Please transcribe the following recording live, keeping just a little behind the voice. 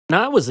When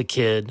I was a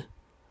kid,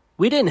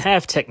 we didn't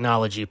have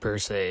technology per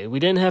se. We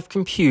didn't have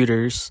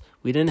computers.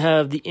 We didn't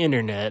have the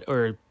internet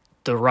or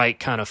the right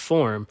kind of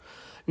form.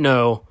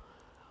 No,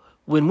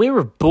 when we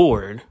were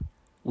bored,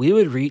 we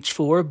would reach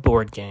for a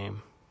board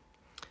game.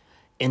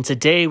 And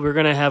today we're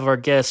going to have our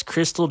guest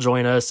Crystal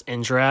join us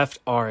and draft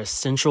our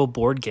essential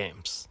board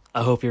games.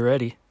 I hope you're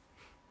ready.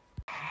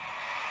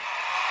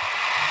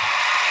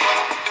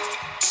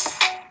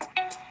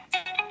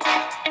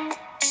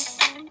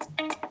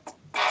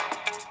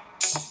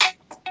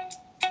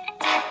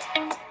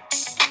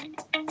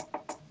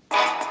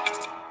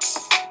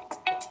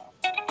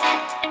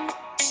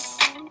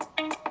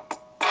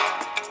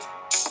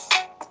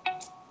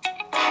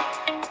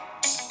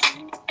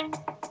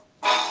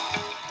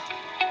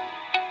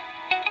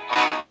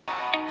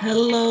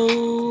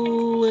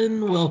 Hello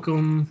and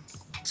welcome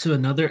to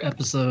another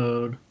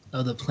episode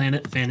of the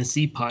Planet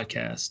Fantasy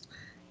Podcast.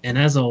 And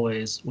as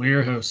always, we're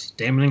your hosts,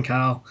 Damon and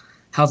Kyle.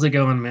 How's it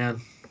going,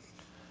 man?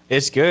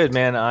 It's good,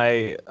 man.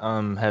 I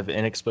have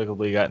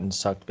inexplicably gotten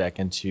sucked back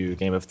into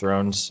Game of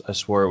Thrones. I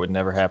swore it would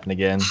never happen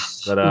again,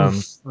 but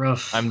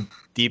Rough. I'm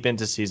deep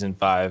into season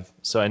 5,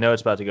 so I know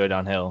it's about to go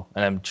downhill,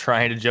 and I'm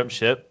trying to jump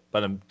ship,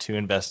 but I'm too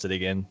invested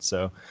again.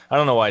 So I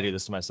don't know why I do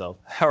this to myself.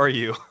 How are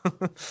you?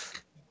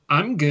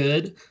 I'm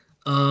good.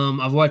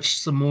 I've watched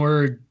some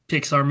more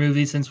Pixar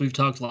movies since we've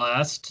talked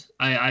last.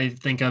 I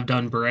think I've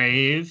done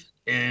Brave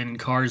and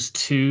Cars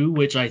 2,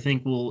 which I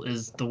think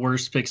is the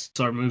worst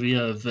Pixar movie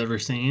I've ever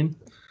seen.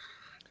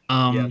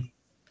 Yeah.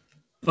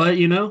 But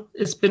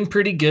it's been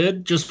pretty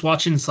good. Just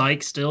watching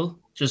Psych still,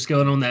 just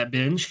going on that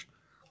binge.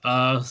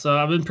 So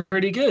I've been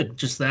pretty good.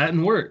 Just that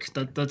and work.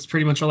 That's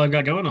pretty much all I've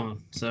got going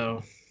on.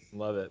 So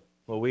Love it.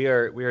 Well, we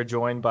are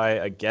joined by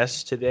a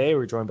guest today.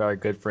 We're joined by our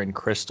good friend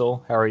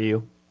Crystal. How are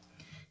you?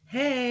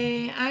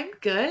 Hey, I'm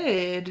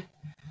good.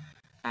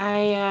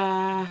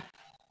 I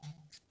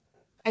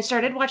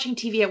started watching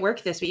TV at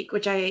work this week,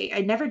 which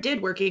I never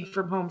did working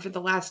from home for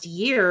the last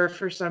year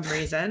for some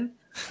reason.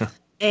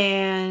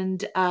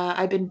 And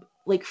I've been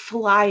like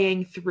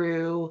flying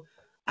through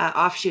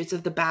offshoots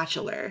of The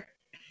Bachelor.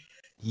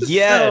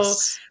 Yes.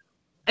 So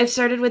I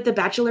started with the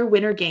Bachelor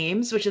Winter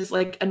Games, which is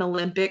like an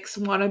Olympics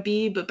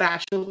wannabe, but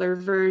Bachelor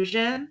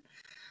version.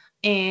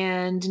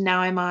 And now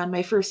I'm on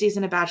my first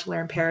season of Bachelor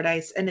in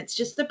Paradise, and it's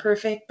just the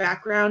perfect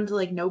background,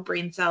 like no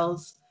brain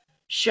cells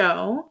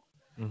show.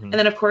 Mm-hmm. And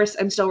then, of course,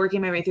 I'm still working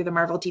my way through the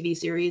Marvel TV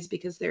series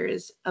because there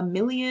is a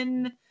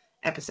million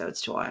episodes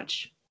to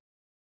watch.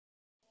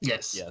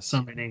 yes.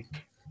 So many.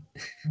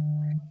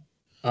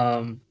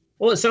 Well,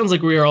 it sounds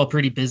like we are all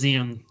pretty busy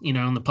on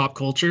in the pop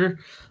culture.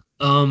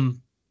 But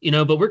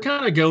we're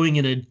kind of going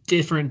in a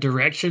different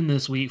direction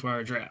this week for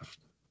our draft.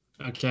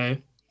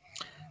 Okay.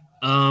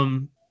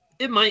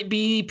 It might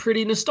be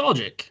pretty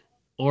nostalgic,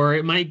 or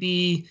it might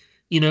be,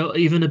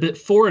 even a bit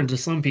foreign to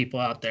some people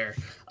out there.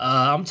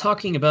 I'm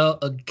talking about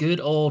a good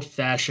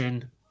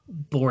old-fashioned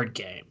board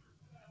game.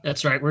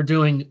 That's right. We're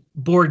doing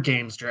board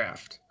games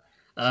draft.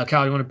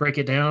 Kyle, you want to break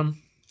it down?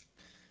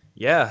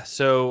 Yeah.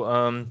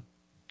 So,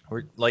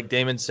 we're, like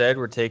Damon said,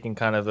 we're taking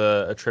kind of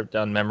a trip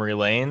down memory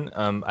lane.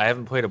 I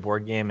haven't played a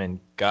board game in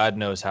God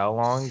knows how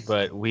long,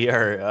 but we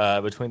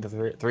are, between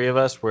the three of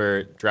us,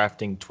 we're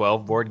drafting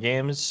 12 board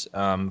games,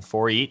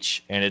 4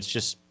 each, and it's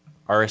just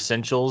our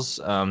essentials,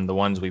 the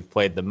ones we've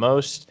played the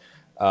most.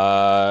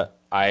 I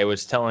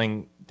was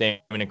telling Damon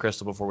and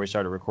Crystal before we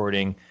started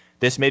recording,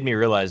 this made me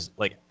realize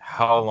like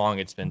how long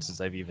it's been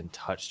since I've even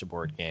touched a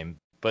board game.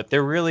 But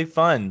they're really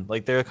fun.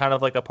 Like they're kind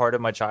of like a part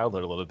of my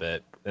childhood a little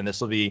bit, and this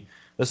will be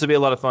a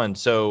lot of fun.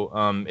 So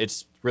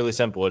it's really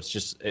simple. It's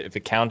just if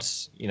it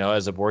counts,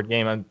 as a board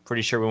game, I'm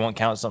pretty sure we won't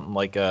count something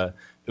like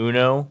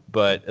Uno.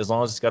 But as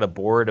long as it's got a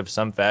board of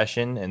some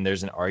fashion and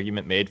there's an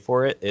argument made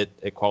for it,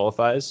 it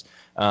qualifies.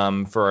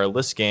 For our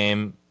list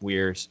game,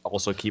 we're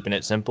also keeping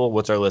it simple.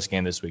 What's our list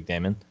game this week,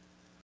 Damon?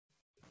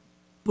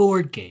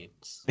 Board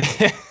games.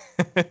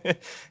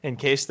 In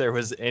case there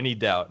was any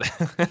doubt.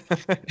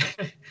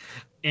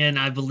 And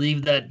I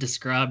believe that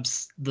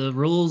describes the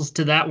rules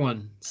to that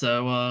one.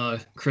 So,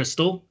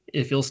 Crystal,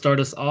 if you'll start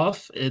us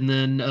off, and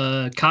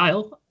then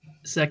Kyle,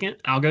 second,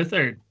 I'll go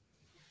third.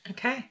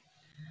 Okay.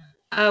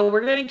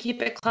 We're going to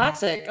keep it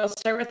classic. I'll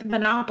start with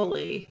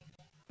Monopoly.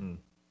 The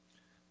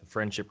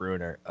friendship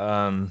ruiner.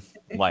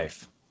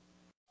 Life.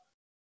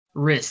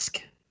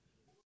 Risk.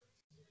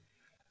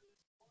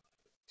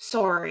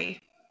 Sorry.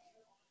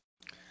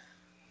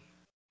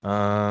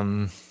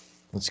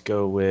 Let's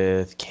go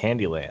with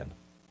Candyland.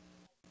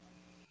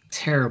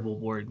 Terrible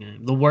board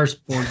game. The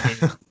worst board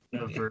game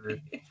ever.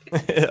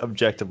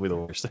 Objectively the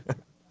worst.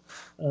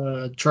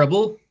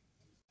 Trouble.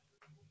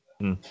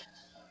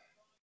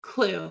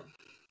 Clue.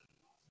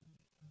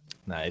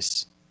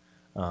 Nice.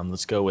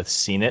 Let's go with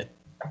Seen It.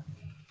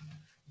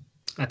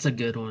 That's a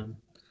good one.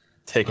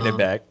 Taking it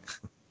back.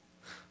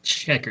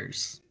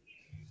 Checkers.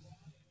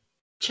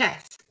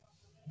 Chess.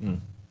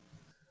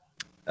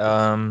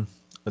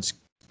 Let's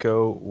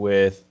go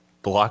with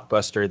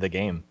Blockbuster the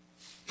game.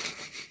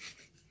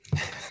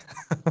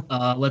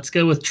 Let's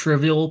go with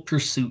Trivial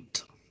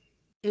Pursuit.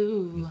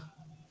 Ooh.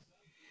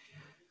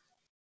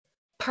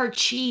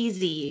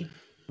 Parcheesi.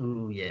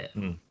 Ooh, yeah.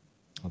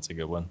 That's a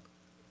good one.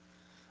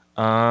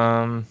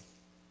 I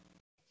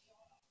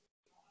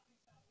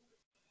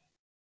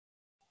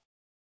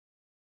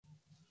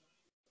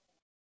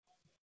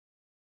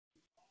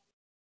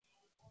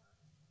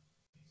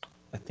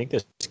think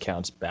this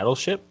counts.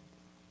 Battleship.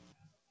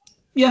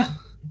 Yeah,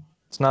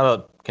 It's not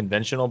a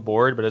conventional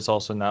board, but it's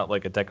also not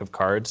like a deck of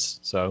cards.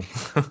 So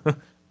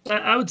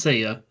I would say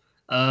yeah.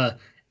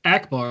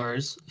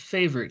 Akbar's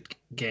favorite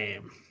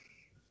game,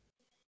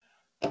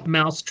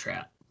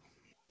 Mousetrap.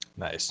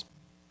 nice.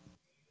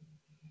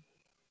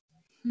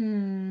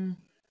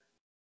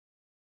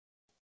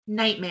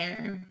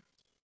 Nightmare.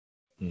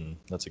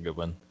 That's a good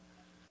one.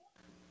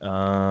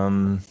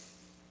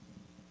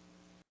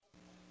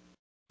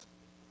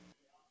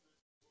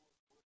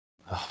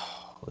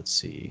 Let's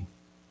see.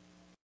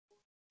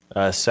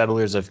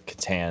 Settlers of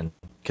Catan,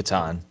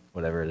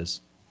 whatever it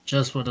is.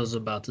 Just what I was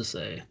about to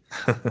say.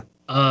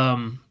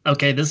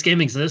 Okay, this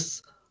game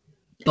exists.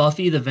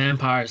 Buffy the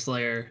Vampire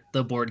Slayer,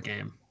 the board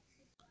game.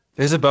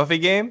 There's a Buffy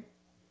game?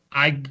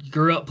 I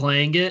grew up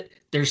playing it.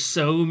 There's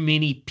so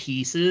many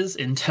pieces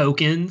and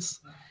tokens.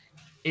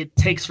 It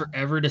takes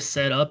forever to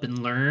set up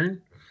and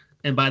learn.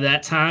 And by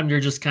that time, you're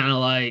just kind of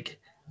like,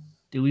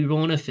 do we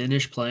want to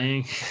finish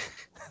playing?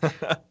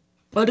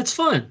 But it's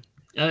fun.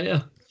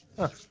 Yeah.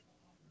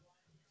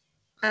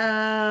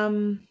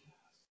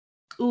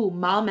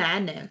 Mall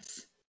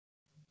Madness.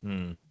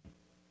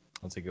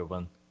 That's a good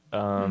one.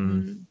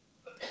 Mhm.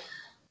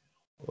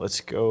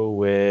 Let's go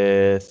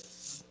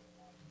with.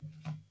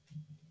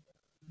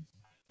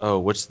 Oh,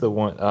 what's the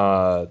one?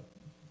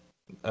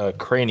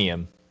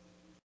 Cranium.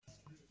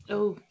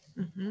 Oh.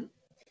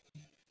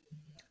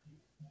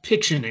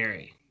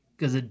 Pictionary,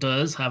 because it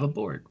does have a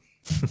board.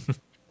 It's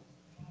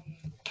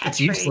Catchphrase.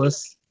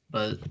 useless,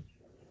 but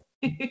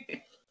You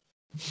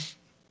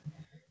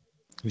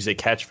say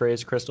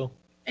catchphrase, Crystal?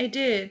 I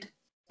did.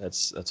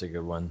 That's a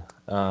good one.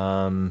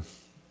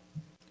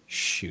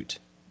 Shoot.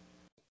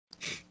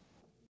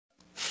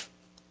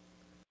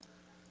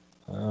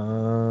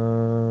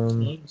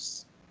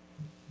 close.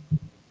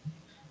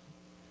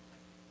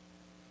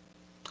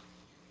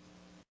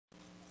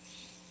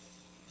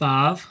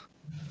 Five,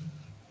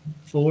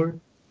 four.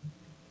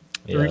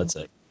 Yeah, Three. that's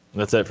it.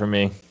 That's it for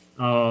me.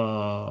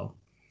 Oh.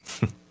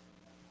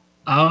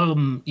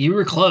 You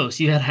were close.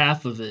 You had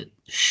half of it.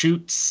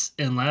 Shoots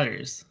and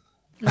ladders.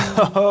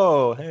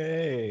 Oh,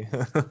 hey.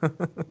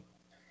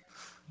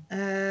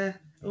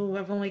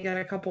 I've only got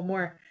a couple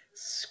more.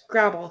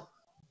 Scrabble.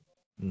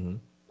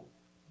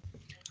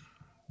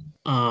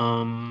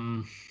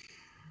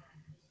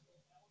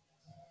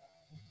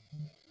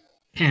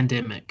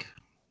 Pandemic.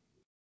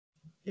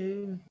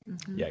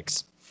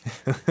 Yikes.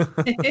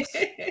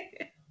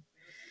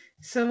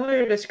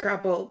 Similar to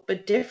Scrabble,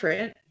 but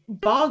different.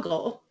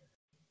 Boggle.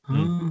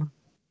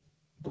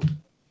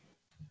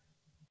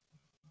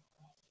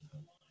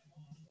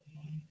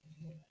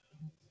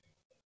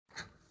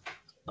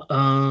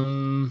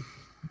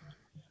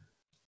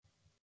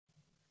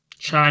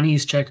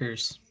 Chinese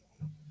checkers.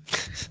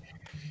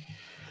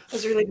 I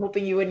was really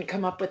hoping you wouldn't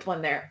come up with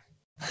one there.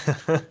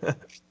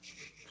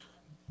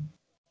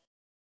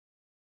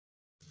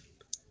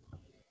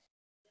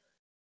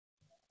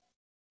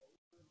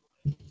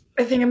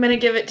 I think I'm gonna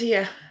give it to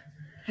you.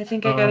 I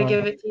think I gotta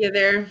give it to you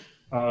there.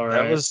 All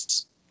right.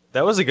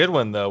 That was a good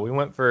one though. We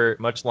went for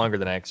much longer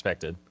than I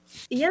expected.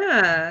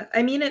 Yeah,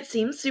 I mean it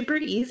seems super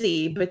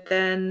easy, but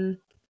then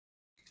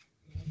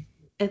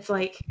it's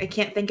like I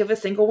can't think of a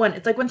single one.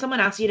 It's like when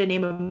someone asks you to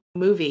name a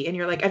movie and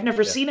you're like, I've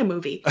never seen a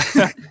movie.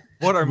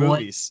 What are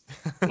movies?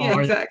 Yeah,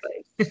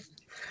 exactly.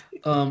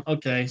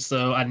 Okay,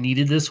 so I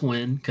needed this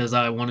win because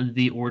I wanted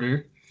the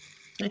order.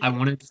 I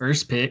wanted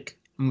first pick.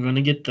 I'm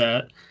gonna get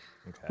that.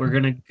 Okay. We're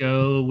gonna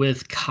go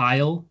with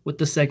Kyle with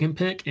the second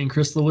pick and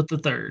Crystal with the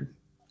third.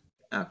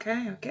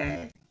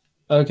 Okay.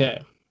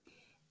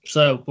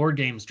 So board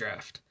games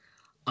draft.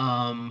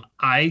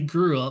 I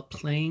grew up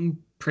playing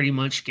pretty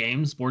much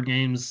games, board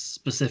games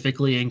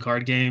specifically, and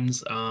card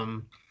games.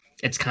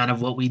 It's kind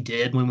of what we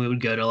did when we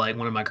would go to like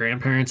one of my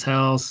grandparents'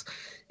 house.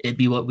 It'd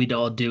be what we'd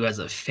all do as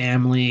a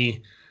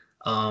family.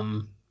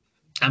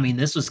 I mean,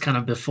 this was kind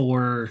of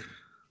before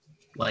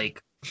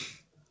like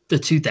the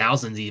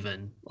 2000s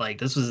even. Like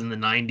this was in the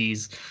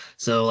 90s.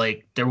 So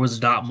like there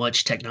was not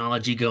much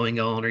technology going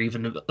on or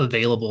even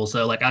available.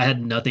 So like I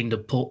had nothing to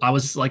pull. I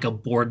was like a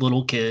bored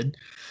little kid.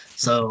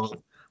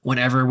 So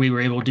whenever we were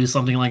able to do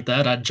something like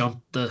that, I'd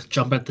jump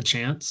at the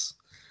chance.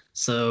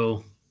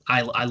 So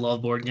I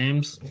love board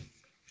games.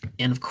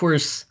 And of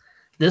course,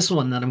 this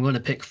one that I'm going to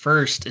pick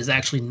first is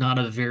actually not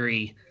a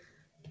very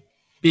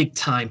big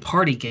time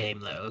party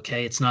game though,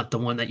 okay? It's not the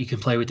one that you can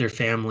play with your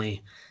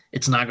family.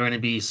 It's not going to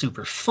be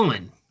super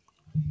fun.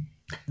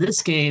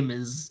 This game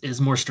is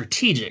more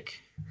strategic.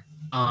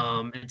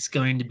 It's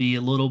going to be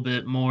a little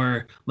bit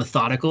more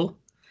methodical,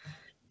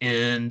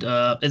 and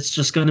it's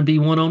just going to be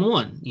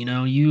one-on-one. You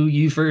know,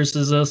 you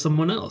versus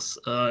someone else.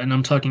 And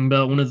I'm talking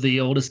about one of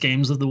the oldest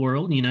games of the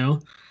world. You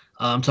know,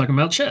 I'm talking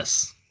about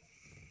chess.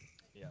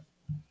 Yeah.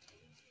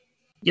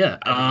 Yeah,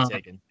 I would be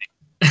taken.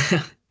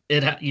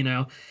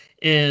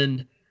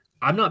 and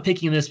I'm not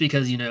picking this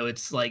because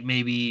it's like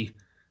maybe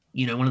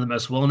one of the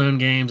most well-known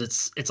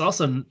games. It's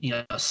also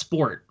a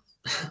sport.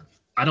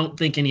 I don't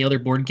think any other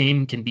board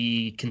game can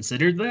be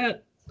considered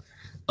that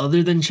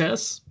other than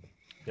chess.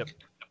 Yep.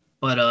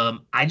 But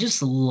I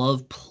just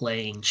love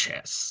playing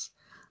chess.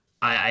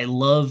 I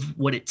love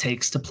what it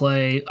takes to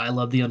play. I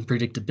love the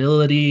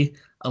unpredictability.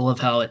 I love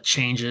how it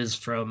changes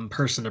from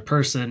person to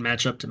person,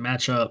 matchup to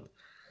matchup.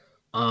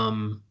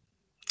 Um,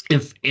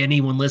 if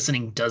anyone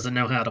listening doesn't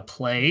know how to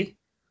play,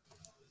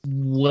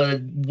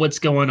 what's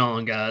going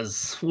on,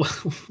 guys?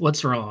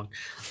 What's wrong?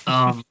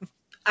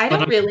 I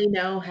don't really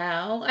know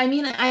how. I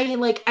mean,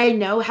 I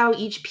know how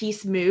each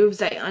piece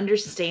moves. I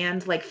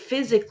understand like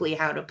physically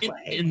how to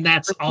play. And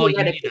that's all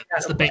you need.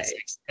 That's the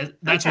basics.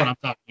 That's what I'm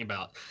talking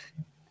about.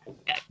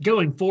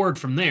 Going forward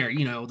from there,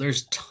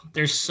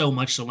 there's so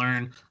much to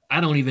learn. I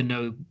don't even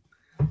know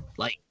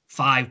like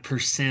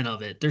 5%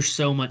 of it. There's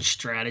so much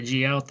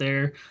strategy out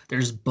there.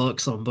 There's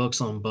books on books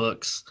on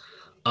books.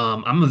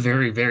 I'm a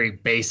very, very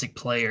basic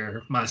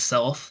player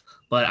myself,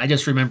 but I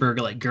just remember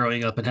like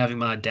growing up and having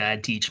my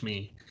dad teach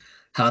me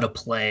how to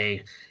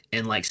play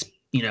and like,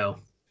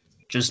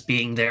 just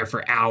being there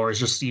for hours,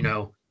 just,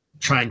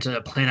 trying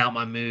to plan out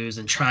my moves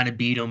and trying to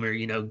beat them or,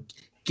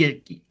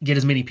 get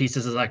as many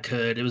pieces as I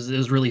could. It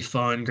was really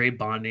fun, great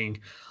bonding.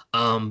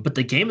 But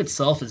the game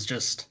itself is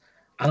just,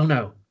 I don't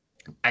know.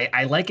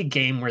 I like a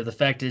game where the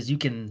fact is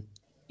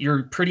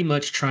you're pretty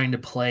much trying to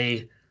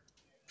play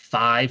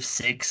 5,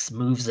 6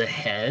 moves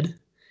ahead.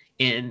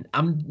 And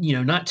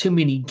not too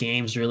many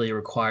games really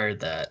require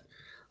that.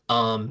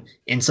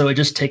 And so it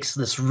just takes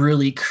this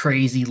really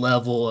crazy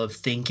level of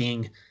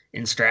thinking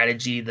and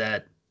strategy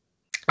that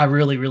I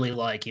really, really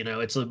like.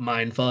 It's a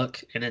mind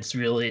fuck and it's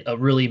really a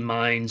really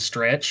mind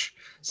stretch.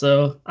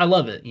 So I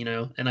love it,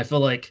 and I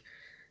feel like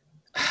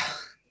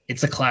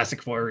it's a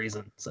classic for a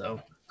reason. So,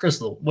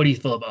 Crystal, what do you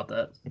feel about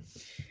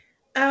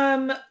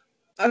that?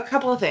 A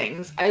couple of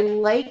things. I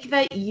like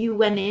that you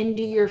went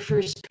into your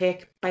first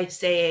pick by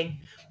saying,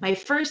 my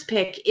first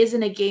pick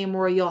isn't a game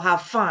where you'll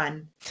have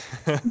fun,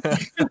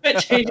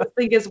 which I just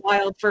think is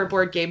wild for a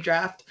board game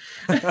draft.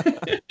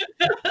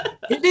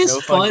 It is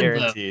fun,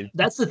 though.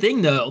 That's the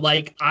thing, though.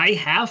 Like, I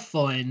have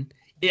fun.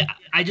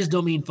 I just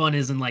don't mean fun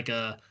as in like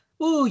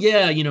oh,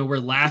 yeah, we're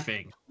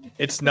laughing.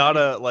 It's not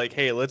a like,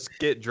 hey, let's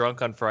get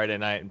drunk on Friday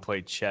night and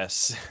play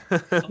chess.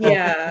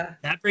 Yeah.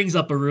 That brings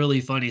up a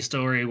really funny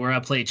story where I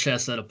played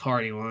chess at a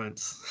party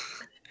once.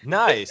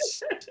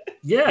 Nice.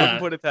 Yeah. Wouldn't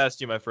put it past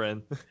you, my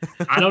friend.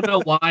 I don't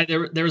know why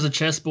there was a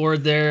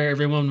chessboard there.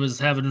 Everyone was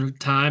having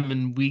time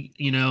and we,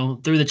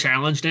 threw the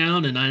challenge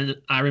down and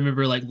I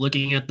remember like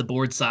looking at the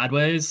board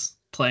sideways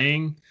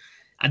playing.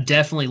 I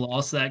definitely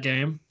lost that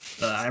game.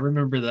 I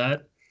remember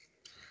that.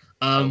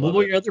 What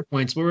were your other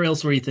points? What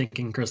else were you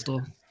thinking,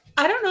 Crystal?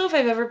 I don't know if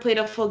I've ever played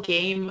a full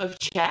game of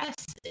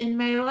chess in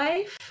my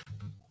life.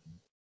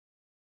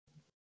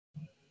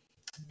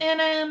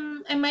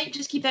 And I might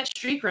just keep that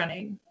streak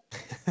running.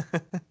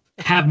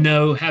 Have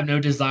no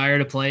desire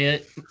to play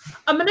it.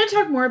 I'm going to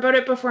talk more about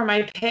it before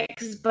my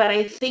picks, but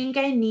I think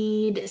I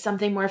need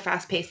something more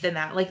fast-paced than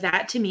that. Like,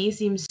 that to me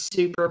seems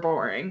super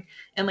boring.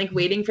 And like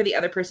waiting for the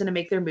other person to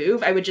make their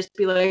move, I would just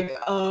be like,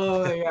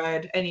 oh my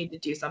god, I need to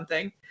do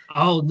something.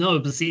 Oh no,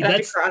 but see,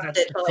 that's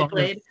the fun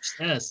of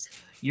chess.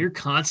 You're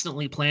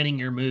constantly planning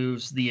your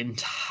moves the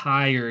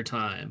entire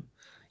time.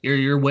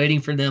 You're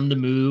waiting for them to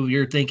move.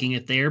 You're thinking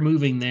if they're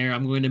moving there,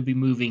 I'm going to be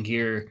moving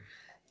here,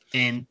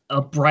 and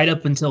right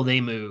up until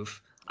they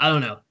move. I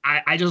don't know.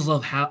 I just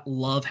love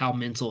how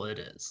mental it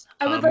is.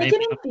 I would like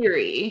it in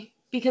theory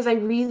because I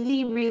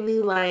really, really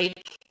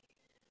like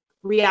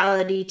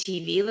reality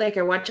TV. Like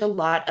I watch a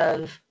lot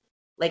of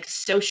like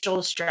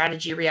social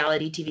strategy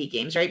reality TV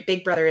games, right?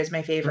 Big Brother is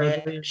my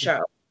favorite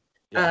show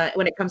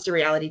when it comes to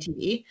reality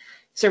TV.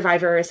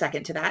 Survivor is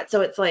second to that.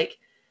 So it's like,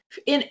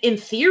 in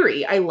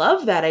theory, I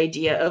love that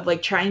idea of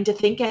like trying to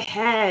think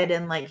ahead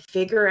and like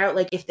figure out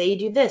like if they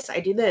do this, I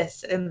do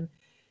this. And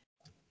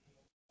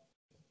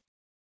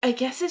I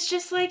guess it's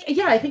just like,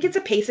 yeah, I think it's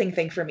a pacing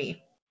thing for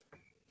me.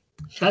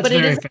 That's but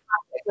very fair.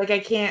 Like I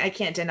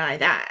can't deny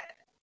that.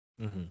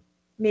 Mm-hmm.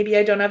 Maybe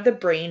I don't have the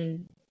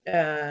brain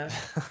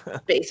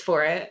space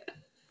for it.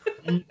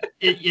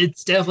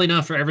 It's definitely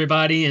not for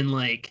everybody, and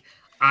like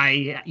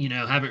I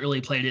haven't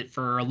really played it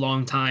for a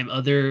long time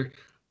until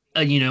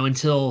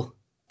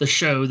the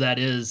show that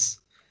is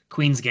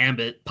Queen's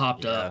Gambit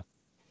popped up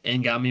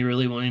and got me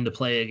really wanting to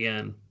play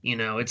again.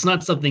 It's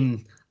not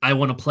something I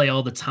want to play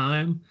all the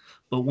time,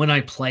 but when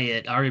I play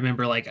it, I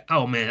remember like,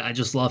 oh man, I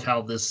just love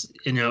how this,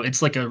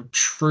 it's like a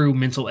true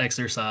mental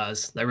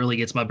exercise that really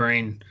gets my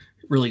brain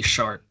really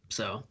sharp.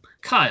 So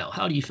Kyle,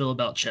 how do you feel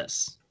about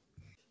chess?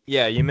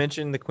 Yeah, you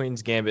mentioned the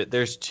Queen's Gambit.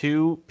 There's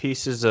two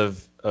pieces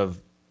of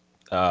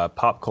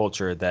pop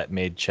culture that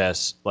made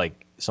chess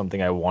like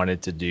something I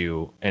wanted to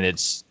do, and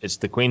it's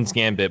the Queen's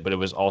Gambit, but it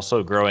was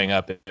also growing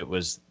up. It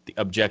was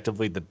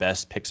objectively the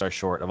best Pixar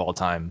short of all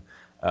time.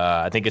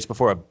 I think it's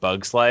before A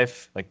Bug's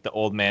Life, like the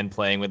old man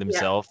playing with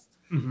himself.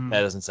 Mhm.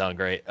 That doesn't sound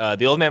great.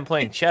 The old man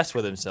playing chess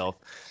with himself.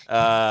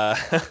 Uh,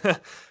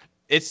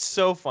 it's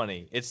so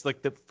funny. It's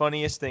like the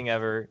funniest thing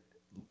ever.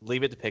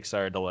 Leave it to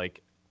Pixar to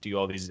like do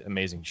all these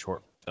amazing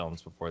short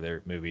films before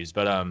their movies.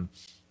 But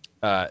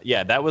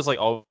yeah, that was like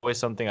always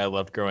something I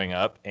loved growing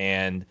up,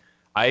 and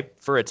I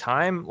for a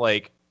time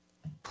like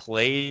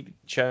played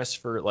chess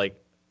for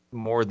like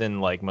more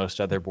than like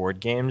most other board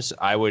games.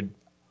 I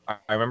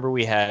remember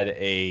we had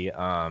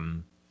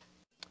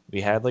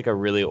like a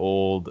really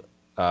old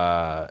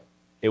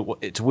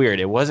it's weird.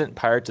 It wasn't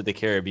Pirates of the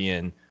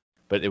Caribbean,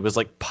 but it was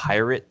like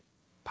pirate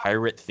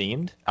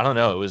themed. I don't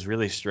know. It was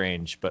really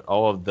strange, but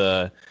all of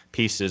the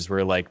pieces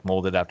were like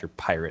molded after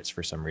pirates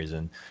for some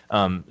reason.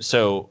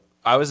 So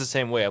I was the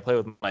same way. I play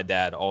with my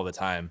dad all the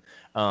time.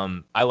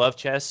 I love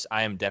chess.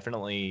 I am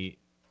definitely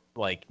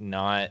like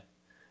not.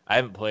 I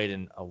haven't played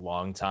in a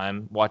long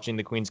time. Watching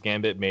The Queen's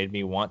Gambit made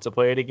me want to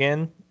play it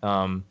again.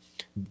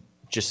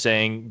 Just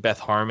saying, Beth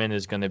Harmon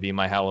is going to be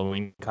my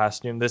Halloween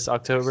costume this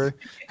October.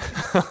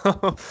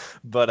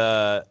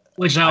 But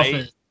Which I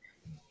outfit?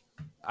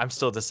 I'm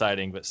still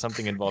deciding, but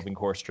something involving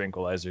horse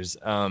tranquilizers.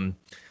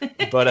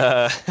 But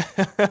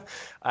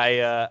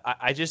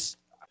I just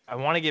I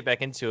want to get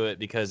back into it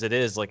because it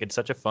is like it's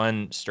such a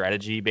fun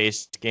strategy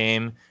based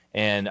game,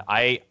 and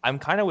I'm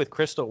kind of with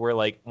Crystal where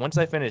like once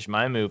I finish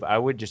my move, I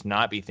would just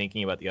not be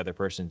thinking about the other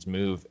person's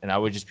move, and I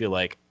would just be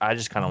like, I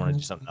just kind of want to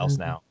do something else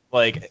now.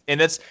 Like,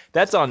 and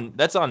that's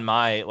on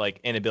my like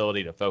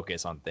inability to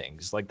focus on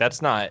things. Like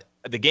that's not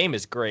the game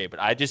is great, but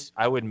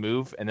I would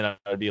move and then I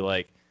would be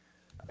like,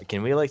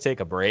 can we like take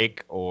a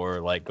break or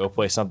like go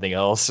play something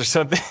else or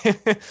something?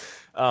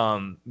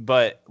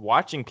 But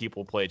watching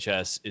people play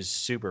chess is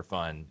super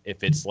fun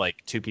if it's like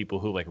two people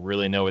who like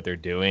really know what they're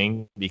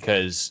doing,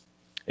 because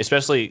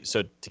especially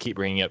so to keep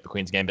bringing up the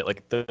Queen's Gambit,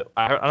 like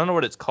I don't know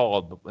what it's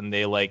called, but when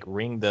they like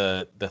ring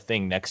the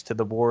thing next to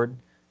the board,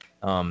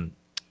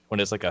 when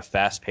it's like a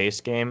fast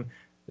paced game,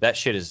 that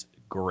shit is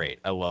great.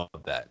 I love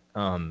that.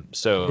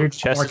 So They're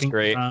just chess is marking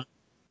great. time.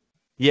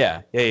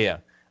 Yeah.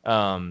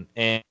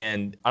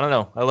 And I don't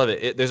know. I love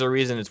it. There's a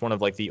reason it's one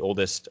of like the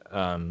oldest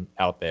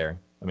out there.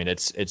 I mean,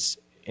 it's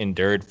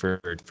endured for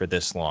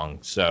this long.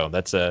 So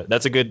that's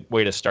a good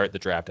way to start the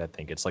draft. I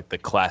think it's like the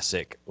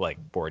classic like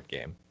board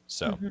game.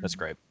 So that's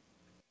great.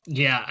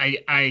 Yeah,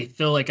 I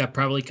feel like I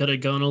probably could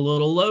have gone a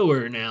little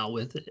lower now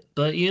with it,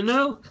 but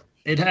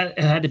it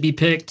had to be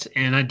picked,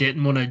 and I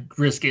didn't want to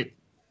risk it,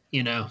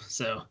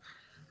 So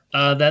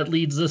that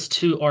leads us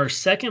to our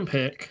second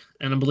pick,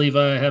 and I believe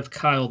I have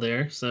Kyle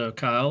there. So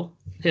Kyle,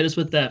 hit us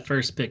with that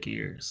first pick of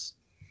yours.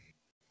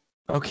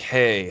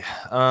 Okay.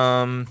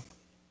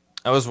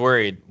 I was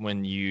worried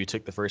when you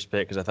took the first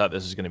pick because I thought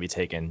this was going to be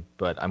taken,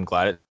 but I'm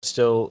glad it's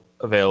still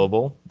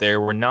available.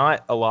 There were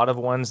not a lot of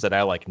ones that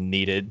I like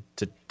needed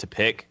to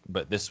pick,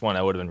 but this one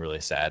I would have been really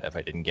sad if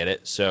I didn't get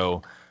it.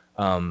 So,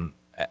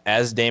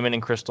 as Damon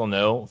and Crystal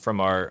know from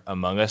our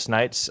Among Us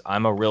nights,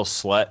 I'm a real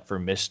slut for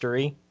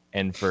mystery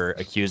and for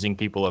accusing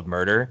people of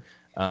murder.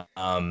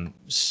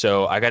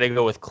 So I got to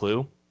go with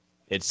Clue.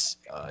 It's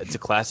a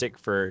classic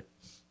for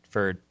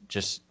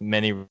just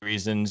many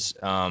reasons.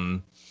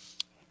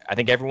 I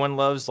think everyone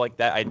loves like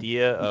that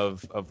idea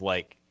of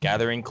like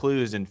gathering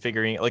clues and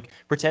figuring like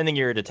pretending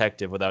you're a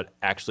detective without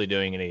actually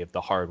doing any of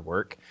the hard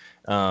work.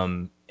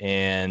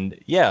 And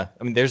yeah,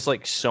 I mean, there's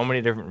like so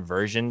many different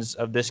versions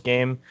of this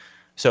game.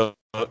 So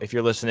if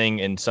you're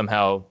listening and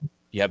somehow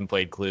you haven't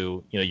played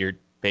Clue, you're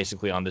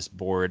basically on this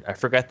board. I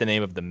forgot the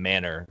name of the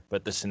manor,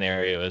 but the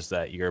scenario is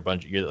that you're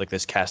like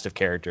this cast of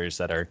characters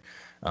that are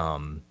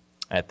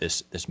at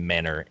this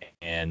manor,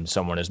 and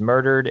someone is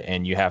murdered,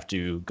 and you have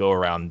to go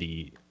around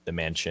the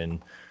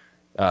mansion,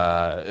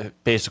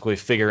 basically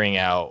figuring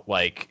out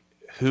like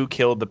who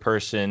killed the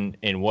person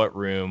in what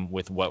room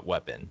with what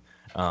weapon.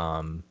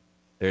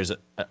 There's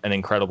an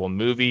incredible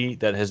movie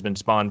that has been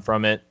spawned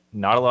from it.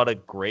 Not a lot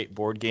of great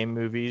board game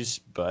movies,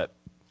 but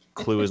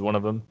Clue is one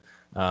of them.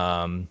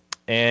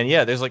 And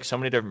yeah, there's like so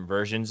many different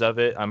versions of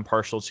it. I'm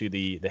partial to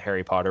the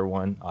Harry Potter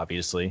one,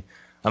 obviously.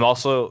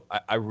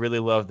 I really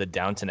love the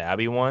Downton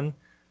Abbey one.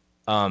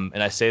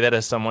 And I say that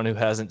as someone who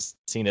hasn't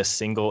seen a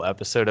single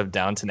episode of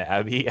Downton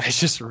Abbey. I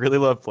just really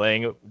love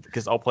playing it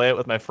because I'll play it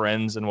with my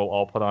friends and we'll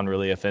all put on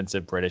really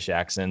offensive British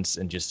accents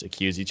and just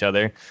accuse each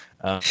other.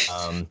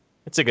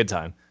 It's a good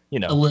time,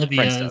 friend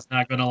Olivia stuff. is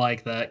not going to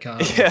like that,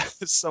 Kyle. Yeah,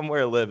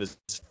 somewhere Liv is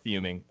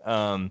fuming.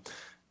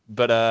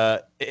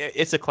 But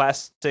it's a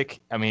classic.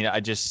 I mean,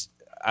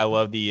 I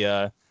love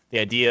the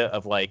idea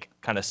of like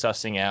kind of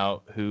sussing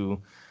out who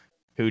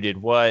did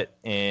what,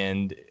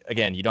 and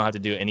again, you don't have to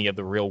do any of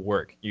the real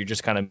work. You're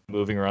just kind of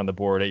moving around the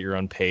board at your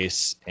own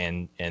pace,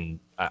 and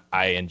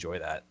I enjoy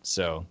that.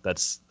 So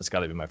that's got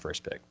to be my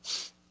first pick.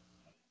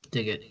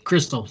 Dig it.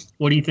 Crystal,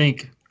 what do you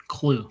think?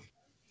 Clue.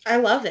 I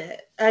love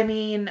it. I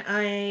mean,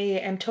 I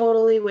am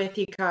totally with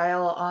you,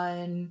 Kyle,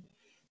 on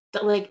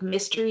the like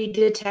mystery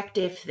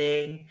detective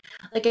thing.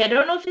 Like, I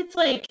don't know if it's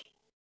like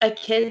a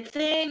kid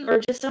thing or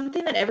just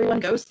something that everyone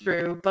goes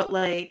through, but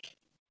like,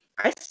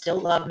 I still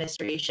love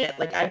mystery shit.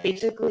 Like, I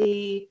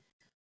basically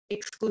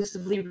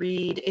exclusively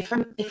read, if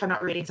I'm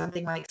not reading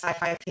something like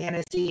sci-fi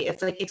fantasy,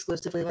 it's like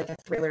exclusively like a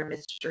thriller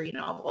mystery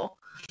novel.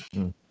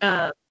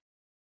 Mm.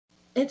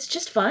 It's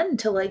just fun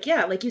to like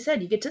you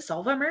said, you get to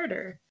solve a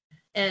murder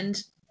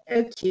and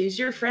accuse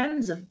your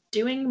friends of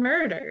doing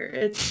murder.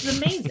 It's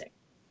amazing.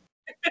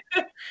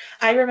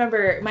 I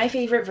remember my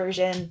favorite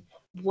version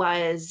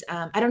was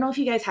I don't know if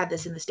you guys had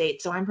this in the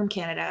States. So I'm from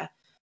Canada,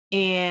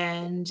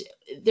 and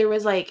there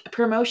was like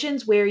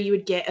promotions where you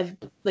would get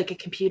a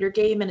computer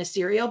game in a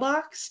cereal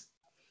box,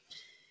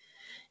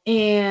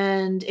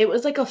 and it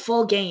was like a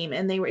full game,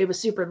 and it was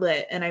super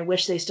lit, and I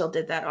wish they still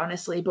did that,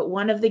 honestly. But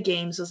one of the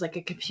games was like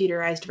a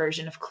computerized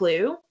version of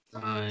Clue,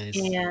 Nice.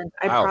 and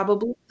I Wow.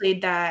 probably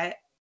played that.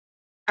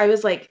 I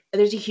was like,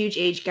 there's a huge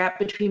age gap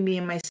between me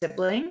and my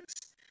siblings.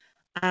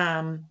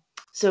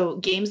 So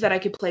games that I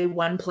could play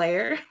one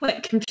player,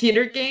 like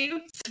computer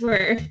games,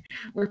 were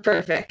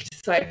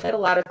perfect. So I played a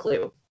lot of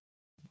Clue.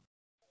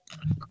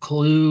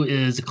 Clue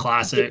is a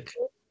classic.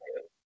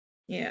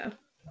 Yeah.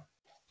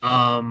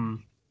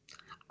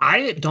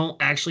 I don't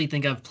actually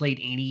think I've played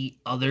any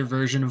other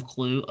version of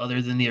Clue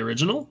other than the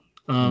original.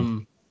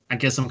 I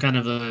guess I'm kind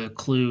of a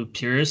Clue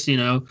purist, you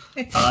know.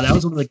 That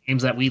was one of the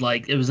games that we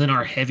like. It was in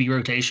our heavy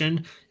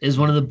rotation. Is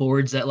one of the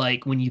boards that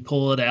like when you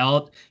pull it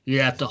out, you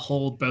have to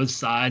hold both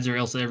sides, or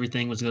else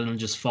everything was going to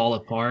just fall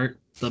apart.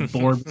 The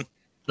board,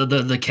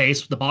 the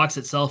case, the box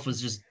itself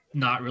was just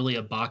not really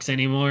a box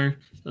anymore.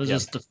 It was Yep.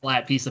 just a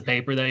flat piece of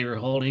paper that you were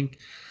holding.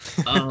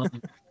 Um,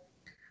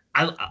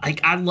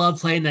 I love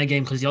playing that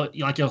game because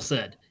like y'all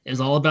said, it's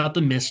all about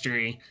the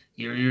mystery.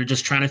 You're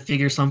just trying to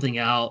figure something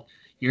out.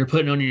 You're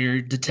putting on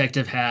your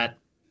detective hat.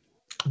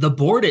 The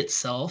board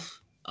itself,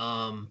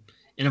 and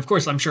of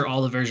course, I'm sure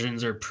all the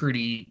versions are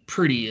pretty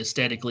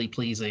aesthetically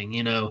pleasing.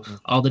 You know,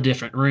 all the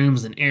different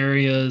rooms and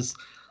areas.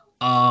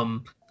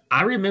 Um,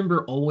 I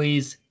remember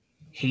always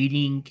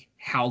hating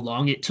how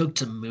long it took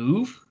to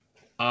move.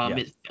 Yeah.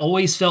 It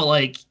always felt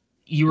like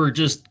you were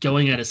just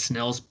going at a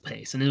snail's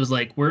pace, and it was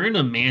like we're in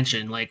a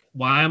mansion. Like,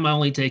 why am I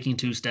only taking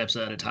 2 steps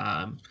at a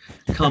time?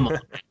 Come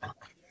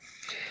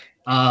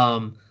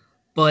on.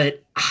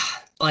 But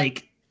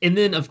like, and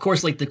then of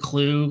course, like the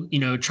clue, you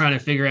know, trying to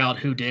figure out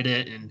who did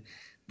it, and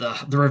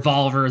the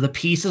revolver, the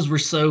pieces were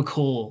so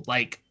cool.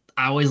 Like,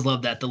 I always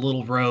loved that, the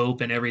little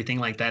rope and everything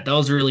like that. That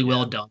was really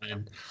well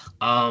done.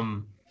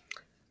 Um,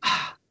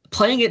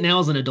 Playing it now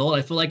as an adult,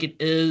 I feel like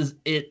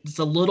it's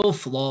a little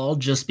flawed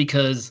just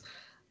because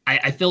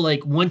I feel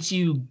like once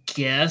you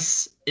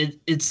guess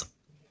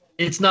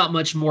it's not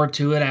much more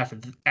to it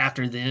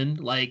after then.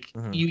 Like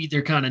you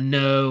either kind of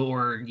know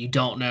or you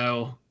don't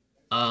know.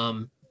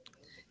 Um,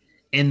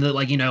 and the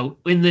like you know,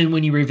 and then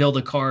when you reveal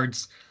the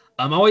cards,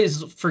 I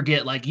always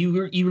forget like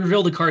you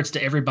reveal the cards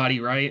to everybody,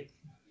 right?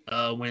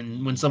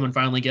 When someone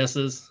finally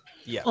guesses.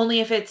 Yeah. Only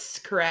if it's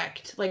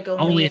correct. Like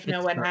Only only if if no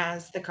it's one correct.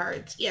 has the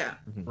cards. Yeah.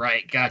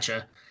 Right,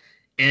 gotcha.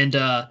 And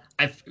that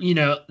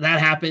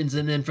happens,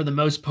 and then for the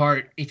most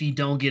part, if you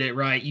don't get it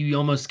right, you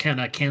almost kind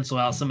of cancel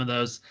out some of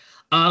those.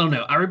 I don't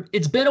know.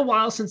 It's been a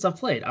while since I've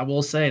played. I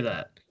will say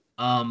that.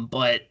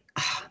 But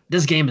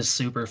this game is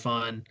super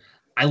fun.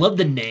 I love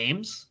the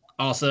names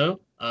also.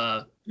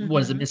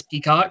 What is it, Mhm. Miss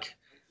Peacock,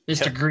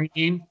 Mr. Yep.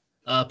 Green,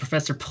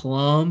 Professor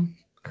Plum,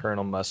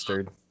 Colonel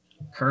Mustard.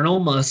 Colonel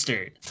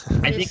Mustard.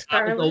 I Miss think I was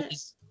Scarlet.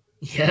 always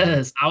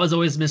yes, I was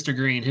always Mr.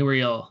 Green. Who are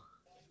y'all?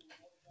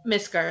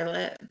 Miss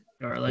Scarlet.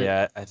 Scarlet.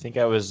 Yeah, I think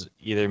I was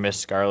either Miss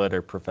Scarlet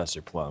or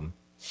Professor Plum.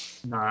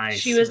 Nice.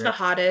 She was the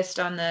hottest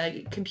on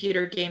the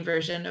computer game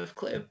version of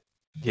Clue.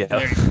 Yeah.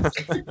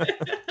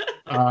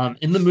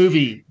 In the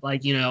movie,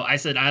 like, you know, I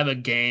said I have a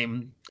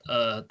game,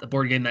 the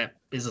board game that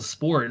is a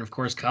sport, and of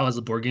course, Kyle has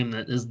a board game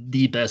that is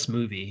the best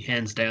movie,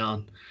 hands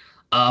down.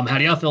 How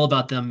do y'all feel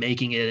about them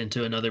making it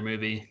into another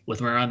movie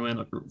with Ryan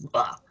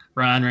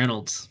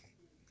Reynolds?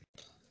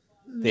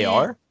 They Meh.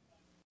 are?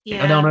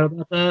 Yeah. I don't know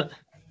about that.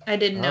 I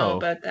didn't know Oh.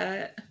 about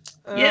that.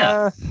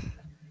 Yeah.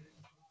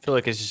 I feel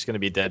like it's just gonna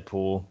be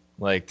Deadpool.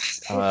 Like,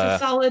 It's a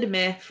solid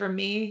meh for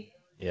me.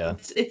 yeah.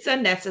 It's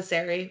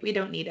unnecessary. We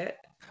don't need it.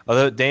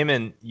 Although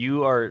Damon,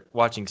 you are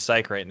watching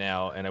Psych right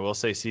now, and I will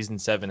say season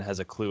 7 has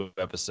a Clue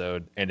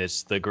episode, and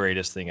it's the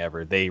greatest thing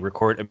ever. They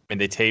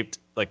they taped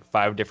like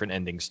 5 different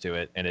endings to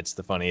it, and it's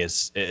the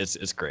funniest.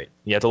 It's great.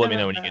 You have to let me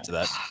know when you get to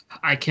that.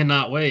 I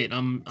cannot wait.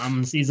 I'm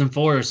in season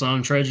 4, so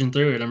I'm trudging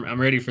through it.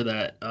 I'm ready for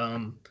that.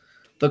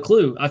 The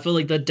Clue, I feel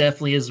like that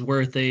definitely is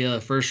worth a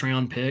first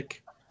round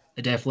pick.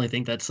 I definitely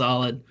think that's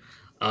solid.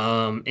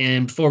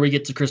 And before we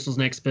get to Crystal's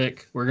next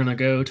pick, we're gonna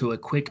go to a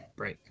quick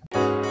break.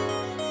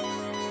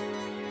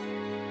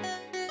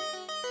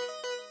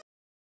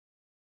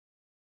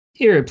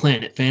 Here at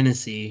Planet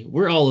Fantasy,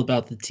 we're all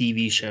about the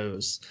TV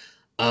shows.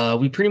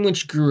 We pretty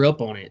much grew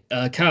up on it.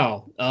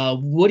 Kyle,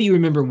 what do you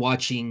remember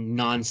watching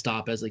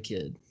nonstop as a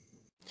kid?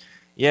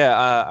 Yeah,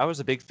 I was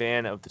a big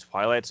fan of the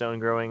Twilight Zone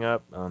growing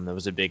up. That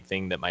was a big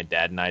thing that my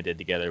dad and I did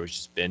together, was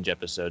just binge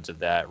episodes of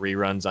that,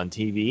 reruns on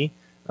TV.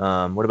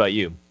 What about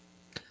you?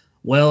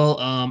 Well,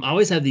 I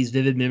always have these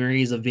vivid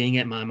memories of being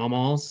at my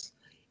mama's,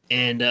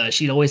 and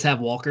she'd always have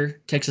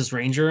Walker, Texas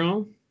Ranger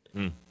on.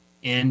 Mm.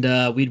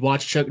 and we'd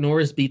watch Chuck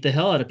Norris beat the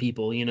hell out of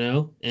people.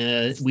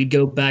 We'd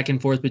go back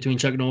and forth between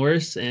Chuck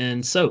Norris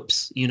and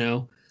Soaps.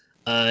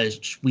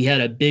 We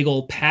had a big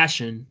old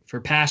passion for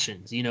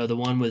Passions. The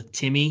one with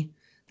Timmy,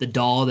 the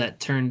doll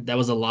that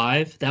was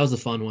alive. That was a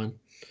fun one.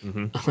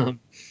 Mm-hmm.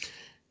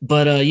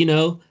 But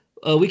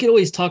we could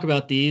always talk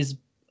about these,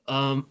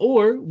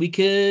 or we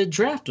could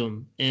draft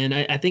them, and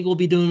I think we'll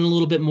be doing a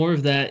little bit more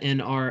of that in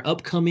our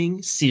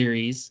upcoming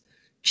series,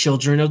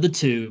 Children of the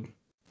Tube,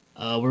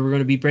 where we're going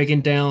to be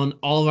breaking down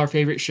all of our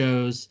favorite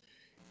shows,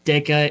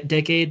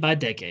 decade by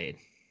decade.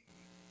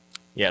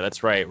 Yeah,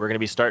 that's right. We're going to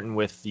be starting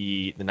with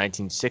the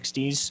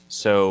 1960s.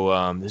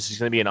 So this is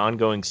going to be an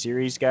ongoing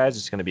series, guys.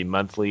 It's going to be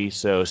monthly.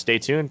 So stay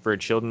tuned for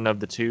Children of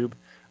the Tube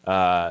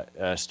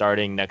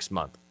starting next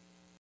month.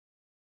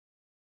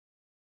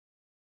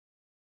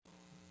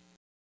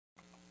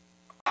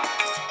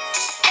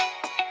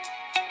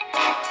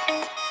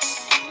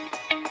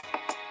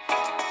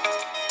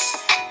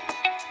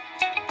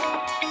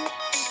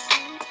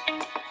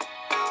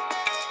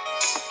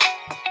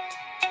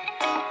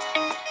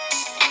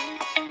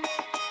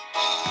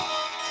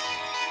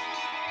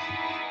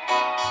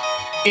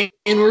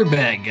 And we're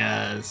back,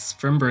 guys,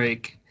 from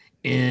break.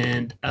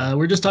 And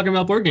we're just talking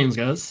about board games,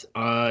 guys.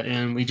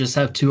 And we just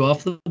have 2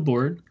 off the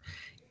board.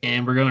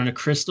 And we're going to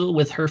Crystal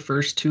with her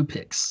first 2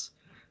 picks.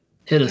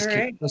 Hit us,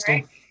 Crystal. All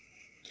right.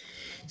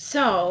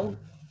 So,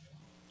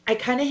 I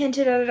kind of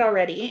hinted at it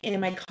already in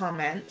my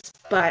comments,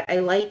 but I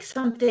like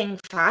something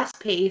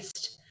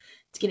fast-paced.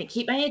 It's going to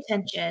keep my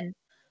attention.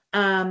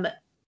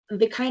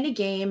 The kind of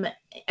game,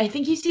 I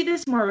think you see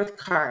this more with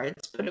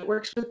cards, but it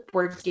works with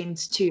board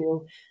games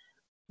too.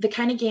 The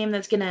kind of game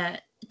that's going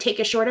to take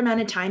a short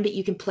amount of time, but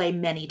you can play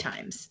many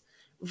times,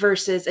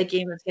 versus a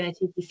game that's going to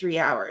take you 3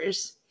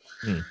 hours.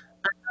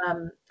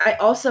 I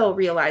also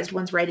realized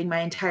once writing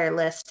my entire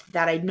list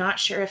that I'm not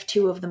sure if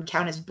 2 of them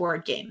count as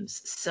board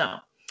games. So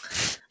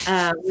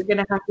we're going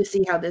to have to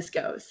see how this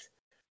goes.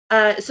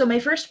 So my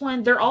first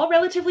one, they're all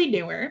relatively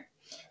newer.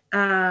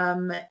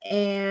 Hold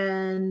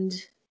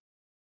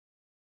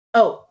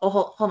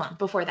on.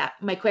 Before that,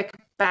 my quick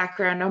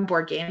background on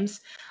board games.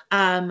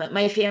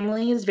 My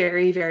family is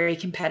very, very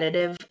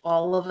competitive.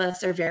 All of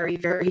us are very,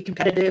 very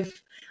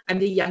competitive. I'm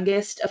the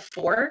youngest of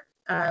 4,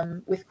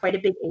 with quite a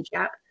big age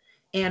gap.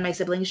 And my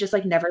siblings just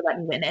never let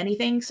me win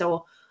anything.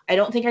 So I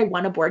don't think I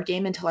won a board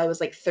game until I was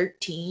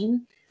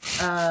 13,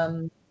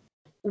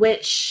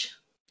 which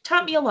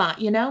taught me a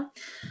lot,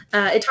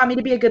 It taught me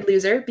to be a good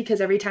loser, because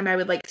every time I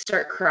would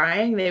start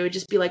crying, they would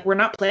just be like, we're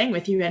not playing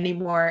with you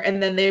anymore.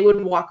 And then they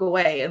would walk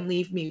away and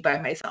leave me by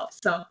myself.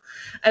 So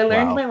I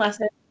learned my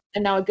lesson.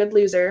 I'm now a good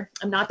loser.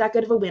 I'm not that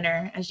good of a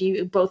winner, as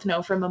you both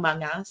know from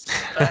Among Us.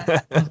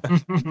 But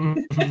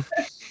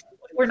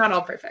we're not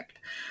all perfect.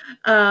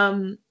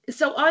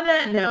 So on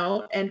that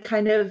note, and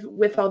kind of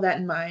with all that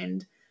in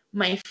mind,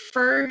 my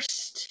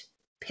first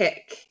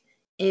pick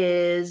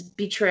is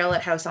Betrayal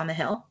at House on the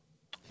Hill.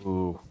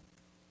 Ooh.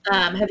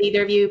 Have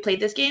either of you played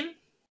this game?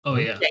 Oh,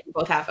 yeah. Yeah, you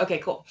both have. Okay,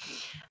 cool.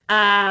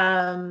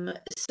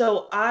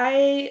 So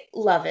I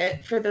love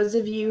it. For those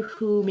of you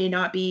who may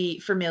not be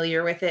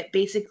familiar with it,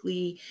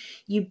 basically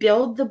you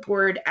build the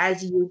board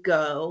as you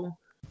go,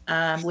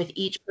 with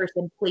each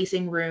person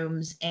placing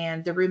rooms,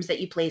 and the rooms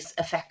that you place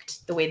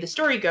affect the way the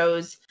story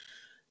goes.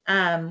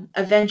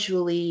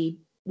 Eventually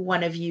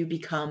one of you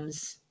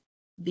becomes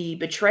the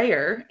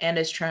betrayer and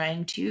is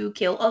trying to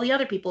kill all the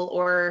other people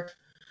or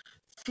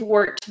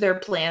thwart their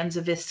plans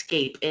of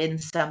escape in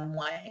some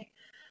way.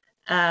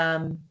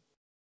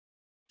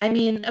 I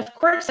mean, of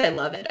course I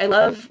love it. I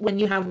love when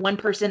you have one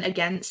person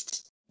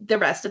against the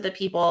rest of the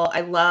people.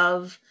 I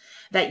love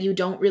that you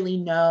don't really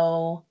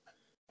know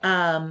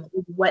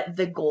what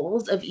the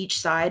goals of each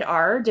side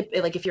are.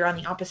 If you're on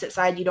the opposite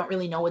side, you don't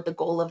really know what the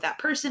goal of that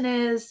person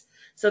is.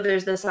 So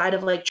there's the side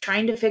of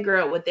trying to figure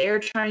out what they're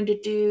trying to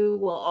do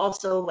while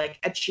also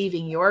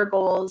achieving your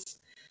goals.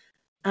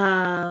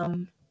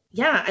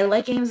 Yeah, I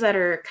like games that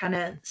are kind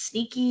of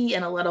sneaky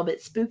and a little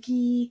bit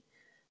spooky.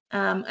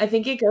 I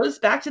think it goes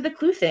back to the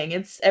clue thing.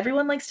 It's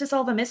everyone likes to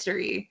solve a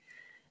mystery.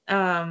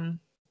 And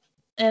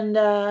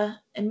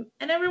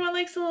everyone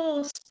likes a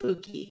little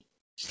spooky.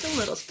 Just a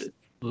little spooky.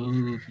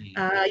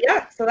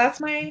 Yeah, so that's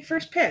my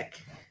first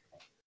pick.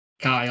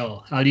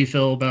 Kyle, how do you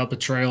feel about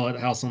Betrayal at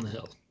House on the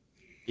Hill?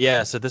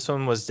 Yeah, so this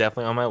one was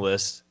definitely on my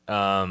list,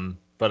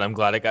 but I'm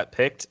glad it got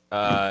picked.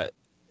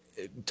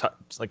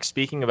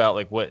 Speaking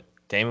about what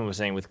Damon was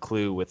saying with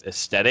Clue, with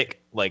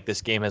aesthetic,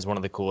 this game has one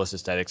of the coolest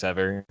aesthetics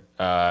ever.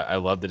 I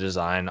love the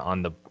design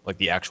on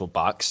the actual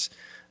box,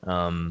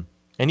 and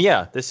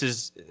yeah, this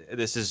is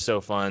so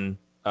fun.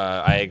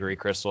 I agree,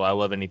 Crystal. I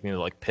love anything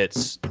that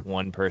pits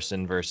one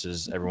person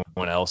versus everyone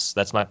else.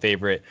 That's my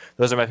favorite.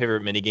 Those are my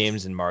favorite mini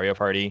games in Mario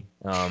Party.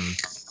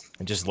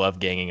 I just love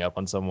ganging up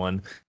on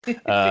someone.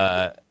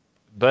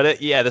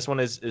 But yeah, this one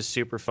is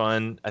super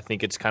fun. I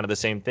think it's kind of the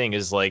same thing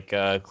as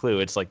Clue.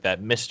 It's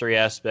that mystery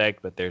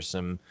aspect, but there's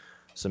some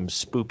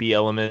spoopy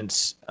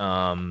elements.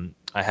 I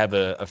have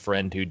a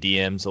friend who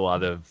DMs a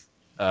lot of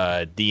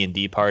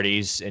D&D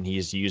parties, and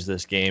he's used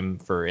this game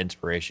for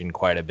inspiration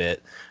quite a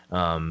bit.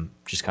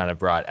 Just kind of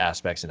brought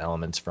aspects and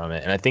elements from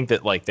it. And I think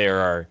that like there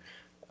are,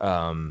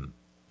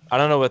 I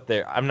don't know what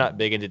they're, I'm not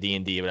big into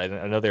D&D, but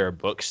I know there are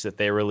books that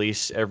they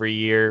release every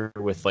year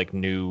with like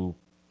new,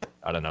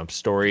 I don't know,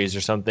 stories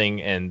or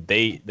something. And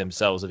they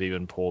themselves have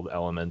even pulled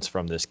elements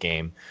from this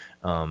game.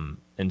 And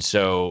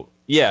so,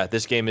 yeah,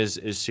 this game is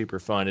super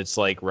fun. It's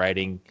like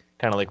kind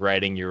of like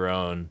writing your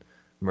own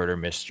murder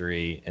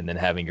mystery and then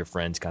having your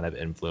friends kind of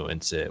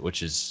influence it,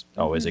 which is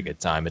always a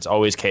good time. It's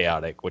always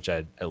chaotic, which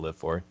I live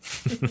for.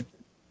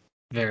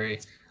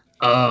 Very.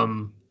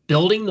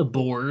 Building the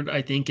board,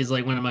 I think, is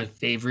like one of my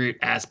favorite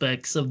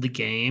aspects of the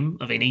game,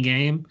 of any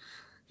game.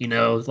 You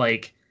know,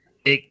 like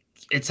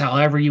it's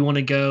however you want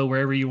to go,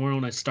 wherever you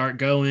want to start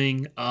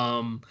going.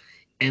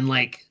 And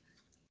like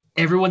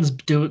everyone's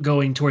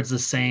going towards the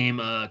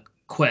same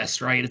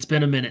quest, right? It's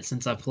been a minute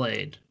since I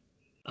played.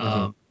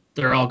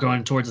 They're all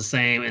going towards the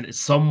same, and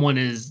someone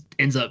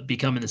ends up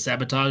becoming the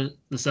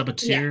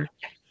saboteur.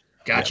 Yeah.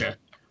 Gotcha.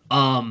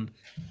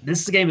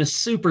 This game is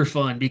super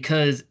fun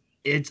because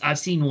I've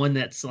seen one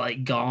that's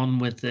like gone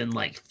within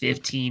like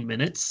 15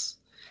 minutes,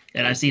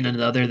 and I've seen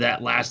another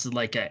that lasted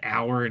like an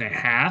hour and a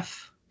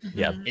half.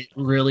 Yeah. It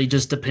really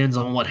just depends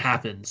on what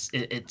happens.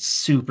 It's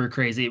super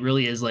crazy. It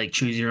really is like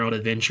choose your own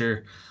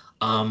adventure.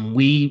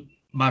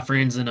 My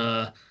friends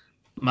and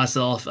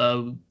myself,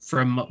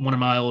 from one of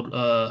my old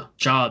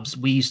jobs,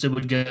 we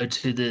would go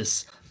to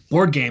this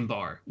board game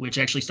bar, which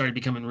actually started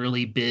becoming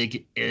really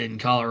big in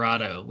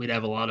Colorado. We'd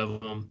have a lot of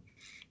them,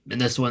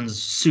 and this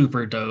one's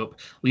super dope.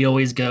 We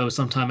always go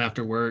sometime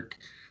after work,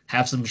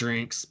 have some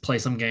drinks, play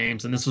some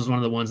games, and this was one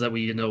of the ones that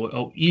we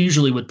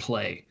usually would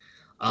play.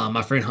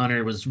 My friend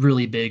Hunter was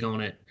really big on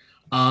it.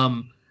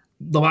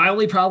 My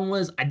only problem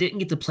was I didn't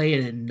get to play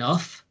it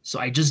enough, so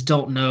I just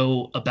don't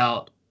know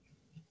about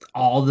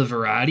all the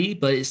variety,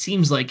 but it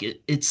seems like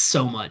it's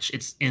so much.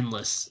 It's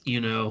endless, you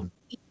know.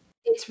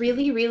 It's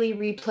really, really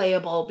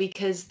replayable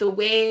because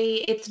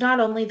it's not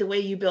only the way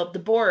you build the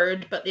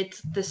board, but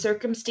it's the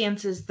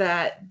circumstances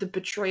that the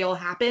betrayal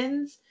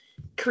happens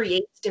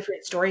creates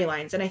different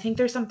storylines. And I think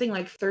there's something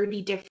like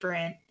 30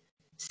 different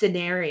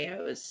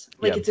scenarios.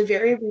 Like it's a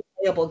very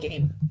replayable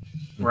game.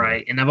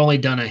 Right. And I've only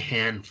done a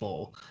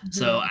handful.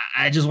 So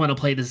I just want to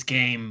play this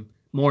game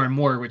more and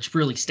more, which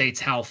really states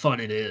how fun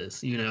it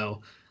is, you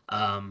know.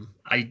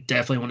 I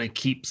definitely want to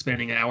keep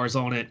spending hours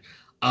on it.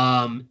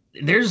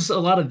 There's a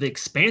lot of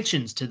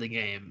expansions to the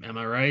game. Am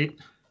I right?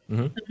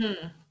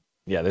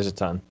 Yeah, there's a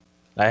ton.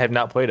 I have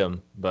not played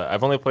them, but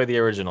I've only played the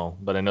original.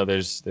 But I know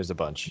there's a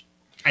bunch.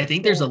 I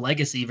think there's a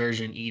legacy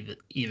version, even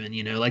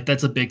you know, like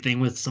that's a big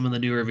thing with some of the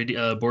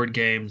newer board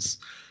games,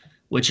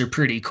 which are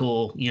pretty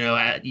cool. You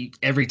know,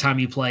 every time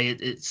you play it,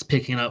 it's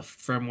picking up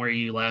from where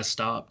you last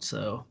stopped.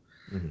 So.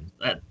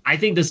 I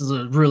think this is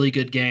a really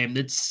good game.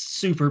 It's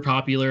super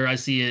popular. I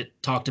see it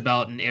talked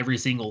about in every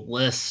single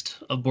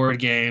list of board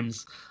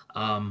games.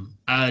 I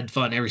had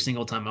fun every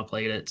single time I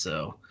played it,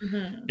 so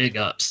big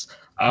ups.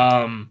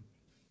 And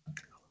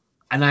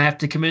I have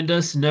to commend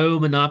us. No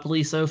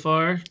Monopoly so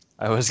far.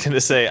 I wasn't gonna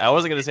say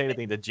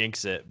anything to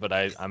jinx it, but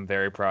I'm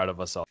very proud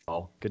of us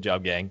all. Good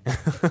job, gang.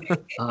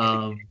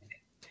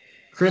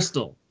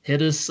 Crystal,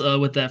 hit us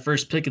with that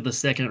first pick of the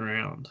second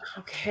round.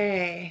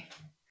 Okay.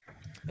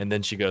 And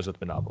then she goes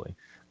with Monopoly.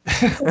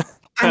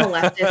 I'm a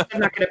leftist. I'm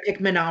not going to pick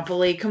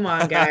Monopoly. Come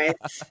on, guys.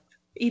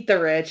 Eat the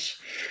rich.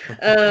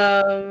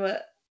 Okay,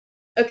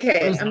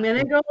 I'm going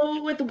to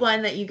go with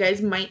one that you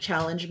guys might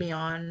challenge me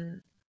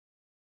on.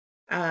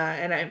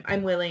 And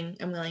I'm willing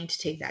to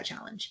take that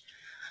challenge.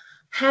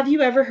 Have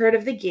you ever heard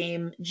of the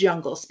game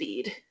Jungle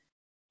Speed?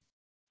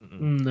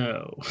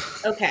 No.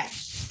 Okay.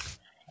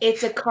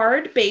 It's a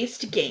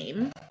card-based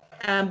game,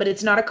 but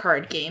it's not a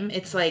card game.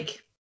 It's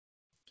like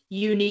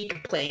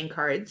unique playing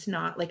cards,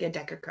 not like a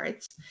deck of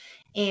cards.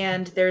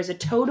 And there's a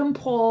totem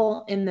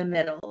pole in the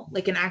middle,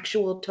 like an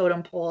actual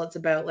totem pole. It's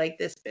about like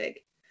this big.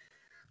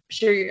 I'm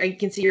sure I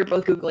can see you're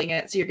both Googling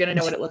it, so you're going to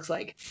know what it looks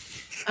like.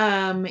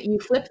 You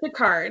flip the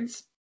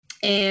cards,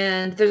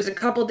 and there's a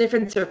couple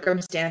different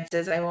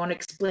circumstances. I won't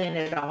explain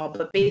it all,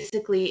 but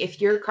basically, if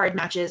your card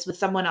matches with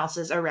someone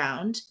else's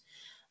around,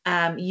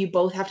 you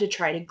both have to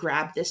try to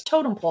grab this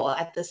totem pole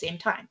at the same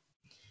time.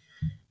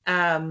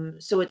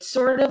 So it's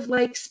sort of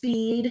like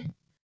Speed,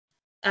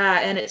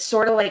 and it's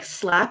sort of like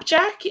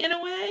Slapjack in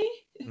a way.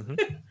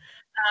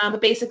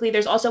 But basically,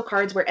 there's also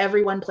cards where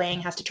everyone playing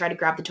has to try to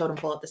grab the totem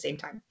pole at the same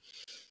time.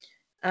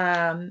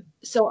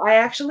 So I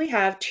actually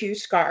have 2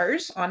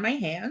 scars on my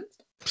hands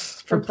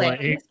from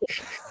playing this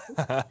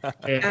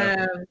game.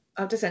 I'll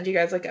have to send you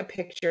guys like a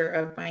picture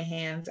of my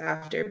hands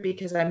after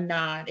because I'm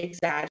not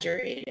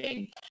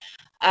exaggerating.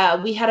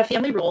 We had a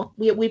family rule.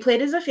 We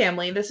played as a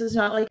family. This is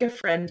not like a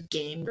friend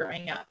game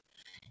growing up.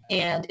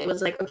 And it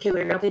was like, okay, we're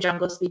going to play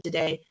Jungle Speed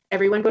today.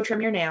 Everyone go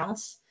trim your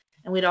nails.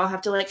 And we'd all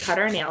have to like cut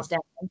our nails down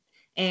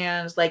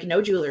and like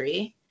no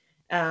jewelry.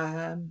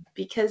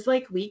 Because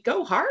like we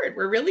go hard.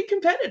 We're really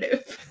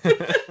competitive.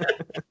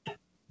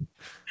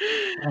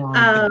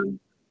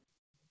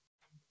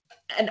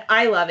 and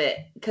I love it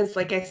because,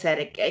 like I said,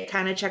 it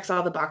kind of checks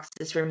all the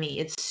boxes for me.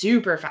 It's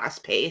super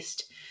fast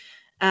paced.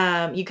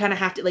 You kind of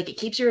have to, like, it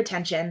keeps your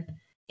attention.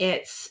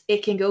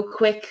 It can go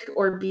quick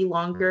or be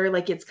longer.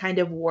 Like, it's kind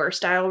of war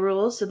style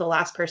rules. So the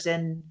last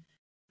person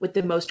with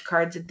the most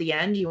cards at the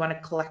end, you want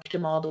to collect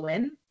them all to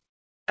win.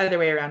 Other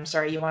way around,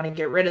 sorry, you want to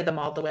get rid of them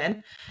all to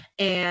win.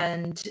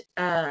 And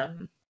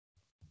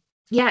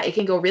yeah, it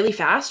can go really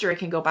fast or it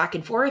can go back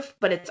and forth,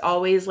 but it's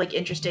always like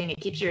interesting.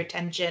 It keeps your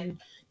attention.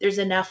 There's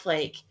enough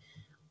like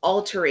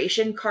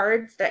alteration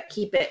cards that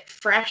keep it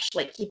fresh,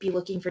 like keep you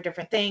looking for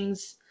different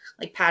things,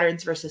 like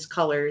patterns versus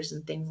colors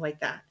and things like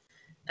that.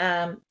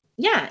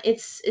 Yeah,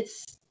 it's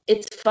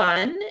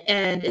fun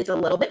and it's a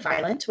little bit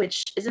violent,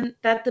 which isn't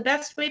that the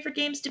best way for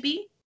games to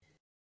be?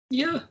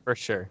 Yeah. For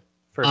sure.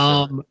 For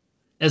sure.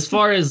 As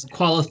far as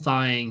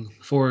qualifying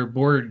for a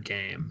board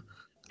game,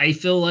 I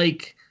feel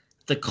like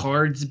the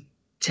cards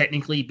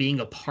technically being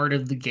a part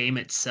of the game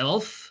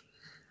itself,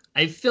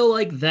 I feel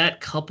like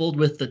that coupled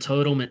with the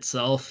totem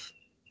itself,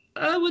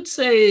 I would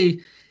say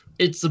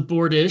it's a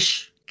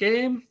boardish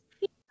game.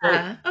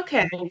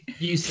 Okay. What would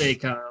you say,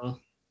 Kyle?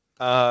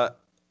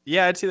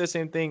 Yeah, I'd say the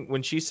same thing.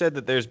 When she said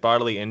that there's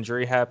bodily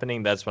injury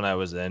happening, that's when I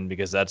was in,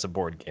 because that's a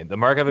board game. The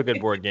mark of a good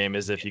board game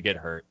is if you get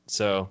hurt,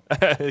 so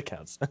it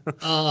counts.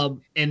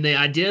 And the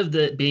idea of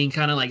that being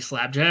kind of like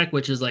Slapjack,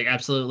 which is like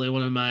absolutely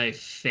one of my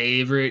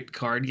favorite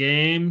card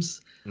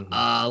games,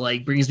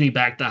 like brings me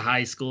back to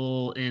high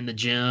school in the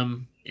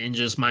gym and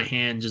just my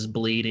hand just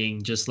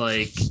bleeding, just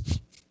like,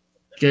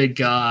 good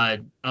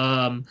God.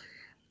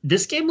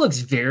 This game looks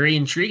very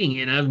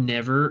intriguing, and I've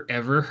never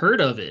ever heard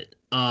of it.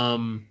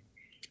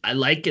 I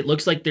like it.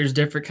 Looks like there's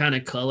different kind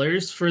of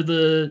colors for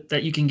that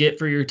you can get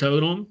for your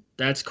totem.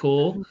 That's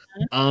cool.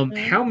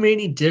 How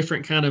many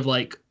different kind of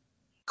like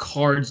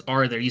cards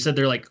are there? You said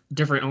they're like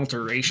different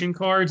alteration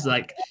cards.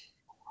 Like,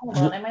 hold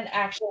on, I might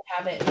actually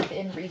have it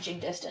within reaching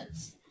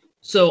distance.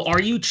 So are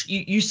you?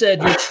 You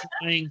said you're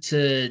trying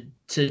to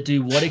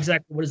do what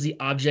exactly? What is the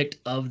object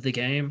of the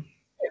game?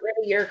 Get rid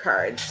of your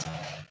cards.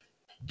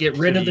 Get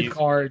rid of the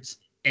cards,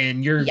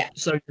 and you're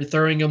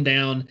throwing them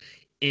down.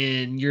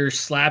 And you're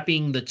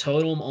slapping the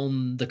totem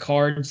on the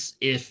cards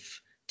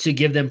to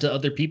give them to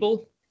other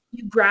people?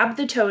 You grab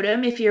the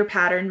totem if your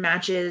pattern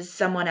matches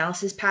someone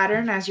else's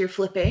pattern as you're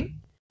flipping.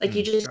 Like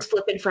you just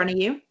flip in front of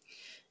you.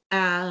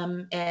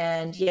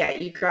 And yeah,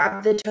 you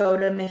grab the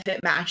totem if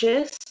it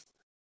matches.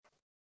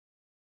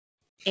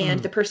 And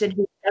the person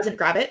who doesn't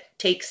grab it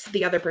takes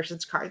the other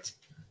person's cards.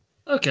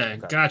 Okay,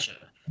 gotcha.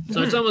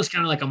 So it's almost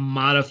kind of like a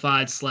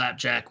modified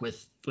Slapjack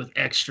with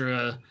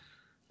extra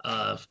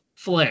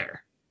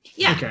flair.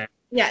 Yeah. Okay.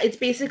 Yeah, it's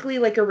basically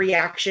like a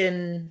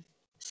reaction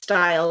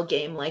style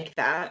game like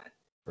that.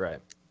 Right.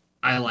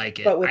 I like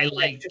it. I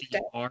like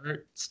the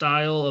art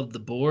style of the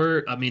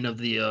board. I mean, of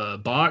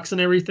the box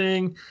and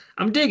everything.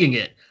 I'm digging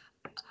it.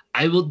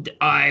 I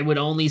would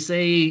only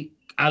say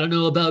I don't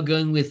know about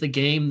going with a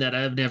game that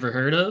I've never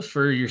heard of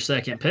for your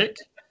second pick,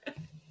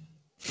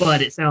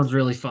 but it sounds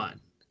really fun.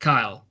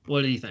 Kyle,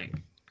 what do you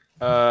think?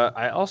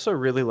 I also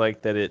really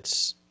like that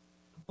it's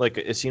like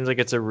it seems like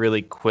it's a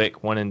really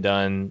quick one and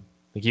done.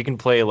 Like you can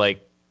play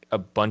like a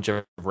bunch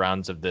of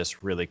rounds of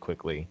this really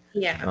quickly.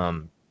 Yeah.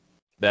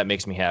 That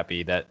makes me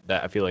happy. That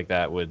I feel like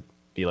that would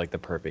be like the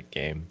perfect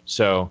game.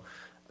 So,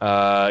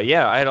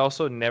 yeah, I had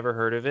also never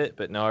heard of it,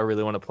 but now I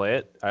really want to play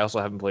it. I also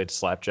haven't played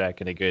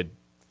Slapjack in a good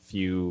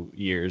few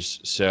years.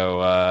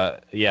 So,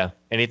 yeah,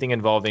 anything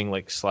involving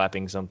like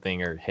slapping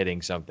something or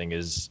hitting something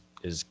is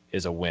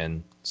a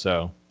win.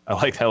 So I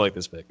like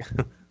this pick.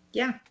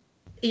 Yeah.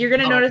 You're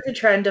going to notice a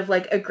trend of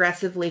like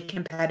aggressively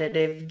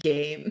competitive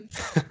games.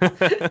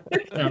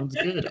 Sounds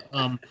good.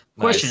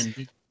 Question. Nice.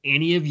 Did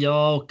any of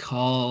y'all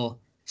call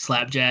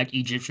Slapjack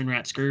Egyptian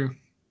rat screw?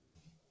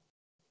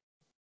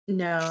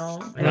 No.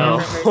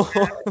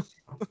 I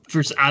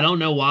don't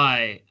know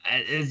why.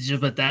 It's just,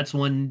 but that's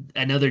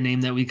another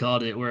name that we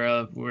called it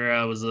where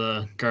I was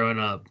growing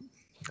up.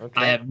 Okay.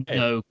 I have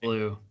no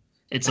clue.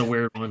 It's a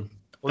weird one.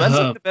 Well,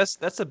 that's like the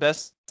best. That's the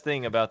best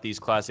thing about these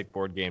classic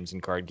board games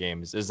and card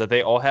games is that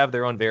they all have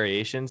their own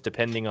variations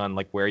depending on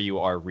like where you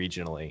are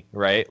regionally,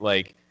 right?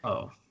 Like,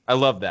 I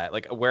love that.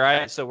 Like where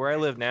I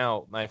live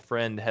now, my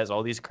friend has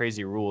all these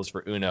crazy rules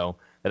for Uno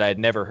that I had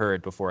never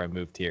heard before I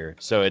moved here.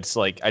 So it's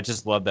like I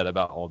just love that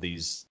about all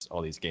these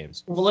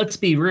games. Well, let's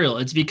be real.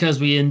 It's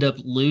because we end up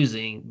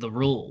losing the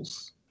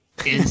rules,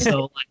 and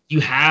so like,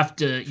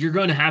 you're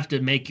going to have to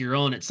make your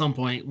own at some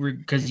point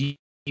because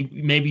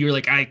maybe you're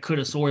like, I could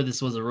have swore this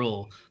was a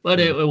rule, but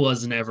it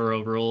was never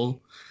a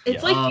rule.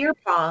 It's like beer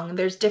pong.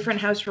 There's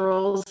different house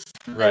rules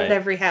at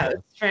every house,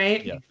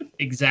 right? Yeah,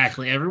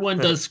 exactly. Everyone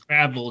does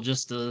Scrabble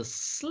just a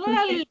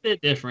slightly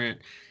bit different.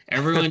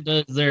 Everyone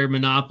does their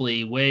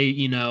Monopoly way,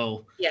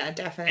 Yeah,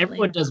 definitely.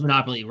 Everyone does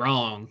Monopoly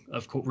wrong,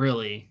 of course,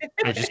 really.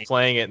 They're just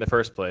playing it in the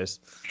first place.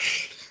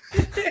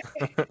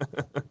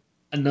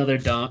 Another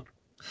dunk.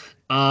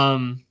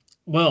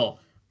 Well,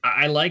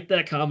 I like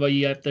that combo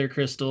you got there,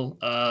 Crystal.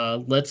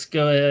 Let's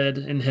go ahead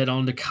and head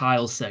on to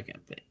Kyle's second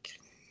pick.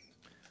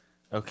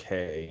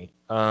 Okay.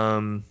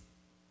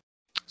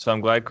 So I'm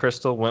glad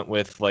Crystal went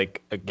with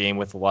like a game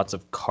with lots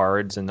of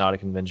cards and not a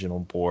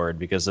conventional board,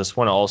 because this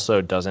one also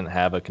doesn't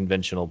have a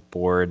conventional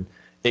board.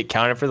 It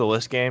counted for the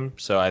list game,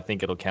 so I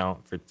think it'll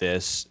count for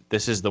this.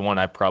 This is the one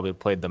I probably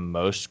played the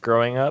most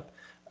growing up.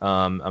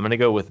 I'm gonna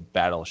go with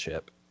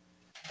Battleship.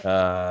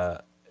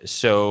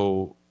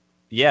 So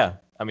yeah,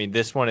 I mean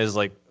this one is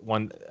like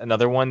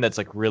another one that's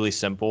like really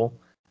simple.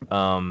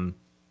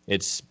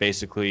 It's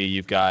basically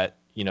you've got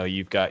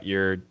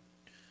your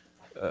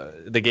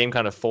the game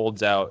kind of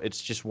folds out. It's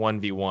just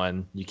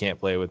 1v1. You can't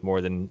play with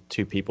more than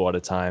 2 people at a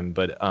time.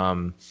 But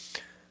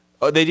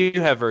they do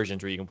have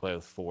versions where you can play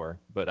with 4,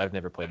 but I've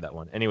never played that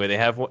one. Anyway, they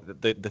have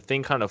the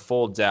thing kind of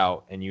folds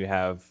out, and you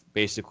have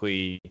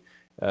basically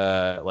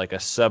like a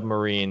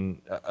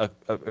submarine,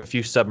 a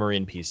few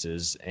submarine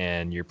pieces,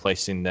 and you're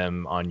placing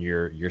them on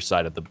your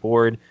side of the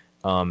board.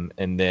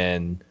 And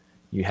then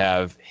you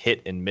have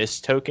hit and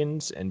miss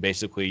tokens, and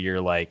basically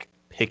you're like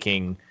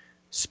picking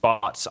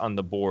spots on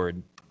the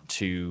board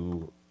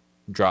to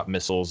drop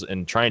missiles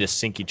and trying to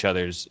sink each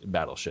other's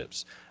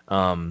battleships.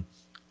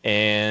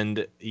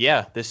 And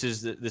yeah,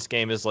 this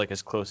game is like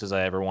as close as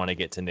I ever want to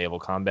get to naval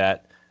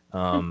combat.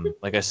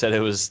 Like I said, it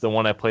was the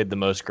one I played the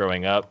most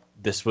growing up.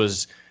 This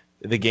was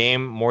the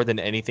game more than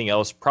anything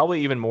else,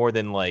 probably even more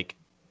than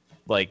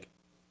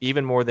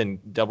even more than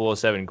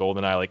 007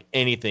 GoldenEye, like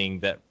anything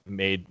that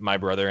made my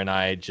brother and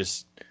I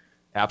just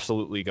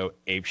absolutely go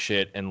ape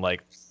shit and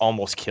like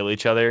almost kill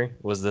each other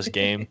was this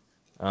game.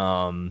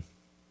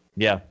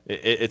 Yeah,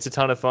 it's a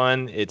ton of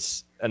fun.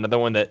 It's another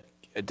one that,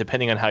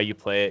 depending on how you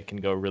play it, can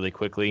go really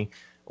quickly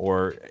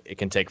or it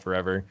can take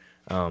forever.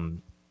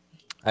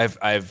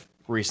 I've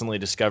recently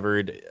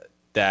discovered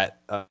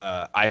that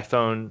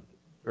iPhone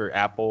or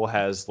Apple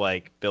has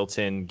like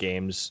built-in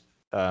games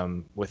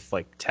with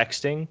like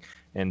texting,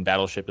 and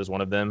Battleship is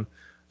one of them.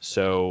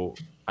 So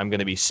I'm going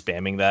to be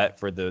spamming that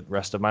for the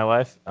rest of my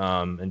life,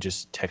 and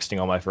just texting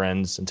all my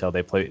friends until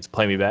they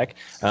play me back.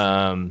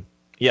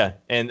 Yeah,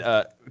 and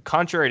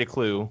contrary to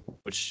Clue,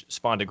 which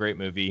spawned a great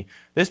movie,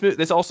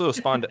 this also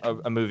spawned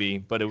a movie,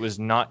 but it was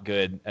not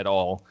good at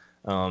all.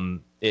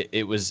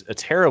 It was a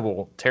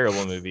terrible,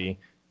 terrible movie.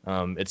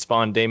 It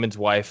spawned Damon's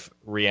wife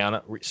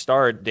Rihanna,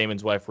 starred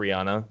Damon's wife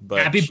Rihanna.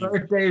 But happy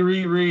birthday,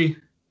 Riri!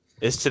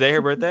 Is today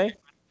her birthday?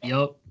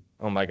 Yup.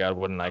 Oh my God,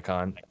 what an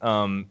icon!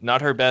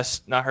 Not her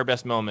best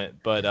moment,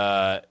 but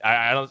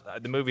I don't.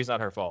 The movie's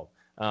not her fault.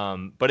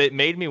 But it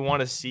made me want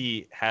to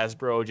see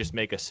Hasbro just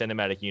make a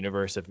cinematic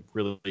universe of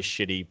really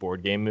shitty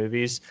board game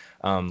movies.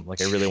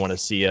 Like I really want to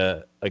see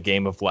a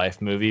Game of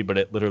Life movie, but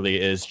it literally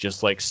is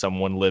just like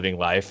someone living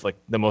life, like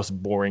the most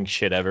boring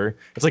shit ever.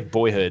 It's like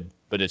Boyhood,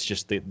 but it's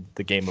just the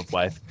Game of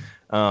Life.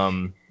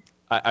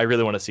 I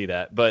really want to see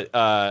that. But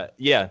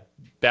yeah,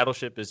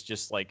 Battleship is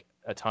just like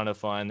a ton of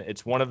fun.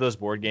 It's one of those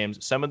board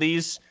games. Some of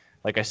these,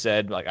 like I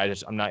said, like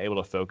I'm not able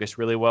to focus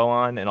really well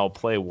on, and I'll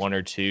play 1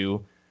 or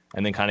 2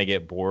 and then kind of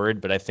get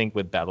bored. But I think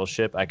with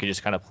Battleship, I could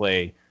just kind of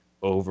play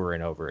over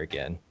and over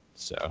again.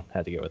 So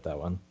had to go with that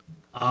one.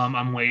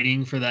 I'm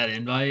waiting for that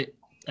invite,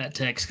 that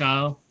text,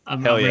 Kyle.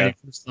 I'm Hell ready yeah.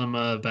 for some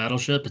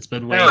Battleship. It's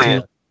been way Hell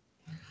too.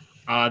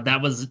 yeah.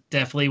 That was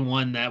definitely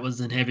one that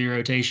was in heavy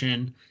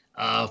rotation.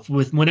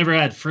 With whenever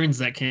I had friends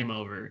that came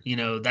over,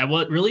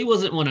 that really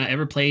wasn't one I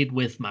ever played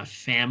with my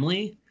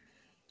family.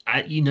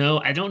 I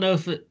don't know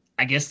if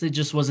I guess it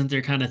just wasn't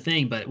their kind of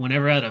thing. But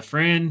whenever I had a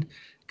friend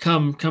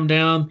come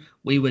down,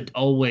 we would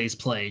always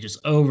play just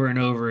over and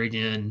over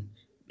again.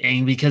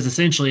 And because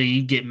essentially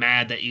you'd get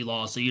mad that you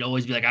lost, so you'd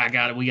always be like,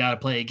 we got to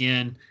play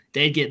again.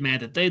 They'd get mad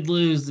that they'd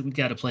lose, we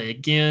got to play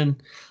again.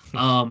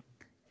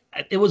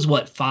 It was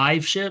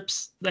 5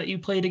 ships that you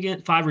played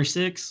again, 5 or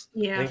 6?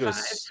 Yeah,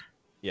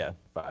 5.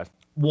 5.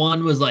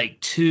 One was like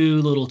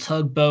 2 little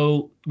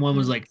tugboat. One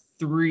was like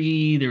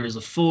 3. There was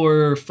a 4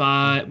 or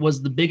 5.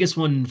 Was the biggest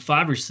one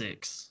 5 or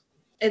 6?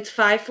 It's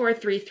 5, 4,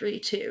 3, 3,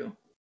 2.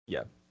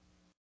 Yeah.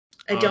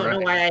 I don't know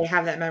why I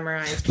have that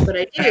memorized, but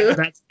I do.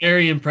 That's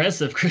very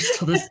impressive,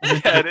 Crystal.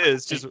 Yeah, it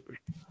is.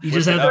 You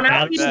just have I'm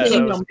not the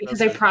using them because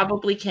I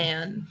probably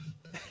can.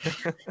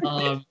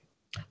 I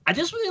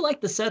just really like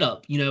the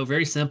setup.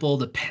 Very simple.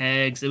 The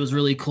pegs. It was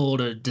really cool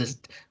to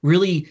just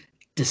really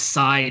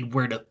decide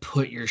where to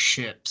put your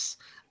ships.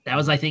 That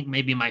was, I think,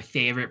 maybe my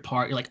favorite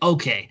part. You're like,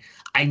 okay,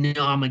 I know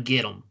I'm gonna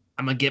get them.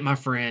 I'm gonna get my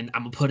friend.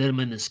 I'm gonna put him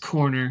in this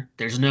corner.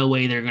 There's no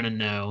way they're gonna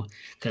know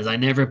because I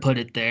never put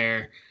it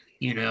there.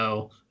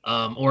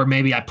 Or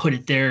maybe I put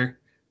it there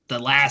the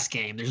last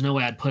game. There's no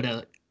way I'd put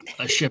a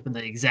ship in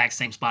the exact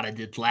same spot I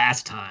did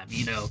last time.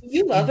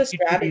 You love a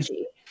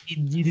strategy.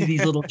 You do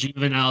these little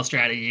juvenile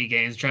strategy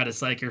games, try to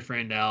psych your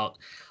friend out.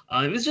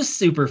 It was just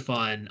super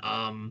fun.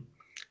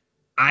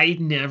 I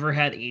never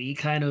had any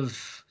kind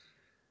of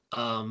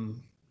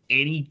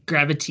any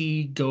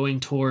gravity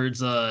going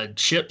towards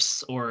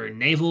ships or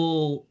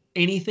naval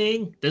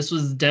anything. This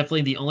was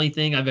definitely the only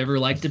thing I've ever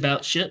liked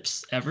about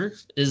ships ever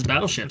is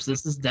battleships.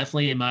 This is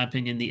definitely, in my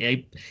opinion,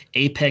 the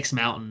apex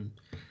mountain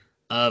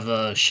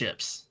of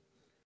ships.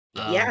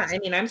 Yeah, I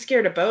mean, I'm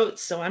scared of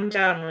boats, so I'm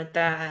down with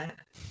that.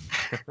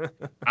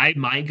 I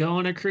might go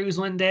on a cruise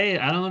one day.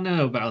 I don't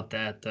know about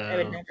that I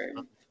would though. never.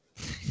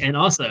 And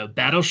also,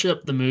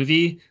 Battleship the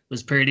movie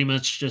was pretty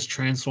much just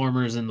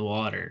Transformers in the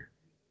water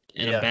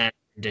in a Yeah, bad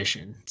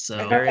condition. I So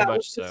thought very that was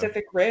much so.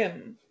 Pacific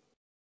Rim.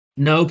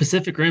 no,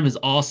 Pacific Rim is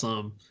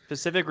awesome.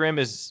 Pacific Rim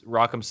is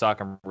Rock'em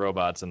Sock'em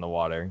Robots in the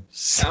water.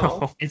 So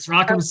Oh, It's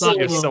Rock'em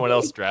absolutely. if Sock'em, someone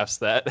else drafts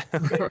that.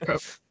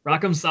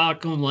 Rock'em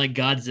Sock'em like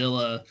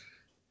Godzilla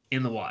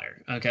in the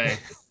water. Okay,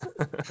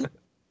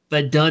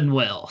 but done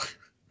well.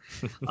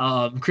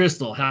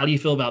 Crystal, how do you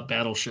feel about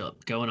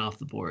Battleship going off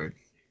the board?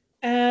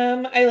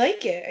 I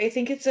like it. I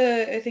think it's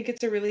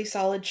a really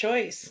solid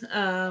choice.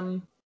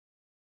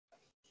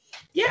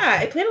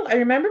 Yeah, I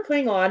remember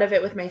playing a lot of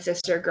it with my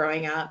sister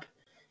growing up,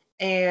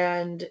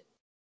 and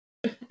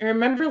I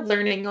remember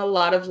learning a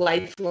lot of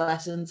life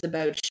lessons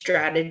about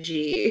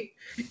strategy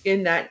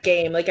in that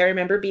game. Like I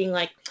remember being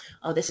like,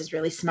 "Oh, this is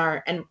really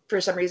smart," and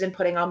for some reason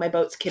putting all my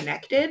boats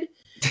connected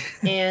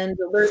and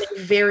learning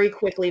very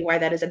quickly why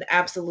that is an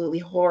absolutely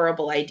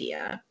horrible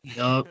idea.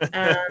 Yup.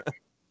 Um,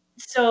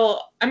 so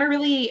I'm a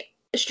really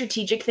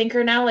strategic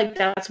thinker now. Like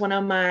that's one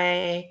of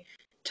my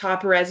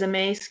top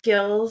resume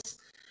skills.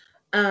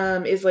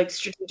 Is like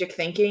strategic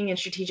thinking and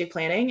strategic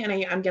planning, and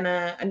I'm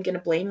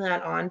gonna blame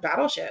that on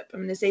Battleship.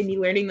 I'm gonna say me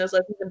learning those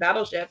lessons in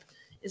Battleship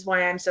is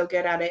why I'm so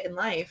good at it in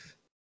life.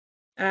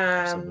 Um,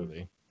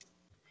 Absolutely.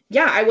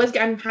 yeah,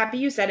 I'm happy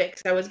you said it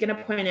because I was gonna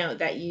point out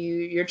that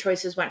your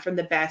choices went from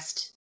the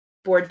best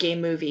board game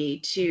movie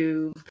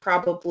to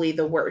probably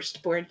the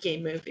worst board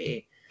game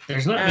movie.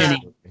 There's not Uh,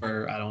 many,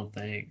 or I don't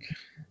think.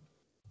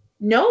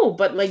 no,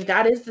 but like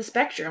that is the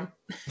spectrum.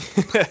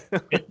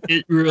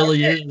 It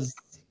really is.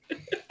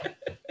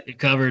 It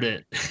covered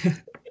it.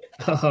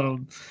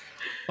 um,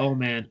 oh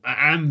man,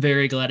 I'm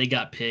very glad it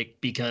got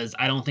picked because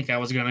I don't think I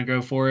was gonna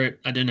go for it.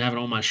 I didn't have it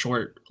on my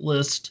short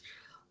list,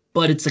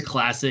 but it's a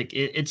classic.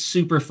 It's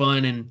super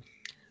fun, and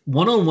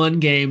one-on-one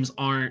games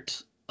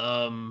aren't.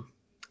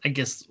 I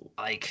guess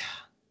like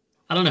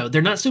I don't know.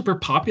 They're not super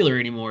popular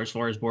anymore as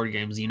far as board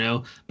games.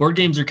 Board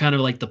games are kind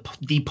of like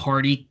the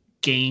party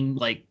game,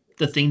 like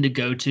the thing to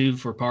go to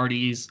for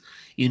parties.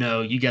 You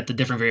got the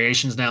different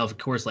variations now, of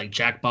course, like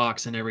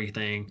Jackbox and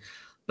everything.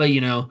 But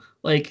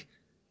like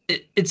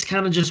it's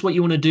kind of just what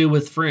you want to do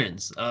with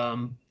friends.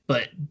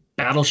 But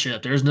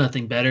Battleship, there's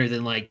nothing better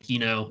than like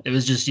it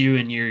was just you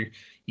and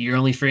your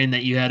only friend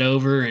that you had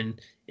over,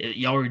 and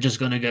y'all were just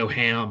gonna go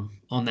ham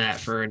on that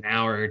for an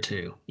hour or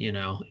two,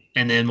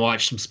 and then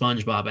watch some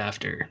SpongeBob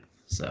after.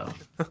 So,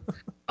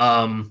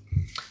 um,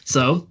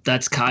 so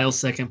that's Kyle's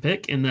second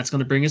pick, and that's going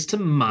to bring us to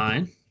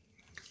mine.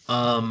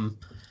 Um,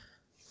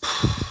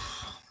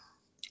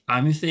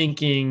 I'm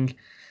thinking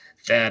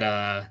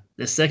that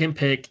the second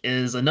pick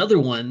is another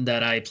one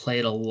that I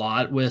played a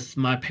lot with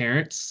my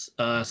parents,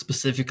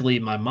 specifically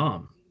my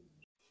mom.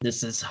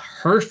 This is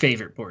her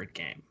favorite board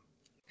game.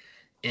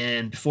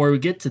 And before we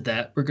get to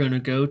that, we're going to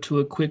go to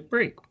a quick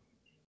break.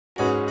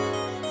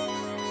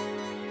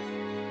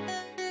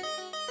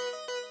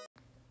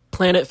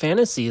 Planet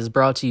Fantasy is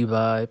brought to you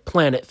by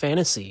Planet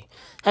Fantasy.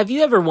 Have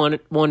you ever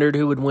wondered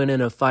who would win in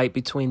a fight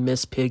between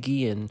Miss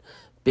Piggy and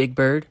Big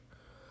Bird?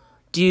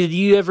 Did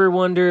you ever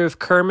wonder if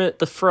Kermit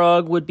the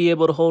Frog would be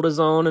able to hold his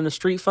own in a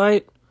street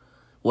fight?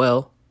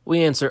 Well,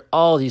 we answer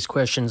all these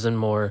questions and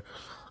more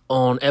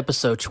on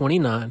episode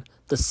 29,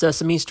 the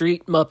Sesame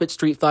Street Muppet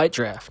Street Fight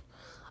Draft.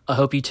 I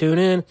hope you tune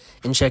in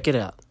and check it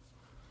out.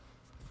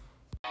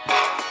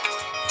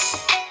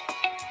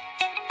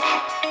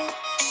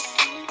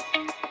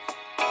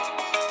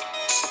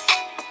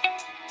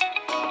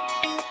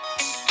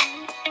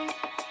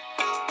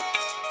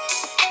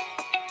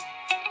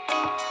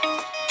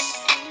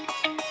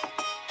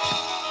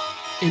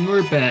 And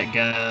we're back,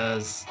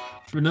 guys,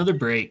 for another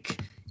break.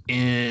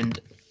 And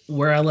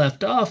where I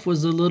left off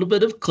was a little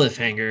bit of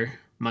cliffhanger.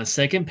 My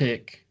second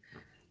pick,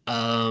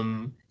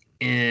 and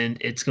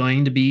it's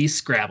going to be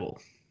Scrabble.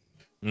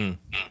 Mm.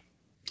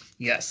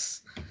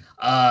 Yes,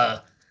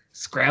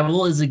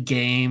 Scrabble is a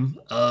game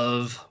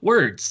of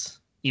words.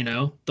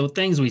 The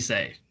things we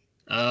say,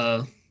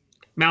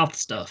 mouth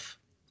stuff.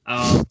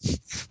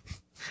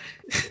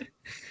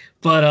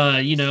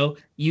 But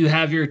you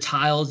have your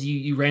tiles.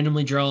 You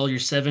randomly draw your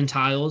 7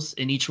 tiles,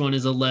 and each one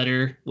is a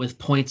letter with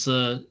points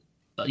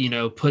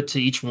put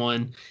to each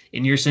one,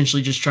 and you're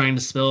essentially just trying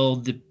to spell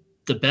the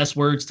best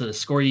words to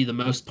score you the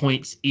most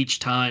points each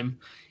time,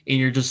 and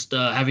you're just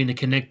having to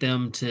connect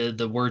them to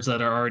the words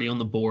that are already on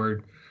the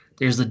board.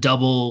 There's the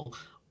double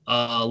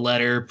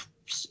letter,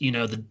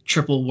 the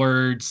triple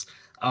words,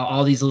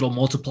 all these little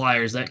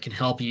multipliers that can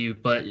help you,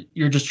 but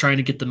you're just trying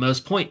to get the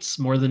most points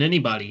more than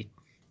anybody.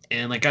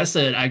 And like I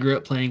said, I grew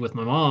up playing with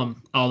my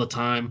mom all the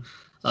time.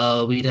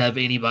 We'd have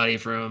anybody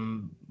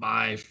from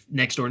my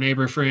next door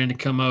neighbor friend to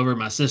come over,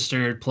 my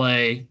sister would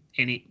play,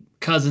 any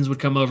cousins would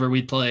come over,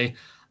 we'd play.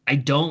 I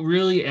don't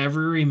really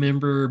ever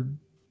remember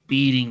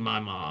beating my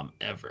mom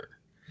ever.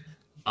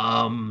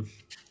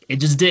 It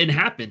just didn't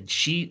happen.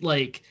 She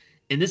like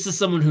and this is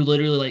someone who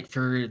literally like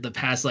for the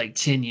past like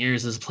 10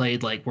 years has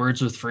played like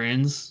Words with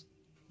Friends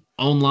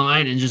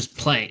online and just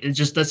play. It's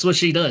just that's what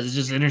she does. It's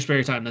just in her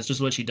spare time. That's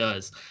just what she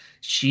does.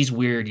 She's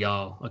weird,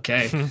 y'all.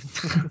 Okay.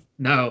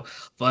 No,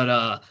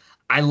 but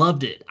I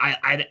loved it.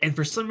 I and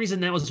for some reason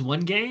that was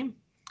one game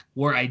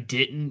where I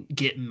didn't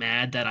get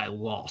mad that I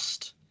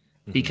lost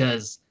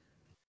because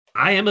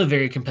I am a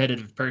very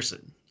competitive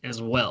person as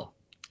well.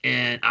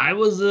 And I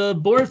was a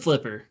board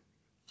flipper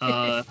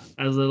as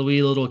a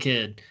wee little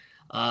kid.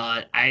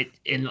 I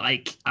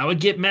would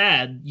get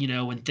mad,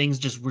 when things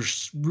just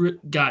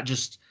got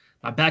just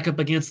my back up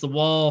against the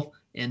wall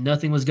and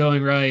nothing was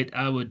going right.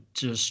 I would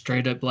just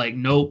straight up like,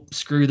 nope,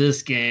 screw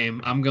this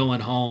game. I'm going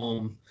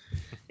home.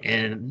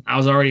 And I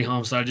was already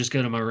home, so I just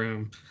go to my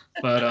room.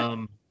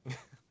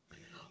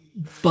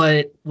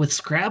 But with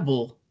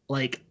Scrabble,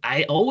 like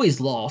I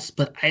always lost,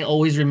 but I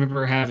always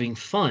remember having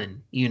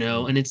fun,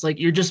 and it's like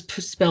you're just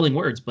spelling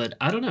words, but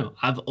I don't know.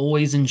 I've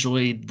always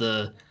enjoyed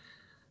the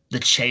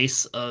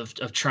chase of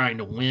trying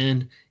to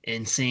win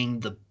and seeing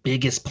the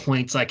biggest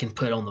points I can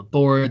put on the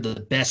board,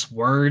 the best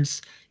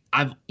words.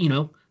 I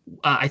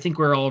think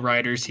we're all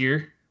writers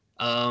here.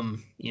 I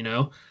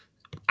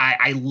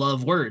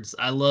love words.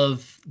 I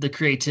love the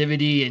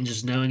creativity and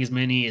just knowing as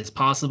many as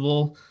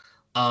possible.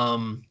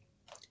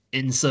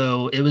 And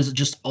so it was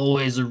just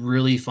always a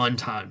really fun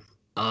time.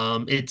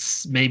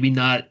 It's maybe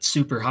not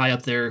super high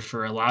up there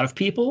for a lot of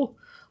people,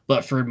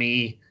 but for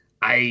me,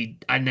 I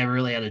never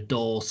really had a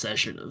dull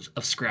session of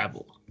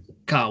Scrabble.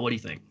 Kyle, what do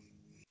you think?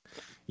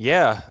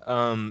 Yeah,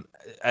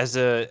 as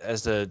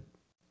a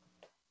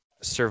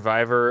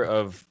survivor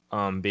of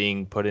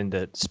being put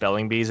into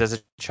spelling bees as a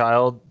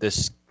child,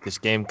 this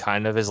game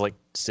kind of is like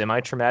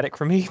semi-traumatic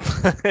for me.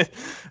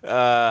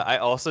 I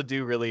also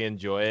do really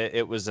enjoy it.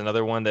 It was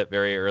another one that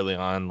very early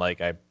on,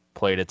 like I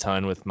played a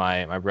ton with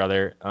my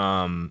brother.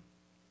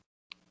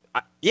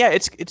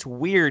 It's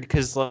weird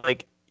because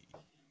like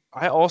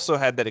I also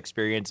had that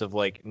experience of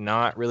like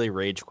not really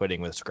rage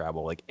quitting with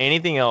Scrabble. Like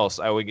anything else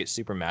I would get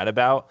super mad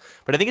about.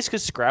 But I think it's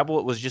because Scrabble,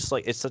 it was just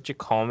like, it's such a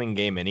calming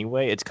game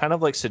anyway. It's kind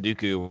of like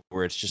Sudoku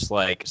where it's just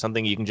like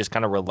something you can just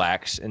kind of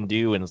relax and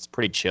do and it's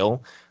pretty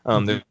chill.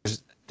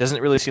 There's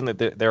doesn't really seem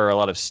that there are a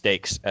lot of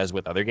stakes as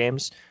with other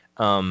games.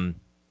 And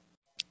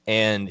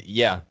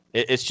yeah,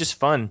 it's just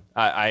fun.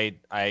 I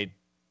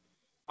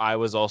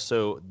was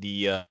also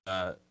the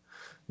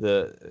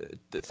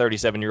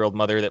 37-year-old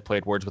mother that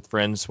played Words with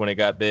Friends when it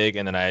got big,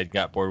 and then I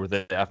got bored with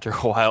it after a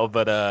while.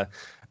 But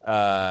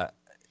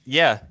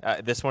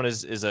this one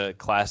is a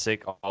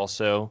classic.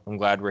 Also, I'm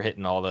glad we're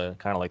hitting all the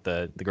kind of like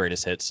the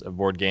greatest hits of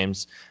board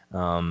games.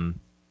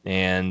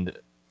 And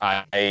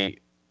I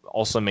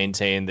also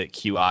maintain that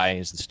QI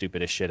is the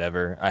stupidest shit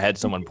ever. I had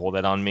someone pull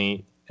that on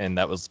me, and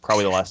that was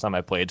probably the last time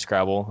I played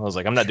Scrabble. I was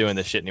like, I'm not doing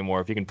this shit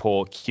anymore. If you can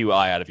pull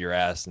QI out of your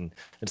ass, and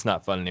it's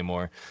not fun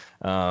anymore.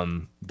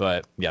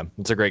 But yeah,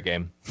 it's a great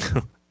game.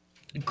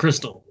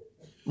 Crystal,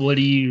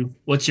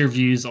 what's your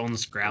views on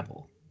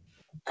Scrabble?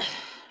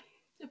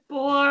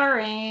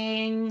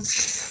 Boring.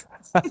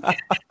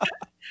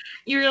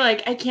 You were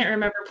like, I can't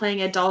remember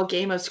playing a dull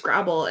game of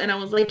Scrabble. And I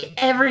was like,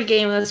 every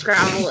game of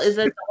Scrabble is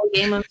a dull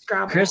game of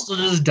Scrabble. Crystal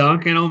just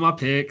dunking on my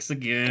picks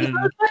again.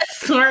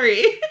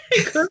 Sorry.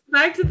 It goes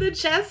back to the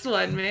chess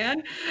one,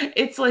 man.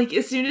 It's like,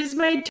 as soon as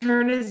my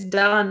turn is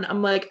done,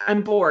 I'm like,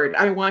 I'm bored.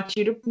 I want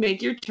you to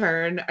make your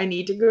turn. I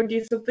need to go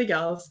do something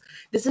else.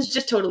 This is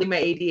just totally my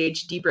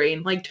ADHD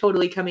brain, like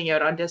totally coming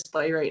out on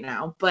display right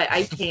now. But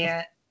I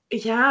can't.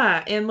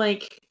 Yeah. And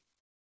like,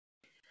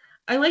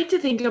 I like to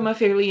think I'm a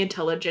fairly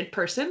intelligent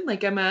person.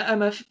 Like I'm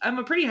a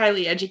pretty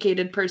highly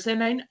educated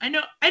person. I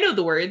know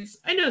the words.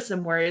 I know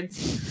some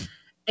words.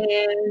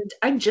 And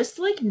I'm just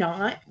like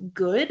not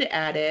good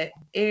at it.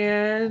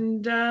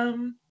 And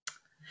I'm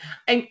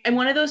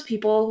one of those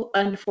people,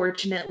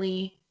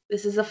 unfortunately,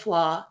 this is a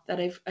flaw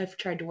that I've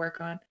tried to work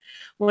on.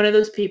 One of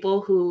those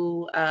people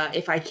who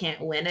if I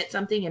can't win at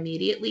something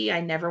immediately, I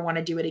never want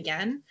to do it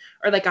again.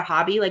 Or like a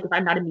hobby, like if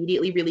I'm not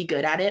immediately really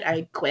good at it,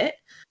 I quit.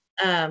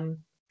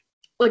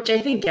 Which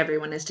I think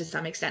everyone is to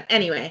some extent.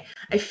 Anyway,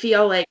 I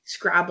feel like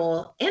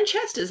Scrabble and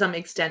chess to some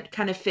extent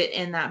kind of fit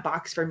in that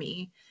box for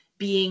me,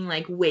 being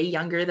like way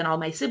younger than all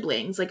my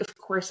siblings. Like, of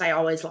course, I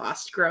always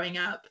lost growing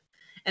up.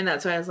 And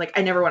that's why I was like,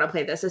 I never want to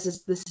play this. This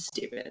is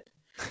stupid.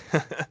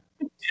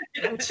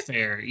 That's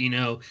fair.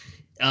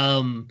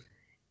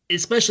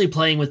 Especially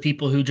playing with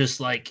people who just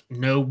like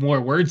know more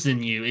words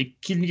than you.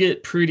 It can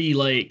get pretty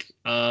like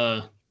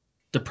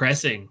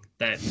depressing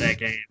that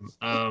game.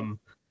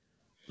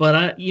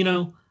 But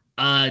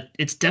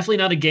it's definitely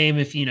not a game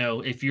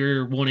if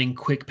you're wanting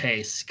quick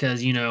pace,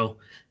 because you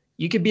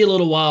could be a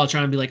little while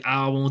trying to be like,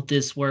 I want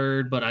this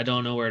word, but I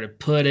don't know where to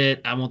put it.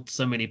 I want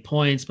so many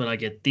points, but I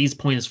get these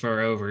points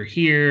for over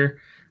here.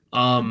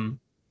 I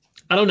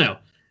don't know.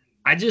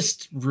 I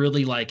just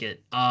really like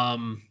it.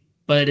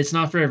 But it's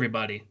not for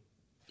everybody.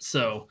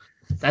 So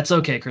That's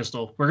okay,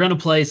 Crystal. We're gonna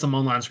play some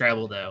online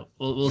Scrabble though.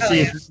 We'll Oh,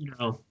 see yeah.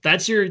 if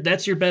that's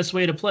your best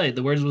way to play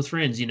the words with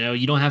friends. You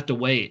don't have to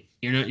wait.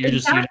 You're not. You're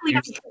just Exactly,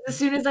 because as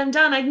soon as I'm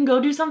done, I can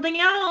go do something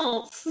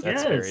else.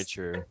 That's very yes.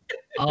 true.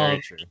 Um,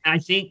 Very true. I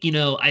think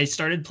I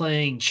started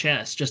playing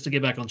chess just to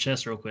get back on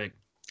chess real quick.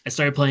 I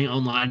started playing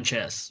online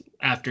chess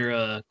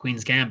after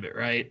Queen's Gambit,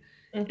 right?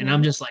 And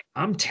I'm Mhm. just like,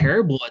 I'm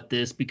terrible at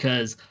this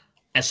because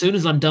as soon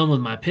as I'm done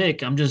with my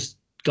pick, I'm just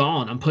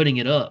gone. I'm putting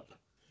it up.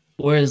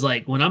 Whereas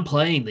like when I'm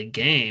playing the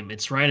game,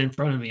 it's right in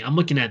front of me. I'm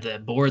looking at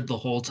that board the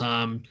whole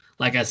time.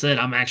 Like I said,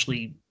 I'm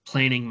actually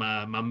planning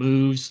my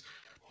moves.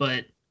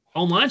 But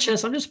online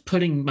chess, I'm just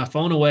putting my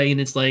phone away and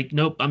it's like,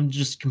 nope, I'm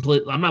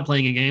not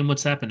playing a game.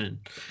 What's happening?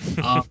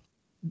 Um,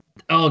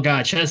 oh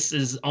god,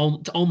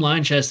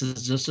 online chess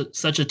is just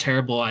such a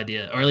terrible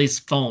idea, or at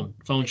least phone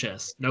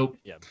chess. Nope.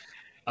 Yeah.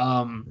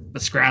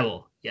 But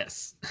Scrabble,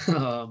 yes.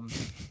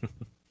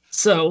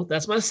 So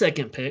that's my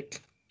second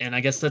pick, and I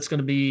guess that's going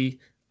to be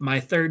my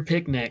third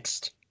pick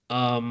next.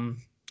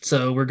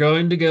 So we're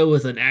going to go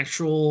with an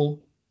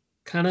actual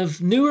kind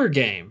of newer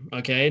game,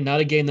 okay? Not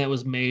a game that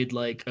was made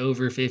like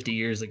over 50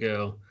 years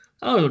ago.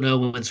 I don't know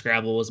when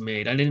Scrabble was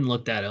made. I didn't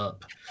look that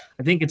up.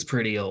 I think it's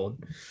pretty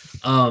old.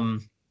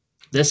 Um,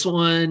 this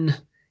one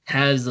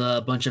has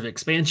a bunch of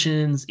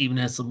expansions, even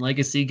has some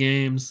legacy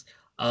games.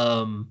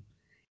 Um,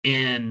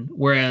 and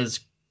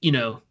whereas,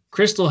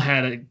 Crystal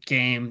had a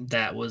game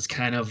that was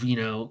kind of,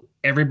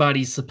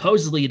 everybody's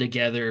supposedly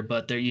together,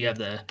 but there you have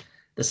the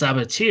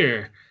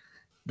saboteur,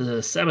 the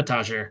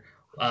sabotager.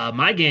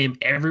 My game,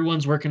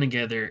 everyone's working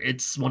together.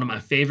 It's one of my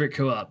favorite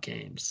co-op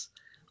games.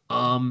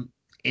 Um,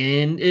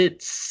 and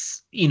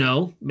it's,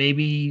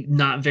 maybe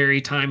not very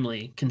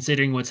timely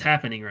considering what's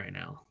happening right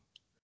now.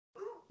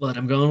 But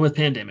I'm going with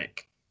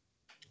Pandemic.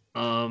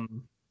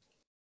 Um,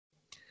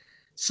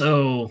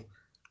 so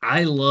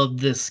I love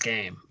this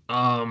game.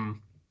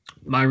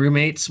 My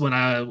roommates, when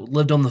I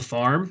lived on the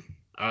farm,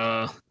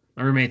 my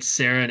roommates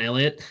Sarah and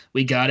Elliot,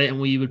 we got it and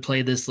we would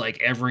play this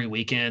like every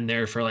weekend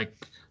there for like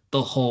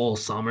the whole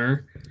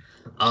summer.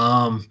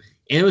 And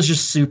it was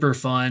just super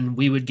fun.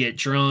 We would get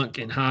drunk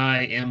and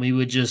high and we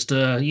would just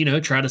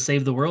try to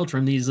save the world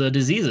from these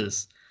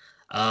diseases.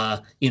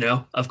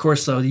 Of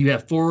course, so you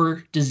have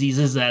four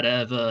diseases that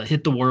have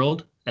hit the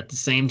world at the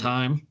same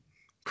time.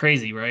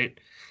 Crazy, right?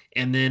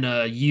 And then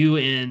you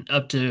and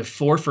up to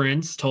four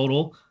friends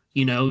total,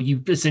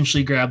 you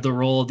essentially grab the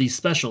role of these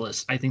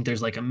specialists. I think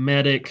there's like a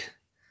medic,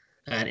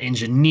 an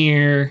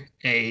engineer,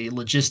 a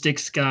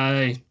logistics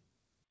guy,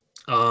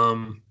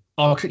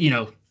 all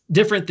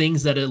different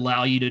things that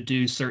allow you to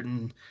do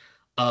certain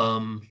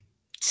um,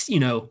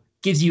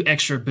 gives you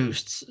extra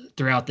boosts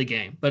throughout the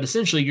game. But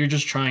essentially, you're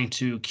just trying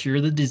to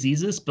cure the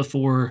diseases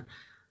before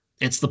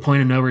it's the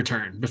point of no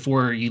return,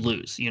 before you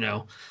lose.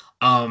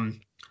 Um,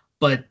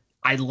 but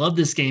I love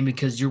this game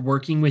because you're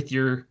working with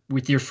your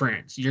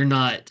friends. You're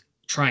not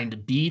trying to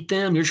beat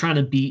them. You're trying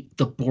to beat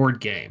the board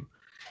game.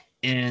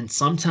 And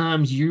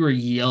sometimes you are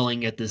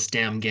yelling at this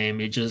damn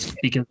game it just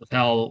because of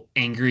how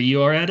angry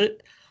you are at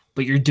it,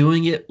 but you're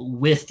doing it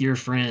with your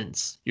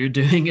friends. You're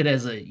doing it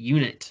as a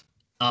unit.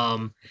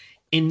 Um,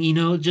 and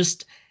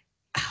just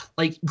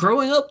like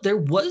growing up, there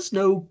was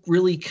no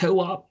really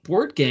co-op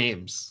board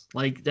games.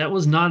 Like that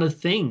was not a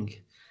thing.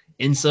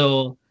 And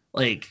so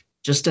like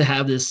just to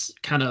have this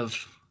kind of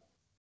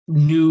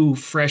new,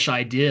 fresh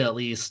idea, at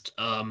least,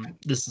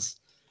 this is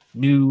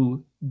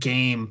new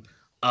game,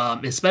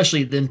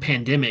 especially then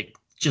pandemic,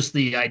 just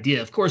the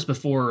idea, of course,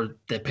 before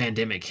the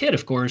pandemic hit,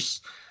 of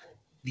course,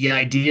 the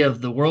idea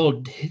of the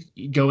world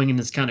going in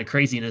this kind of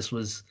craziness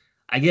was,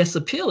 I guess,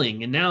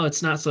 appealing. And now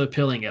it's not so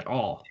appealing at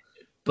all.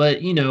 But,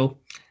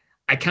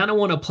 I kind of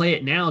want to play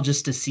it now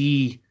just to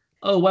see,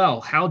 oh,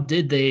 wow, how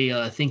did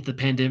they think the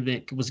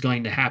pandemic was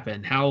going to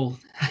happen? How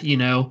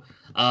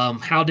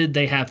did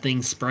they have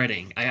things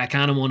spreading? I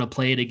kind of want to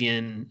play it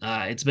again.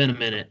 It's been a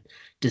minute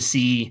to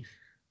see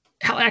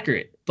how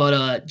accurate.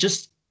 But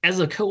just as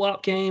a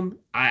co-op game,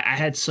 I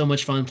had so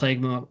much fun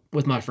playing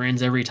with my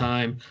friends every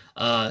time.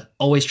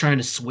 Always trying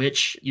to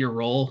switch your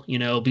role,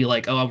 be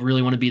like, oh, I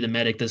really want to be the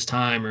medic this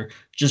time, or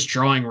just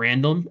drawing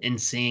random and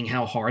seeing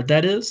how hard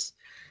that is.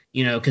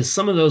 Because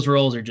some of those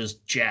roles are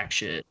just jack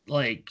shit.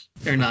 Like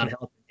they're not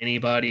helping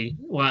anybody.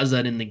 Why is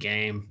that in the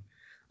game?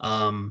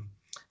 Um,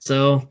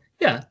 so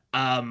yeah,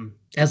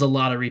 has a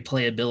lot of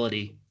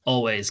replayability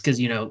always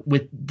because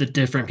with the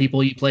different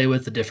people you play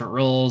with, the different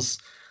roles.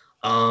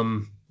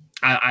 Um,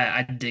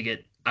 I dig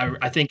it.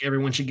 I think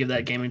everyone should give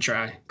that game a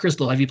try.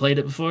 Crystal, have you played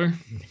it before?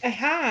 I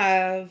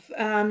have,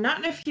 not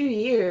in a few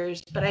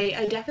years, but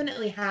I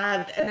definitely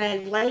have, and I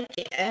like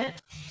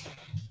it.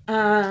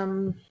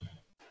 Um,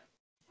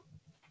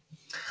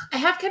 I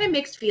have kind of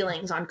mixed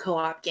feelings on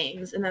co-op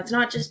games, and that's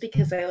not just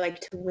because I like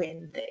to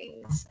win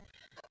things,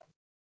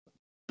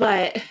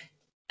 but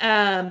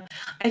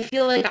I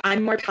feel like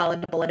I'm more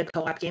palatable in a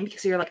co-op game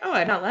because you're like, oh,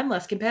 I'm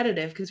less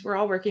competitive because we're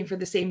all working for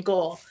the same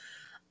goal.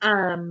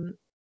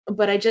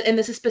 But and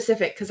this is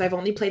specific because I've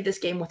only played this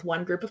game with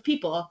one group of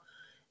people,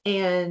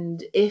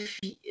 And if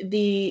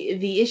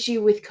the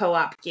issue with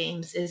co-op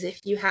games is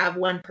if you have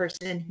one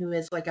person who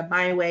is like a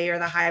my way or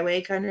the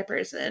highway kind of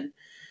person,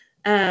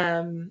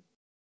 and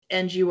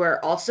you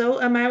are also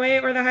a my way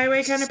or the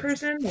highway kind of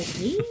person like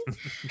me,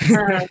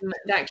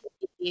 that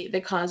can be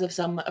the cause of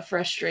some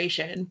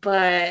frustration.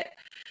 But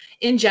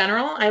in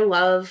general, I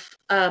love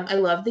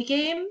the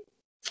game.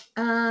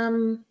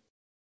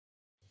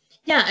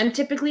 Yeah, I'm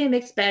typically a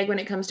mixed bag when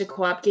it comes to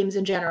co-op games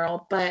in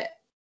general, but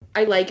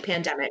I like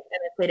Pandemic and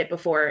I played it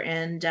before,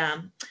 and I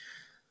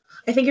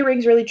think it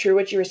rings really true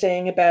what you were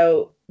saying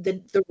about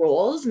the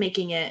roles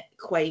making it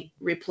quite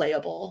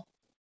replayable.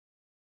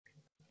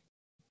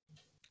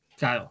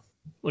 Kyle,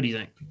 what do you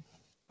think?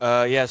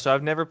 Yeah, so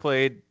I've never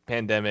played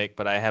Pandemic,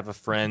 but I have a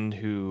friend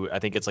who I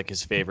think it's like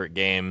his favorite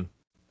game.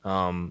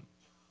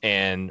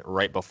 And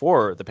right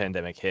before the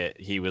pandemic hit,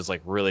 he was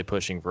like really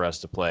pushing for us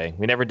to play.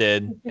 We never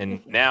did.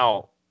 And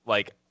now,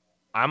 like,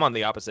 I'm on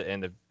the opposite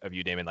end of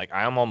you, Damon. Like,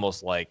 I'm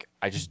almost like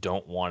I just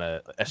don't want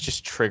to. That's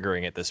just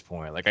triggering at this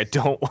point. Like, I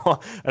don't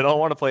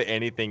want to play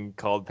anything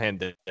called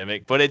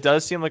Pandemic. But it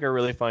does seem like a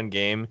really fun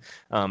game.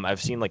 I've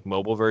seen like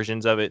mobile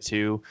versions of it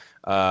too.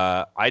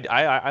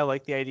 I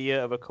like the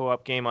idea of a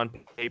co-op game on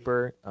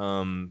paper.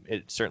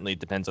 It certainly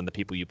depends on the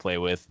people you play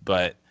with,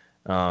 but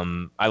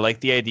I like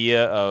the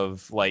idea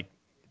of like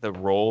the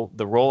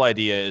role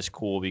idea is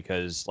cool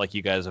because like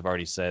you guys have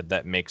already said,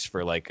 that makes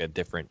for like a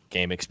different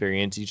game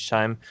experience each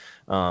time.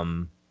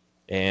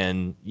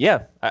 And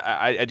yeah,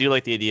 I do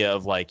like the idea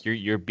of like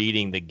you're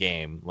beating the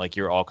game, like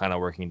you're all kind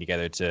of working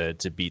together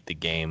to beat the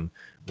game,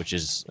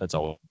 that's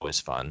always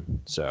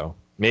fun. So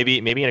maybe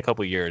in a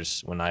couple of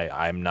years when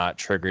I'm not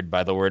triggered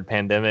by the word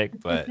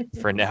pandemic, but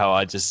for now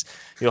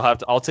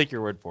I'll take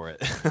your word for it.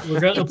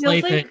 We're gonna It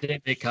play feels like-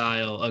 Pandemic,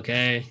 Kyle.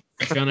 Okay,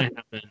 it's gonna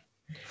happen.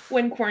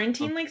 When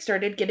quarantine like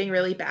started getting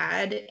really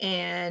bad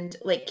and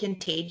like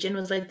Contagion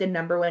was like the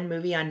 #1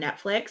 movie on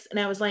Netflix, and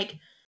I was like,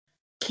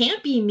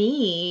 can't be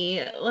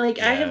me. Like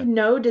I have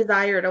no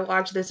desire to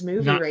watch this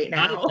movie right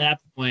Not now. at that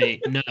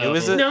point. No. It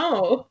was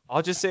No.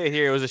 I'll just say it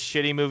here. It was a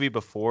shitty movie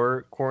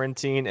before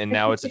quarantine, and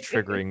now it's a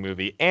triggering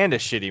movie and a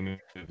shitty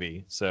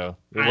movie. So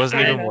it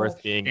wasn't even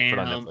worth being put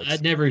on Netflix.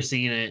 I'd never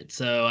seen it,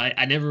 so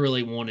I never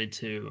really wanted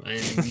to.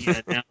 And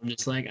yeah, now I'm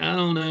just like, I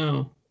don't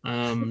know.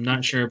 I'm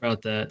not sure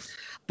about that.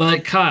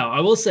 But Kyle,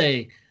 I will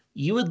say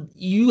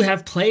you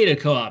have played a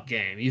co-op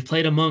game. You've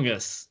played Among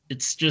Us.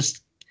 It's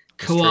just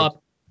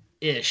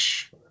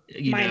co-op-ish.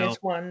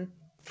 -1.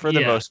 For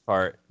the most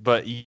part,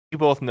 but you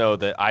both know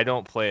that I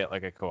don't play it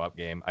like a co-op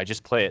game. I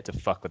just play it to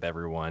fuck with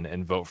everyone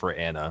and vote for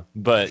Anna.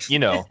 But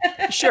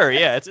sure,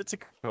 yeah, it's a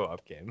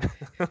co-op game.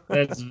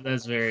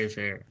 That's very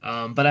fair.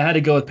 But I had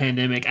to go with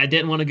Pandemic. I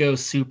didn't want to go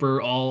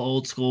super all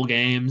old school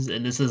games,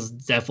 and this is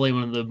definitely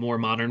one of the more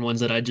modern ones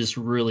that I just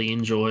really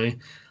enjoy.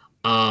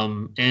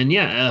 And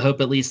yeah, I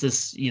hope at least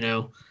this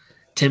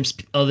tempts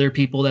other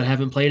people that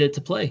haven't played it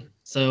to play.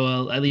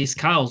 So at least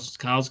Kyle's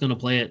gonna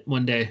play it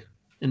one day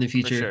in the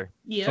future. For sure.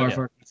 Yeah.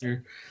 Far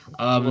future.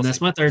 And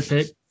that's my third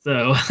pick.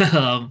 So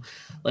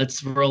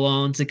let's roll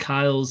on to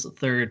Kyle's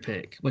third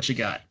pick. What you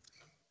got?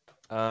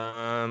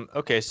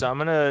 Okay, so I'm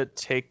gonna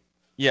take.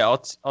 Yeah,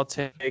 I'll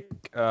take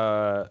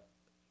a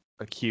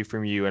cue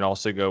from you and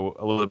also go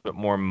a little bit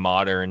more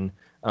modern.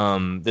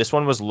 This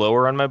one was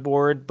lower on my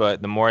board,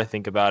 but the more I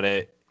think about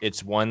it,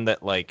 it's one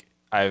that like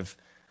I've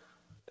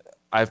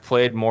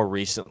played more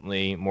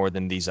recently, more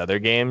than these other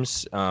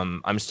games.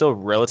 I'm still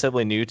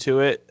relatively new to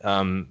it.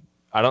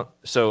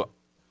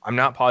 I'm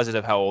not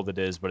positive how old it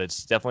is, but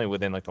it's definitely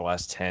within like the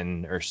last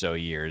 10 or so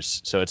years.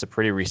 So it's a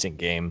pretty recent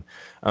game.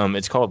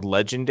 It's called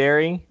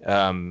Legendary.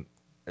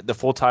 The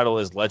full title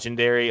is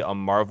Legendary, a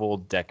Marvel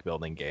deck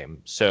building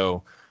game.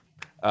 So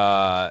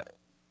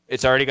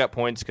it's already got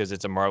points because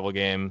it's a Marvel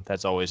game.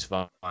 That's always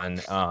fun.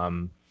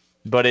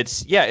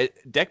 But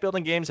deck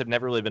building games have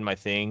never really been my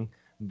thing.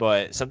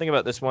 But something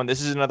about this one,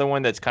 this is another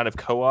one that's kind of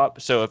co-op.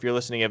 So if you're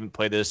listening, you haven't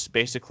played this,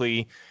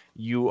 basically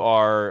you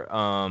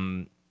are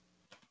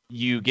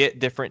you get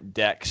different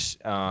decks.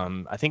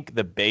 I think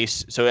the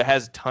base, so it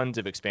has tons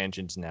of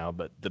expansions now,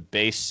 but the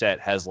base set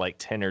has like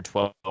 10 or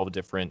 12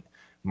 different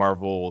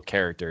Marvel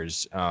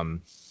characters,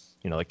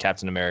 like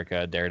Captain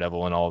America,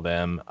 Daredevil, and all of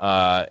them.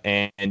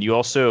 And you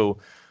also,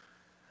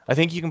 I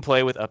think you can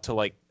play with up to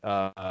like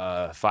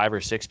 5 or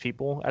 6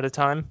 people at a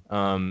time.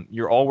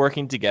 You're all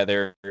working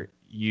together.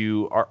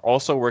 You are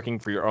also working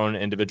for your own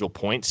individual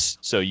points.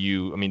 So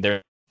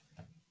there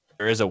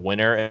is a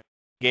winner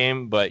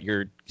game, but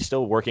you're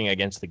still working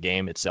against the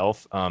game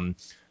itself.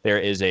 There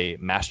is a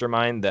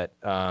mastermind that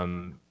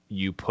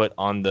you put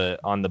on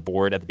the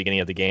board at the beginning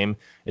of the game.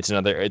 It's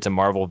a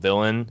Marvel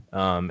villain,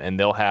 and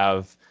they'll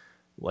have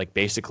like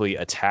basically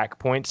attack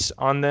points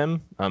on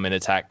them, and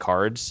attack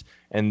cards.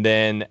 And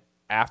then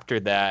after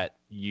that,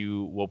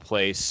 you will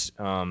place.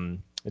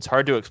 It's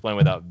hard to explain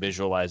without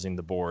visualizing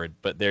the board,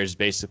 but there's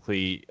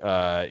basically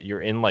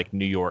you're in like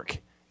New York,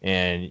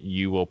 and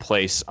you will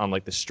place on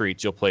like the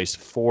streets, you'll place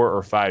 4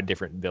 or 5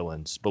 different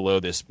villains below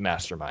this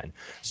mastermind.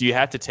 So you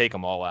have to take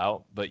them all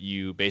out, but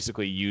you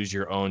basically use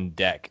your own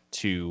deck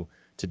to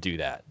do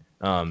that.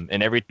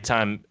 And every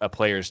time a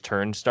player's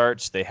turn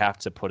starts, they have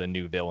to put a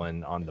new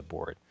villain on the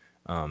board.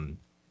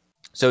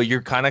 So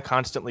you're kind of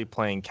constantly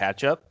playing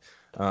catch up.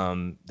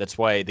 That's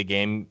why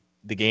the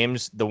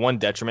one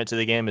detriment to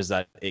the game is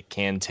that it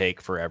can take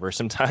forever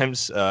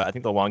sometimes. I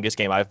think the longest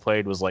game I've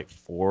played was like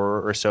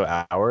 4 or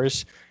so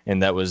hours,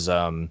 and that was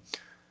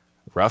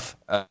rough.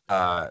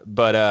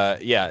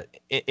 But yeah,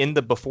 in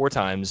the before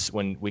times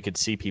when we could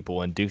see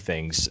people and do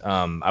things,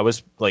 I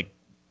was like,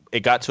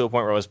 it got to a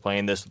point where I was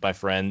playing this with my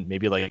friend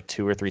maybe like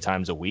 2 or 3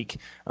 times a week.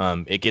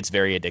 It gets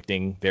very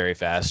addicting very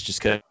fast,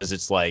 just because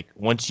it's like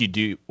once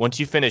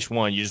you finish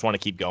one, you just want to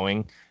keep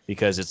going,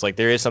 because it's like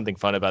there is something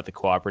fun about the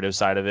cooperative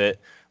side of it,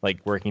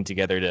 like working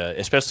together to,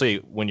 especially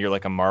when you're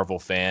like a Marvel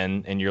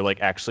fan and you're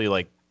like actually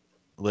like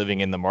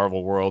living in the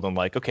Marvel world and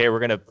like, okay, we're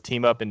gonna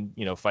team up and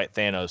fight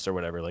Thanos or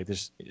whatever. Like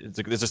there's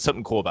just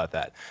something cool about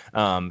that.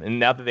 And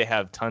now that they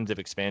have tons of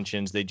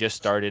expansions, they just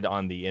started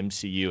on the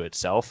MCU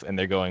itself, and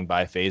they're going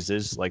by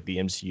phases like the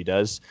MCU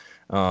does.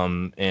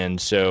 And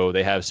so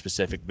they have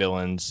specific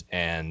villains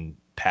and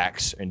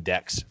packs and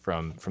decks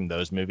from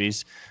those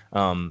movies.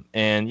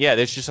 And yeah,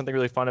 there's just something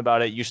really fun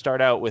about it. You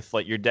start out with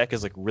like your deck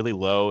is like really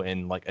low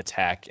in like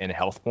attack and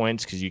health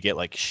points, because you get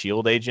like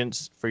shield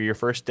agents for your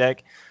first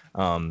deck.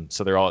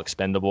 So they're all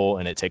expendable,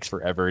 and it takes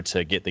forever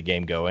to get the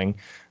game going.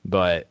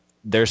 But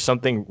there's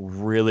something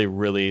really,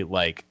 really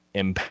like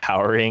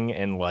empowering,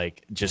 and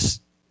like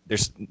just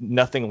there's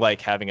nothing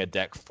like having a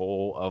deck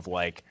full of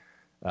like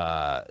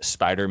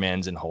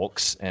Spider-Mans and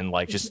Hulks, and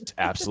like just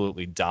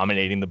absolutely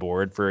dominating the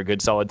board for a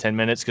good solid 10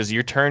 minutes, because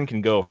your turn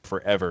can go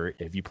forever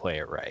if you play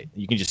it right.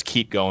 You can just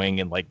keep going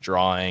and like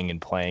drawing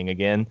and playing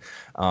again.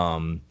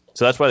 So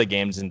that's why the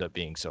games end up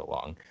being so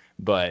long.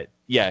 But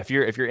yeah, if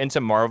you're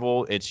into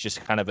Marvel, it's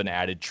just kind of an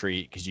added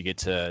treat, because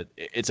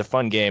it's a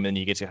fun game, and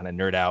you get to kind of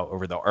nerd out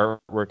over the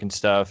artwork and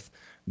stuff.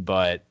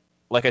 But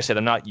like I said,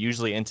 I'm not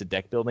usually into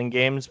deck building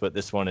games, but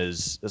this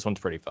one's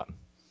pretty fun.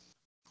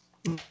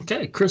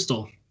 Okay,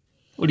 Crystal,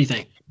 what do you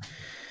think?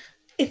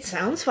 It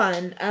sounds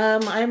fun.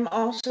 I'm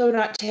also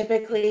not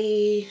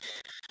typically.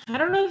 I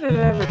don't know if I've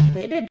ever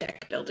played a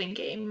deck building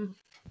game.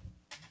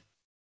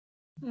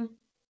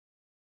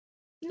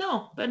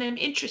 No, but I'm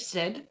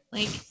interested.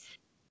 Like,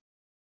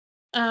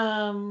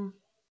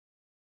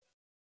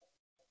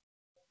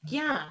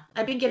 yeah,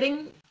 I've been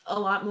getting a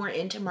lot more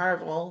into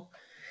Marvel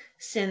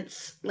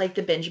since like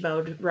the binge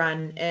mode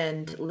run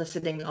and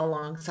listening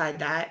alongside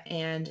that,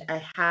 and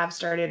I have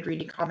started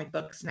reading comic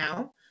books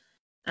now,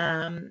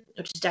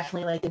 which is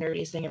definitely like the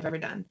nerdiest thing I've ever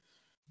done,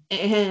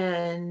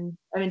 and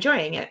I'm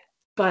enjoying it.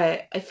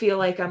 But I feel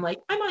like I'm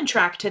on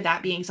track to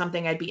that being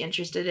something I'd be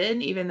interested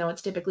in, even though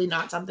it's typically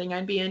not something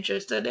I'd be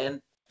interested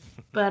in.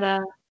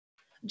 But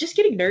just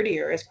getting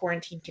nerdier as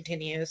quarantine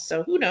continues,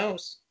 so who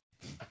knows?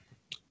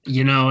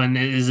 And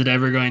is it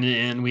ever going to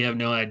end? We have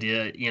no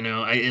idea.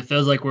 It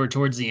feels like we're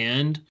towards the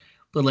end,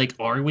 but like,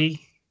 are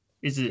we?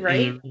 Is it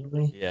Right?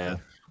 really? Yeah.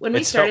 When we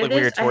It's felt started like we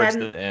were this, towards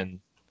the end.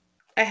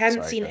 I hadn't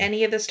Sorry, seen go ahead.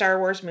 any of the Star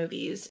Wars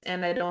movies,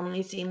 and I'd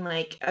only seen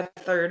like a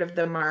third of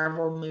the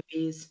Marvel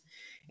movies,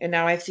 and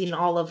now I've seen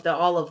all of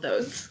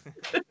those.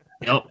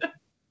 Yep.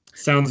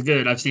 Sounds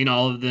good. I've seen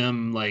all of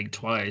them like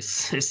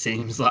twice. It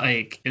seems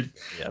like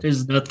Yep.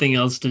 there's nothing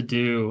else to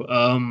do.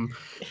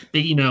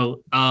 But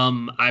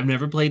I've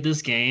never played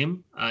this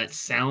game. It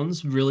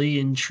sounds really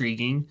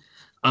intriguing.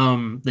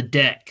 The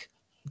deck.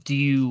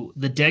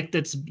 The deck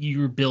that's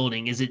you're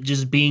building, is it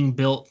just being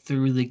built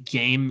through the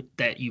game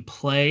that you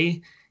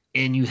play,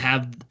 and you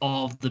have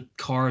all of the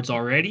cards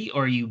already,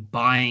 or are you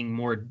buying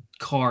more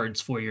cards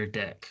for your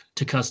deck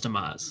to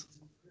customize?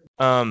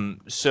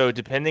 So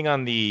depending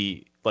on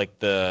the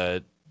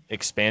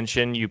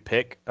expansion you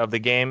pick of the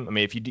game, I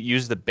mean, if you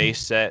use the base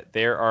set,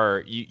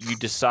 you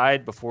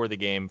decide before the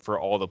game for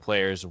all the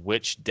players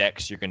which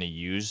decks you're going to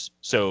use.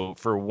 So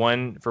for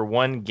one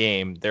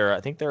game,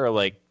 I think there are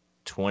like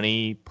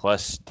 20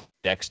 plus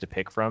decks to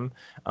pick from,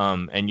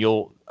 and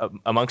you'll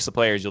amongst the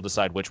players you'll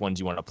decide which ones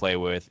you want to play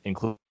with,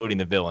 including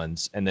the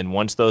villains. And then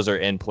once those are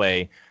in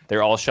play,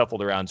 they're all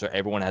shuffled around, so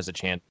everyone has a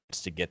chance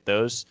to get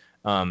those.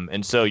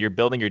 And so you're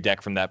building your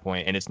deck from that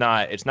point, and it's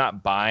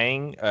not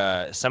buying.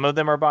 Some of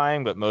them are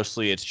buying, but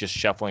mostly it's just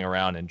shuffling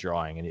around and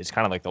drawing, and it's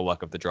kind of like the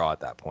luck of the draw at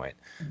that point.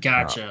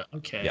 Gotcha.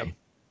 Okay. Yep.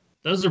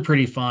 Those are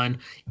pretty fun.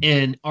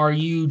 And are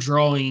you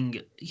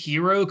drawing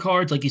hero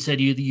cards? Like you said,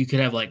 you could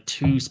have like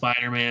 2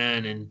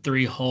 Spider-Man and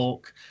 3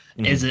 Hulk.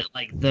 Mhm. Is it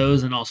like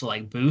those, and also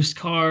like boost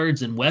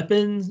cards and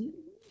weapon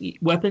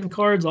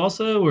cards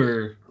also,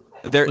 or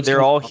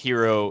They're all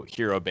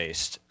hero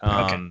based.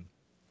 Okay.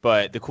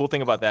 But the cool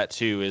thing about that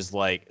too is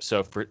like,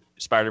 so for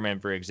Spider-Man,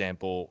 for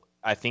example,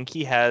 I think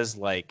he has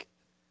like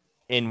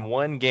in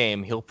one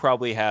game he'll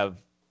probably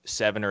have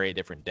 7 or 8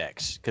 different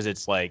decks, because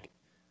it's like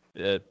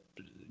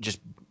just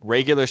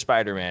regular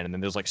Spider-Man, and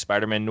then there's like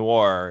Spider-Man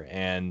Noir,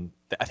 and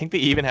I think they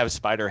even have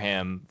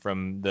Spider-Ham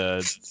from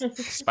the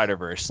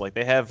Spider-Verse. Like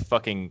they have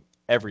fucking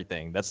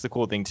everything. That's the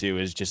cool thing too,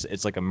 is just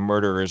it's like a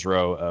murderer's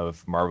row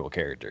of Marvel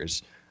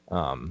characters.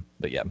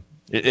 But yeah,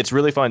 it's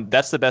really fun.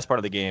 That's the best part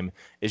of the game,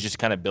 is just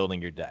kind of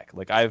building your deck.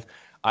 Like I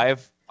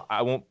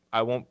I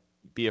won't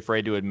be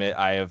afraid to admit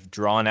I have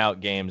drawn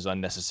out games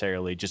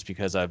unnecessarily just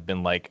because I've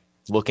been like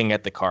looking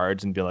at the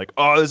cards and be like,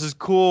 oh, this is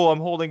cool. I'm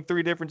holding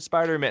 3 different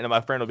Spider-Man, and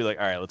my friend will be like,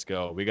 all right, let's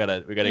go. We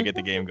gotta get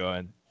the game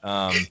going.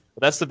 But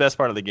that's the best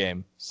part of the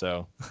game.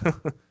 So.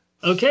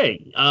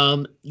 Okay.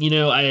 I've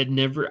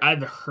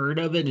heard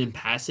of it in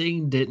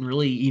passing, didn't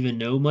really even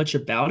know much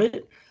about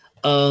it.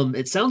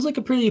 It sounds like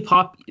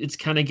it's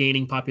kind of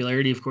gaining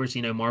popularity. Of course,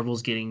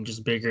 Marvel's getting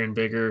just bigger and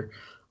bigger.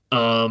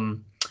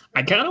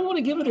 I kind of want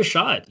to give it a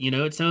shot.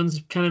 It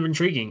sounds kind of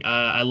intriguing.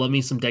 I love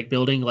me some deck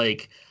building.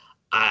 Like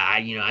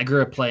I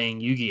grew up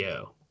playing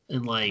Yu-Gi-Oh!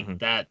 And like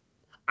that,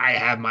 I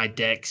have my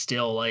deck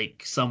still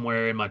like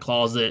somewhere in my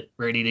closet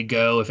ready to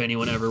go. If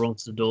anyone ever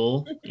wants to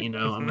duel,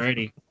 I'm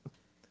ready.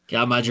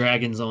 Got my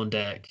dragons on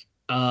deck.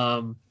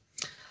 But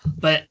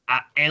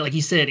and like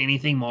you said,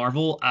 anything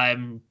Marvel,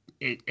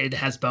 it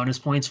has bonus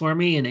points for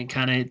me, and it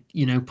kind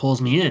of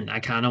pulls me in. I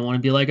kind of want to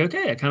be like,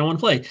 okay, I kind of want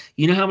to play.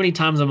 You know how many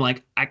times I'm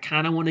like, I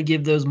kind of want to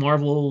give those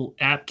Marvel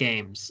app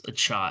games a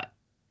shot,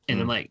 and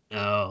I'm like,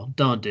 no,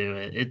 don't do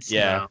it. It's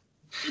no.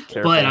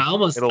 But I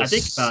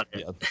think about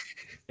it. Yeah.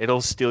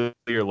 It'll steal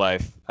your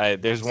life.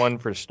 There's one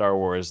for Star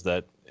Wars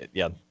that.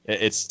 Yeah,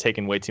 it's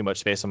taken way too much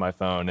space on my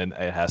phone, and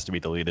it has to be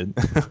deleted.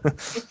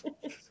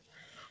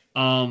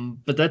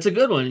 But that's a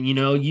good one.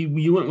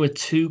 You went with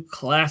 2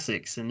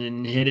 classics and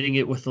then hitting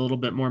it with a little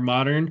bit more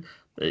modern.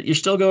 But you're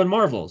still going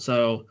Marvel,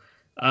 so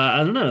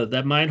I don't know.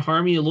 That might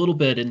harm you a little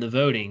bit in the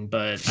voting,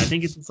 but I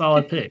think it's a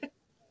solid pick.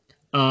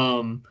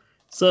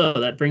 So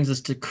that brings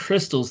us to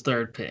Crystal's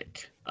 3rd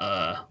pick.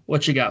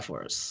 What you got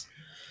for us?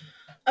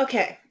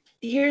 Okay.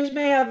 Here's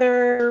my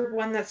other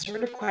one that's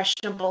sort of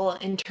questionable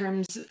in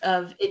terms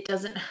of it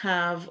doesn't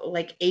have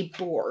like a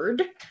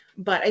board,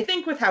 but I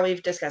think with how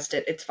we've discussed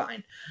it, it's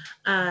fine.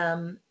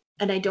 And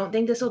I don't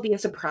think this will be a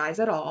surprise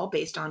at all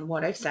based on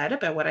what I've said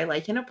about what I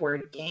like in a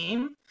board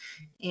game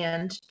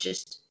and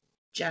just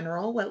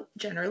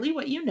generally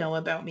what you know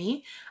about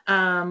me.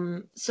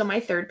 So my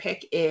 3rd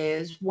pick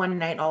is One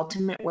Night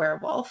Ultimate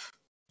Werewolf.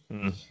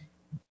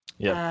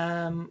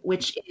 Yeah.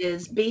 Which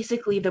is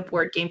basically the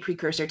board game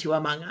precursor to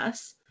Among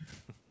Us.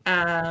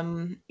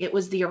 It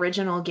was the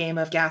original game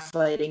of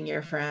gaslighting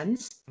your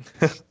friends.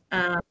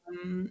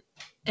 And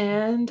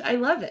I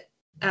love it.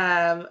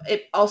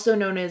 It also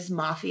known as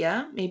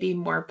Mafia, maybe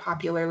more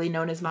popularly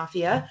known as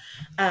Mafia.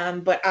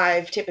 But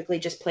I've typically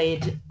just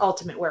played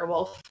Ultimate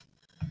Werewolf.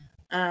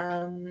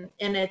 And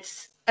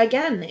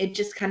it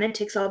just kind of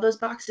ticks all those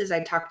boxes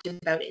I talked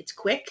about. It's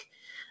quick.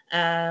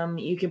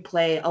 You can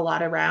play a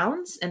lot of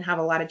rounds and have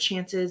a lot of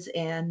chances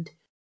and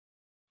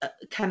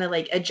kind of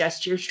like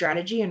adjust your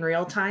strategy in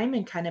real time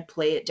and kind of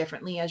play it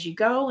differently as you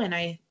go. And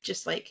I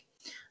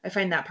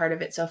find that part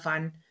of it so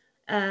fun.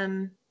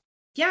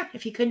 Yeah,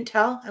 if you couldn't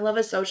tell, I love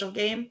a social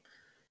game.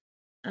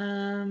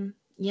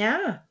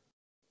 Yeah.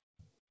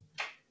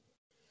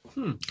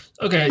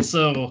 Okay,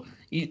 so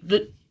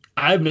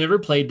I've never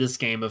played this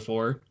game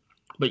before,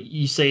 but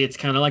you say it's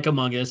kind of like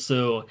Among Us,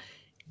 so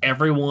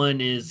everyone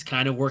is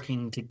kind of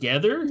working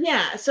together.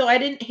 Yeah, so I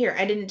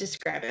didn't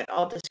describe it.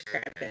 I'll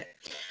describe it.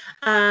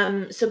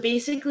 So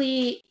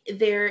basically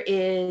there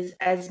is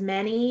as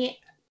many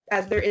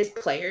as there is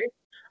players.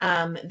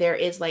 There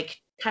is like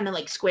kind of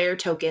like square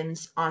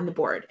tokens on the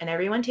board, and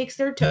everyone takes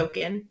their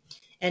token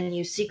and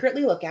you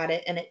secretly look at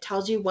it and it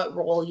tells you what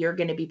role you're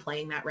going to be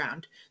playing that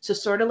round. So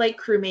sort of like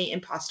crewmate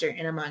imposter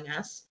in Among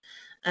Us.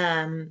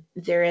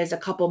 There is a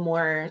couple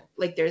more,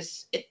 like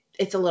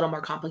it's a little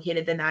more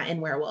complicated than that in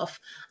Werewolf.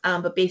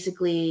 But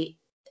basically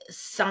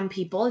some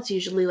people, it's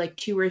usually like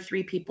 2 or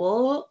 3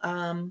 people,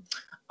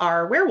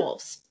 are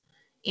werewolves.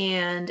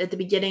 And at the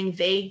beginning,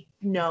 they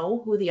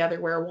know who the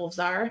other werewolves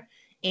are.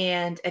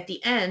 And at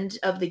the end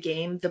of the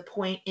game, the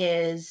point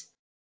is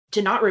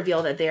to not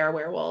reveal that they are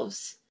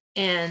werewolves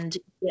and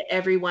get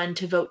everyone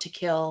to vote to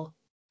kill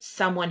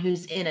someone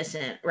who's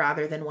innocent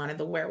rather than one of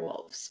the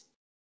werewolves.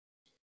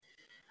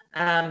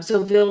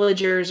 So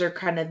villagers are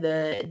kind of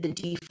the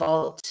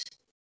default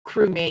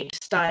crewmate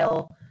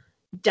style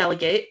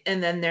delegate.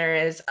 And then there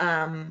is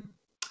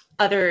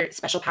other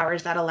special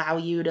powers that allow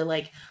you to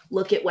like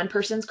look at one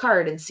person's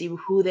card and see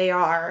who they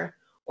are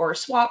or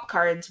swap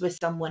cards with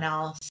someone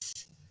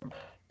else.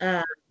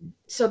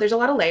 So there's a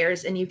lot of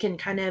layers and you can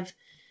kind of,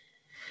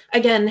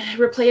 again,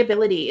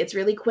 replayability. It's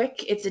really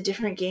quick. It's a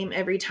different game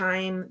every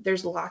time.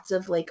 There's lots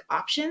of like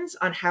options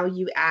on how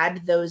you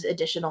add those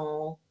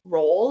additional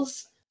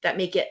roles that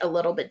make it a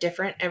little bit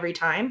different every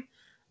time.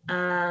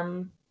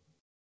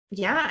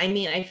 Yeah, I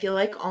mean, I feel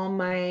like all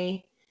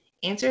my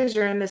answers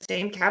are in the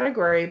same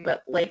category,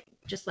 but like,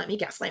 just let me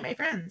gaslight my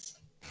friends.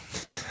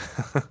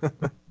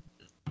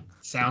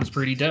 Sounds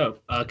pretty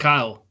dope.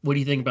 Kyle, what do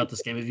you think about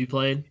this game? Have you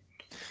played?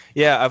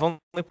 Yeah, I've only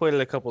played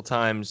it a couple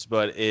times,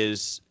 but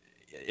it's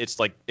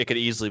like it could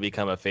easily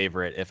become a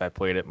favorite if I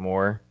played it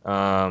more.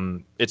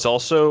 It's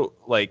also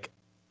like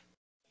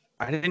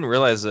I didn't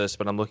realize this,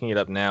 but I'm looking it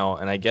up now,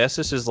 and I guess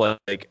this is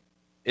like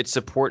it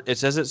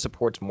says it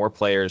supports more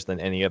players than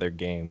any other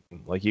game.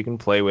 Like you can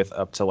play with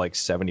up to like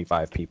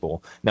 75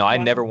 people. Now, I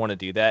never want to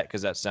do that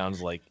because that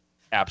sounds like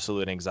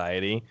absolute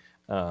anxiety.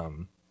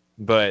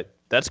 But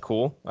that's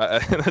cool.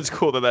 That's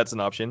cool that that's an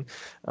option.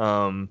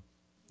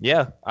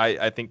 Yeah,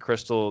 I think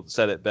Crystal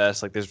said it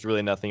best. Like, there's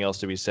really nothing else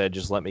to be said.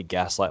 Just let me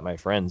gaslight my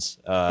friends.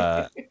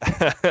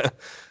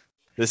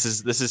 This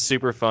is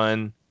super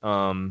fun.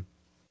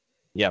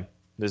 Yeah,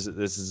 this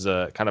is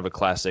a kind of a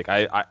classic.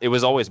 It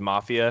was always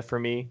Mafia for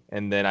me,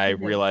 and then I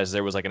realized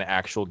there was like an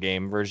actual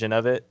game version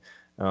of it.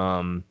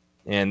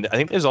 And I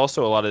think there's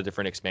also a lot of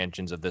different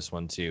expansions of this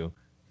one too.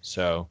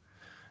 So,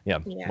 yeah.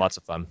 Lots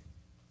of fun.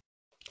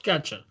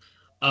 Gotcha.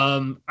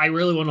 I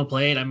really want to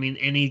play it. I mean,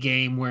 any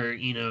game where,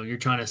 you know, you're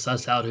trying to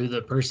suss out who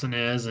the person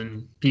is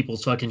and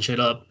people's fucking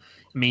shit up.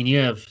 I mean, you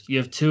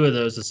have two of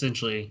those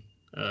essentially,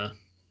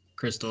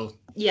 Crystal.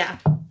 Yeah.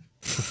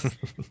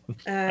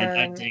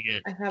 I dig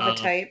it. I have a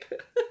type.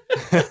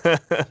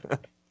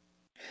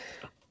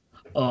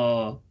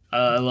 Oh,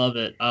 I love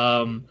it.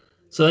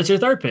 So that's your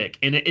third pick,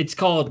 and it's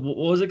called, what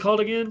was it called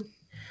again?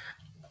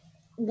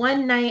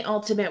 One Night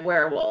Ultimate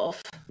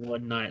Werewolf.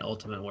 One Night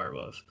Ultimate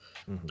Werewolf.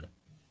 Mm-hmm.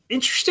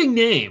 Interesting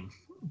name,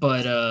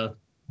 but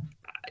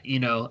you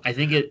know, I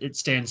think it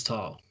stands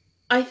tall.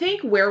 I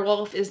think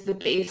werewolf is the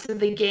base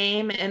of the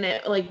game, and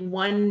it like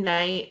One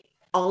Night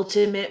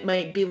Ultimate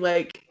might be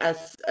like an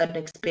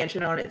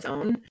expansion on its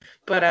own,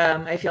 but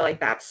I feel like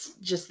that's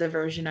just the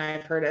version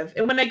I've heard of.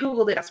 And when I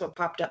googled it, that's what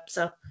popped up.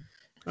 So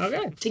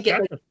okay, to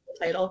get the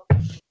title.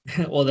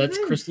 Well, that's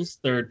Crystal's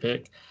third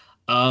pick.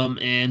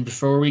 And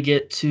before we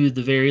get to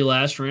the very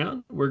last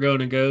round, we're going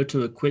to go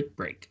to a quick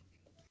break.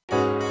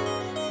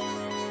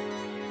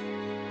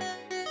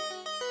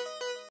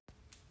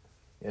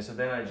 Yeah, so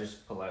then I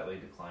just politely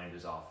declined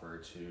his offer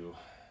to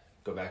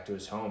go back to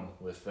his home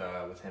with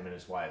him and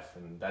his wife,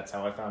 and that's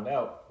how I found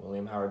out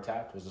William Howard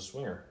Taft was a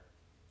swinger.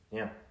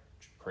 Yeah,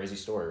 crazy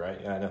story,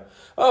 right? Yeah, I know.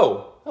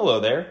 Oh,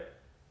 hello there.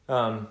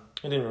 I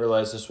didn't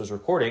realize this was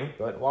recording,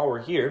 but while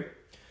we're here,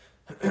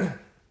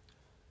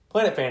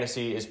 Planet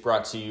Fantasy is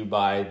brought to you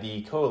by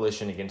the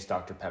Coalition Against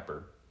Dr.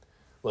 Pepper.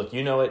 Look,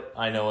 you know it,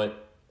 I know it.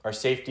 Our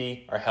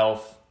safety, our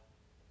health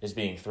is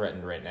being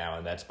threatened right now,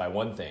 and that's by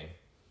one thing,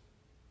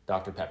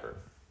 Dr. Pepper.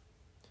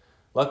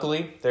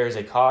 Luckily, there is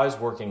a cause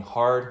working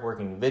hard,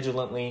 working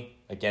vigilantly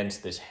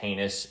against this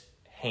heinous,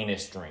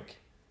 heinous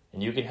drink,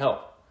 and you can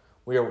help.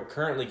 We are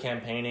currently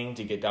campaigning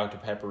to get Dr.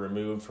 Pepper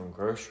removed from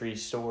grocery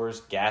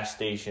stores, gas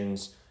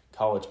stations,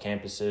 college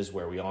campuses,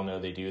 where we all know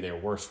they do their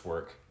worst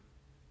work,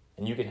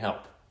 and you can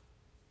help.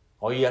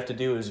 All you have to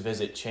do is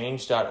visit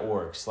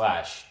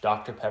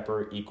change.org/Dr.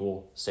 Pepper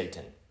 =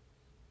 Satan.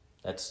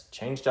 That's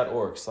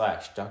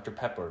change.org/Dr.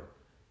 Pepper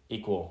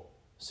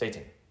 =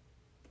 Satan.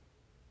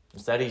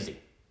 It's that easy.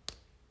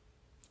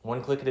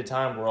 One click at a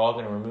time, we're all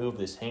going to remove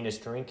this heinous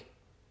drink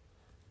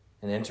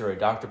and enter a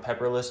Dr.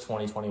 Pepperless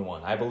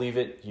 2021. I believe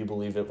it. You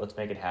believe it. Let's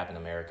make it happen,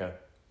 America.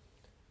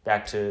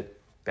 Back to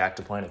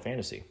Planet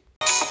Fantasy.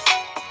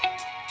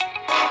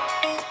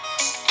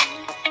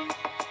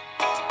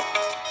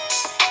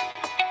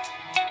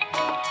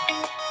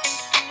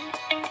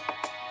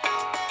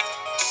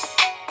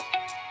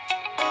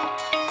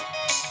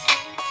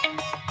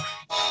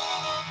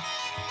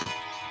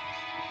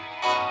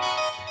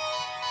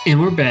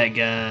 And we're back,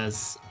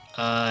 guys.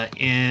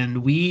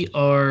 And we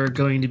are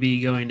going to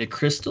be going to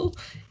Crystal.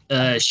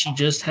 She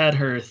just had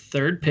her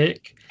third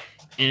pick.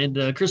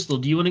 And Crystal,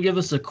 do you want to give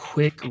us a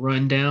quick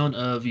rundown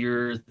of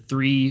your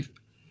 3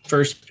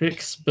 first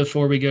picks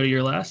before we go to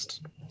your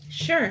last?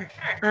 Sure.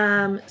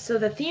 So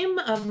the theme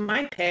of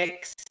my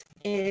picks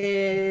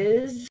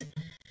is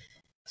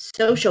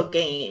social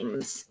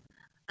games.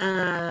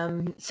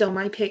 So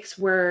my picks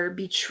were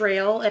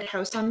Betrayal at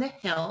House on the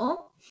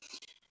Hill,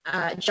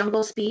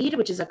 Jungle Speed,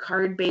 which is a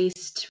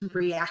card-based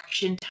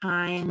reaction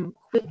time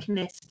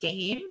quickness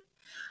game,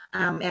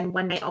 and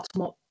One Night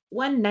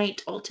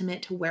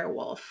Ultimate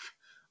Werewolf,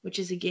 which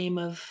is a game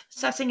of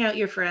sussing out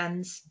your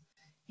friends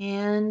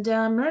and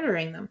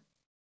murdering them.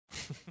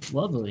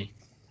 Lovely.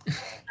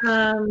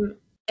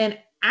 And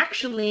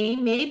actually,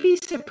 maybe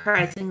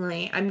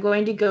surprisingly, I'm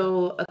going to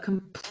go a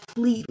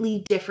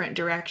completely different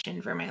direction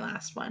for my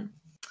last one.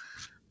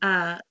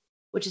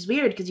 Which is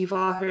weird because you've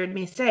all heard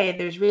me say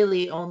there's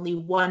really only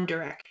one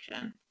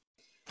direction.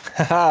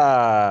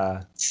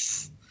 Ha!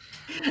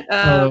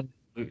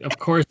 Of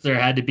course, there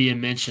had to be a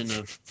mention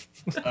of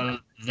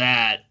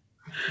that.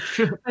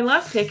 My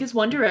last pick is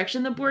One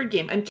Direction, the board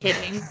game. I'm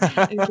kidding.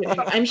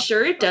 I'm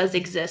sure it does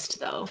exist,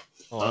 though.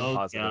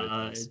 Oh,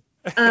 God.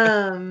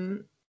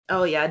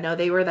 Oh, yeah. No,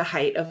 they were the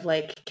height of,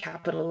 like,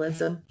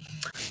 capitalism.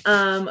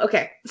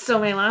 Okay. So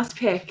my last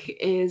pick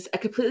is a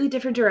completely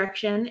different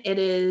direction. It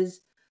is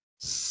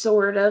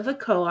sort of a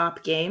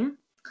co-op game.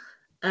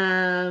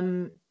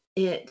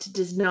 It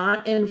does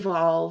not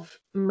involve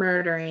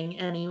murdering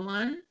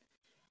anyone,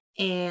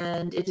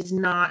 and it does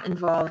not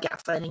involve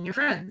gaslighting your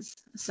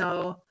friends.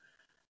 So,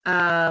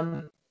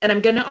 and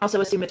I'm going to also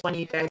assume it's one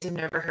you guys have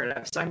never heard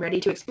of, so I'm ready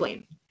to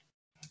explain.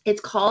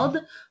 It's called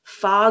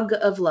Fog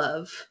of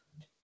Love.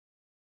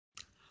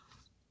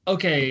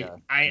 Okay, Yeah,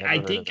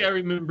 I think I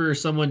remember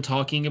someone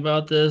talking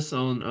about this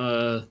on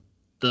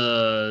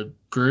the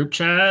group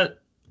chat.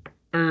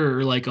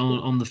 or like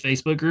on the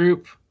Facebook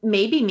group.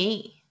 Maybe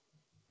me.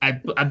 I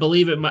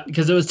believe it might,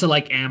 because it was to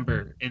like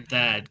Amber and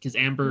Thad, because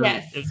Amber.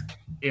 Yes.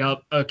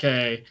 Yep.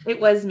 Okay. It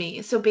was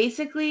me. So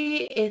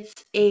basically,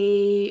 it's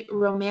a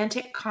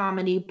romantic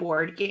comedy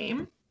board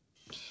game.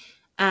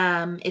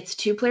 It's a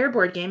 2-player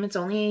board game.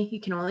 You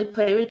can only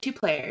play with 2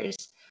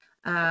 players.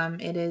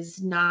 It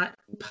is not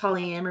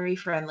polyamory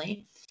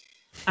friendly.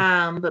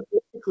 But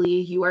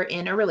basically, you are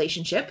in a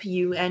relationship.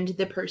 You and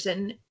the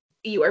person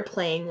you are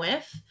playing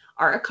with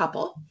are a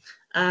couple.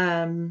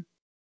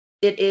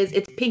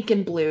 It's pink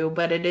and blue,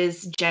 but it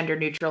is gender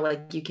neutral.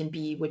 Like you can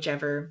be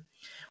whatever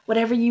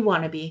you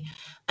want to be.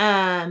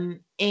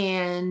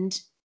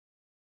 And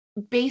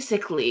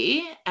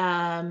basically,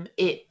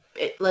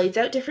 it lays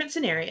out different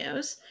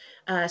scenarios.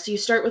 So you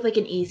start with like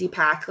an easy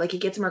pack. Like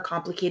it gets more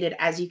complicated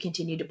as you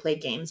continue to play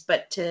games.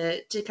 But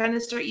to kind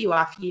of start you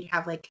off, you'd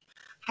have like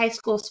high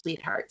school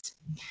sweethearts,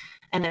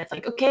 and then it's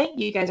like, okay,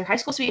 you guys are high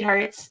school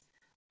sweethearts,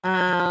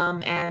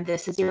 and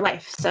this is your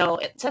life. So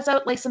it sets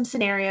out like some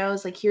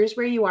scenarios. Like here's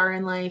where you are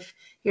in life.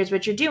 Here's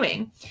what you're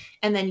doing,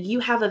 and then you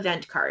have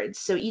event cards.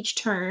 So each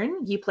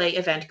turn you play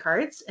event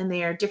cards, and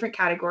they are different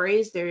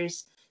categories.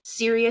 There's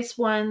serious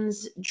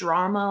ones,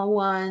 drama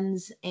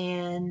ones,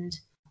 and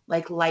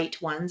like light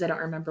ones. I don't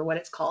remember what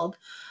it's called.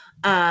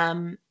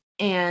 And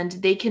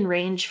they can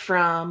range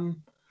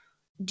from,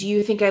 do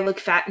you think I look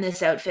fat in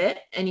this outfit?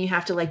 And you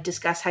have to like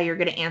discuss how you're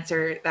going to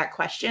answer that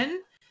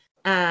question.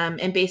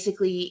 And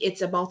basically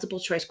it's a multiple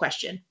choice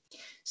question.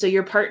 So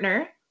your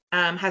partner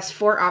has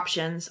 4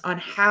 options on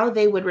how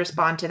they would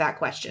respond to that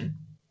question.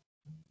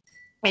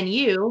 And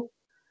you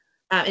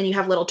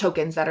have little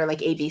tokens that are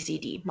like A, B, C,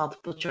 D,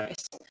 multiple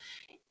choice.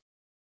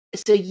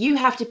 So you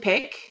have to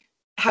pick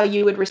how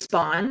you would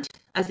respond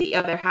as the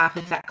other half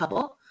of that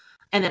couple.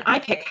 And then I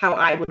pick how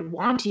I would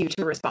want you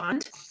to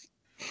respond.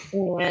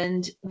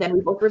 And then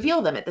we both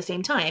reveal them at the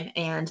same time.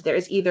 And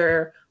there's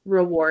either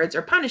rewards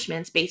or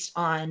punishments based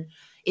on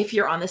if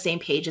you're on the same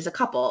page as a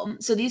couple.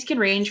 So these can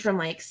range from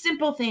like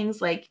simple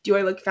things like, do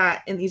I look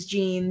fat in these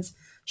jeans?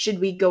 Should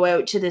we go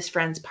out to this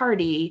friend's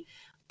party?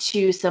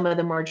 To some of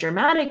the more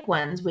dramatic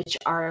ones, which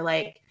are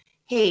like,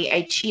 hey,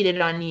 I cheated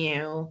on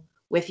you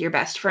with your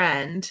best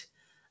friend.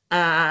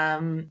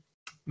 And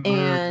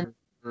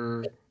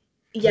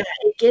yeah,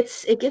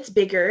 it gets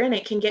bigger, and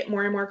it can get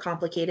more and more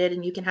complicated,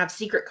 and you can have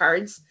secret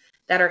cards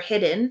that are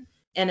hidden,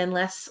 and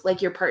unless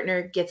like your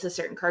partner gets a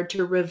certain card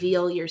to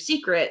reveal your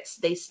secrets,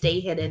 they stay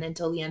hidden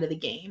until the end of the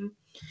game.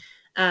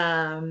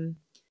 And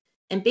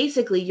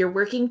basically you're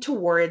working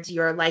towards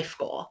your life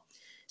goal.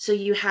 So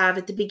you have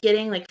at the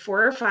beginning like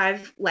 4 or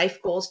 5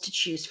 life goals to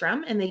choose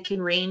from, and they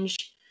can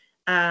range,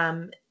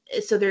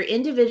 so they're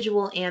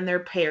individual and they're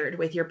paired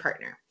with your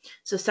partner.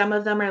 So some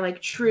of them are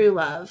like true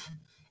love,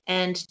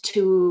 and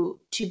to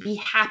be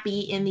happy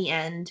in the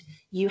end,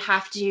 you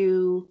have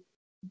to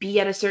be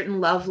at a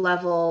certain love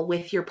level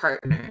with your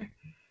partner.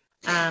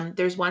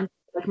 There's one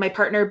like my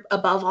partner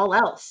above all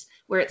else,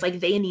 where it's like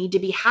they need to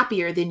be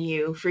happier than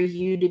you for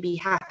you to be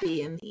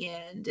happy in the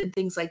end, and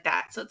things like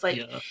that. So it's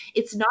like,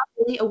 It's not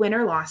really a win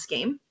or loss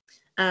game,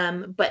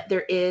 but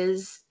there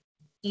is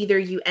either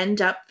you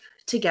end up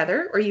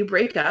together or you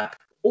break up,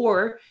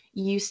 or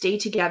you stay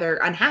together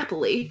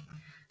unhappily.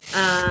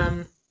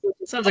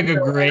 Sounds like a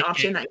great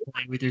option that you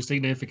play with your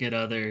significant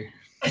other.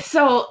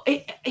 So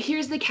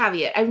here's the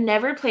caveat: I've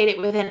never played it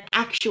with an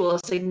actual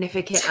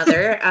significant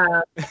other.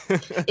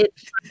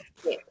 It's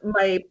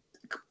my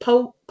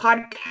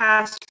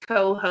podcast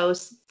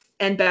co-host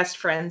and best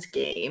friend's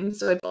game,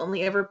 so I've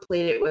only ever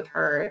played it with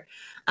her.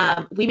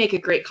 We make a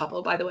great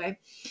couple, by the way.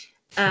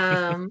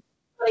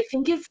 I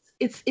think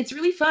it's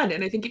really fun,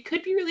 and I think it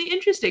could be really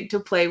interesting to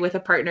play with a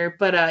partner,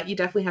 but you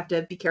definitely have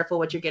to be careful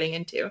what you're getting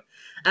into.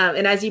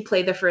 And as you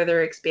play the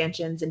further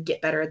expansions and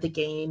get better at the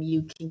game,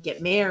 you can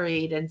get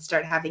married and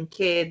start having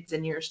kids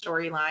and your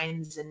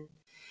storylines and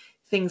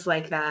things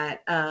like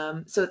that.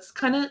 So it's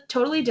kind of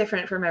totally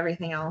different from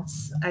everything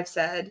else I've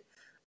said.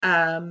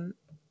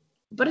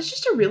 But it's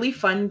just a really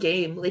fun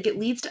game. Like it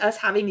leads to us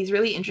having these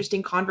really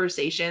interesting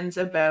conversations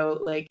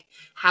about like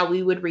how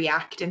we would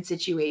react in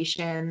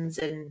situations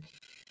and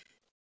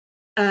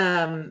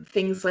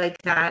things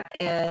like that.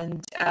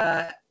 And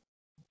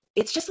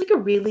it's just like a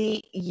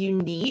really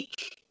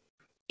unique,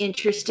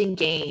 interesting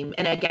game.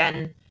 And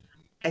again,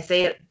 I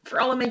say it for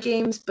all of my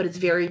games, but it's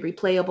very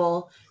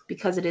replayable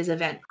because it is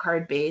event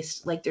card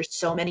based. Like there's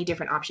so many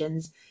different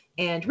options,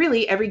 and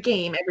really every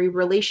game, every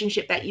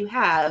relationship that you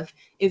have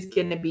is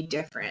going to be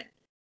different.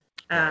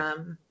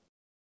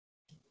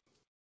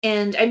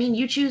 And I mean,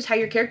 you choose how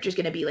your character is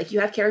going to be. Like you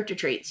have character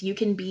traits. You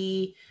can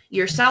be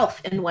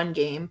yourself in one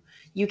game.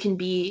 You can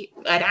be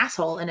an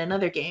asshole in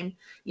another game.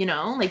 You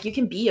know, like you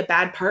can be a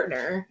bad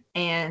partner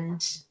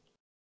and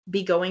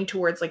be going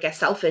towards like a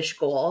selfish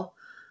goal.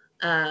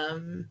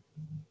 And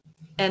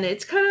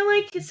it's kind of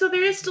like, so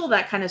there is still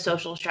that kind of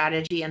social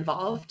strategy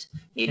involved.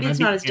 Maybe it's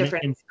not as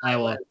different.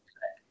 Skywalker.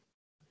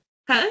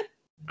 Huh?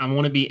 I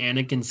want to be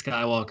Anakin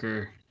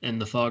Skywalker in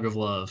the Fog of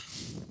Love.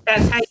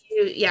 That's how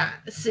you,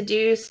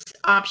 seduce,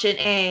 option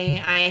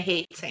A, I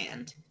hate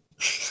sand.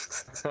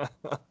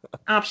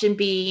 Option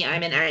B,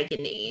 I'm in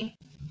agony.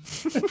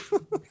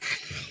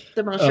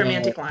 The most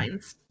romantic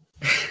lines.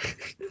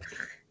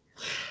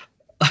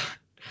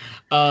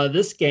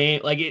 This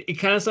game, like it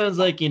kind of sounds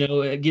like,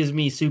 it gives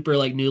me super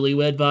like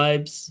newlywed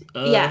vibes.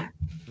 Yeah.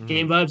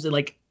 Game vibes. And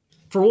like,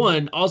 for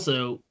one,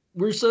 also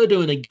we're so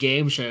doing a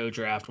game show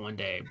draft one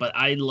day, but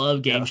I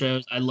love game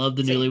shows. I love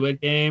the Same. newlywed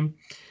game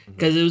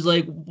because it was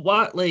like,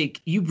 what?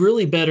 Like, you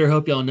really better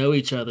hope y'all know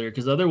each other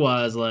because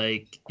otherwise,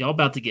 like, y'all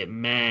about to get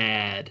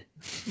mad.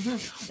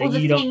 Well,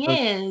 the You don't thing know-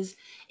 is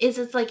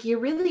it's like you're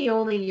really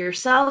only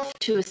yourself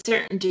to a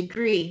certain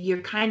degree.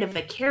 You're kind of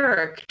a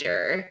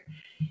character.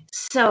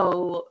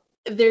 So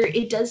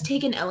it does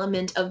take an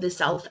element of the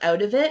self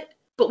out of it,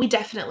 but we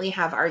definitely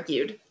have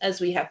argued as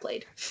we have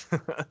played.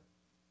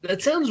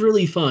 That sounds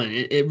really fun.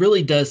 It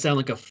really does sound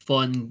like a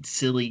fun,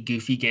 silly,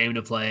 goofy game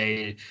to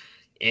play,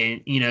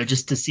 and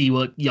just to see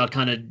what y'all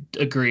kind of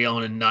agree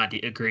on and not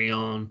agree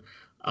on.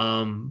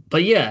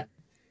 But yeah,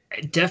 I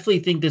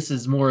definitely think this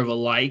is more of a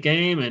light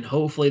game, and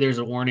hopefully there's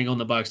a warning on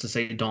the box to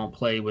say don't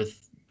play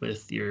with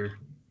your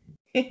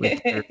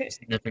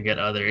significant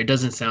other. It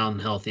doesn't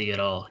sound healthy at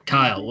all.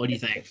 Kyle, what do you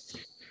think?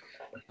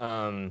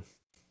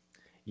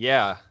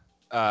 Yeah.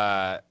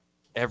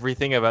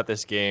 Everything about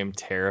this game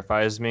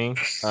terrifies me.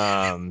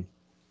 God,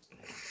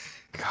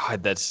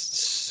 that's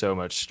so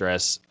much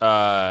stress.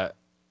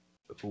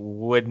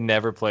 Would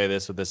never play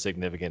this with a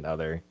significant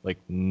other. Like,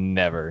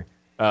 never.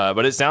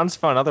 But it sounds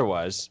fun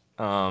otherwise.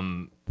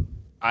 I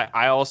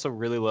also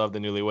really love the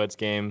Newlyweds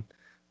game.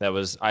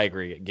 I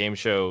agree. Game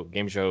show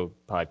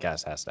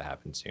podcast has to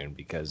happen soon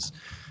because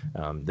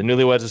the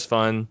Newlyweds is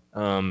fun.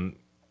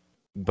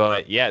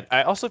 But yeah,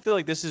 I also feel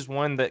like this is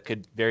one that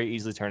could very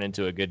easily turn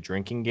into a good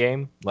drinking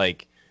game.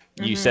 Like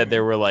you said,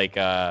 there were like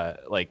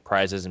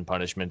prizes and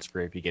punishments for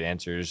if you get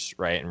answers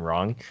right and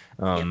wrong.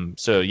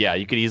 So yeah,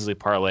 you could easily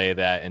parlay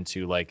that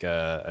into like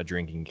a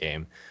drinking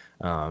game.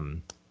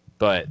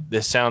 But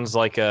this sounds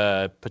like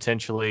a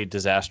potentially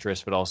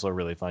disastrous but also a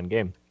really fun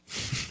game.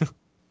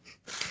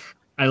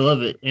 I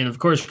love it. And of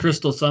course,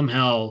 Crystal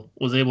somehow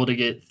was able to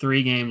get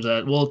 2 games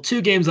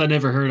I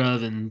never heard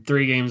of and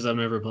 3 games I've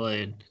never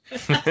played.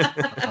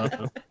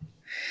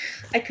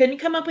 I couldn't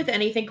come up with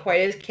anything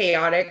quite as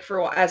chaotic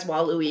as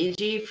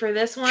Waluigi for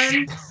this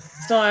one.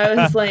 So I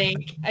was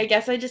like, I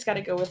guess I just got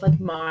to go with like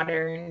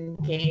modern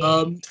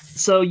games.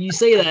 So you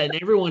say that, and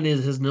everyone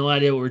has no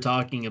idea what we're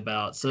talking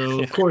about.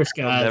 So of course,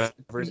 guys,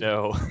 Never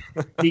know.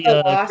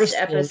 the Lost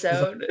Crystal is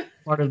episode.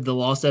 part of the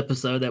Lost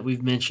episode that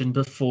we've mentioned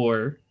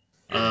before.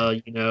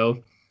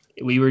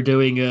 We were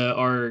doing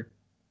our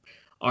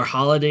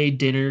holiday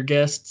dinner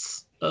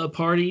guests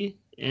party,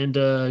 and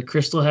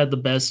Crystal had the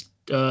best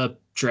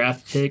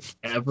draft pick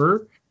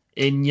ever,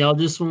 and y'all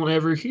just won't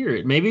ever hear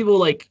it. Maybe we'll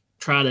like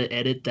try to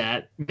edit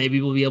that.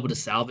 Maybe we'll be able to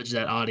salvage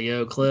that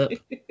audio clip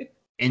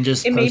and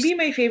just. It may post be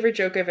my favorite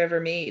joke I've ever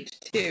made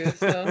too.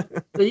 So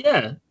But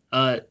yeah,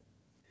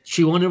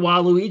 she wanted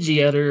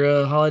Waluigi at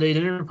her holiday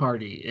dinner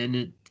party,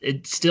 and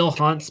it still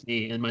haunts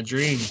me in my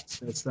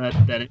dreams. It's that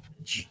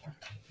image.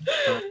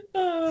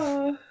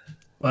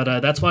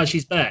 But that's why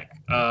she's back,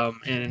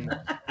 and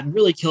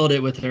really killed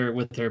it with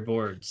her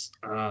boards,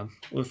 for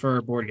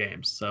her board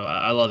games. So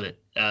I love it.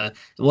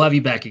 We'll have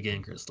you back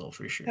again, Crystal,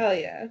 for sure. hell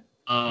yeah.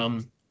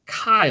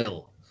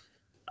 Kyle,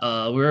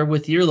 we're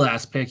with your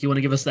last pick. You want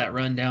to give us that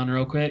rundown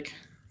real quick?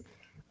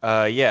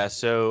 Yeah.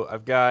 So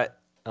I've got.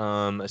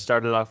 I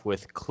started off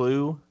with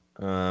Clue.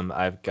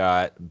 I've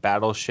got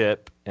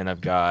Battleship, and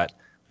I've got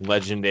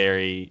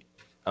Legendary.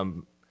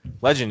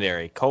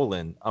 Legendary,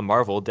 a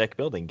Marvel deck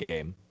building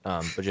game,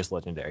 but just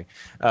Legendary.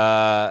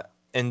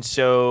 And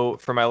so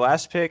for my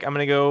last pick, I'm going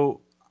to go...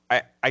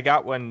 I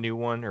got one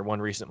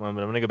recent one,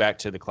 but I'm going to go back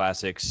to the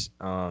classics.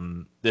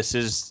 This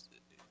is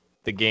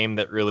the game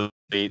that really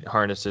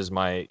harnesses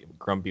my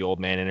grumpy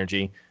old man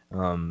energy.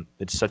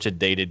 It's such a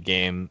dated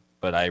game,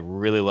 but I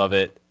really love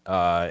it.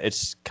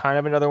 It's kind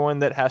of another one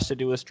that has to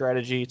do with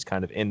strategy. It's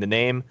kind of in the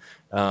name.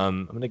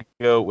 I'm going to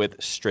go with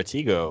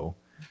Stratego.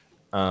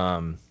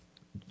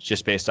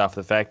 Just based off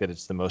the fact that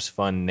it's the most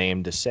fun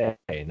name to say.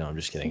 No, I'm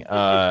just kidding.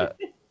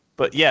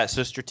 But yeah,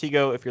 so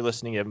Stratego, if you're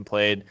listening, you haven't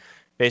played.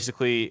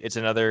 Basically, it's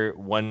another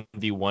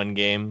 1v1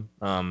 game.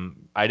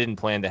 I didn't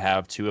plan to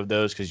have 2 of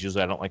those because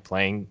usually I don't like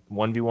playing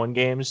 1v1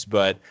 games,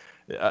 but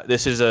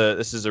this is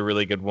a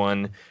really good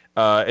one.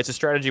 It's a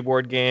strategy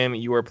board game.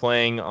 You are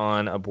playing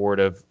on a board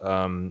of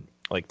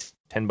like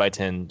 10 by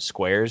 10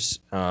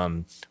 squares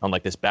on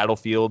like this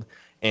battlefield,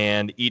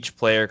 and each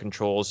player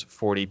controls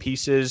 40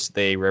 pieces.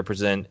 They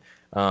represent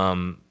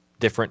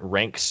different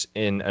ranks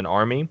in an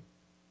army.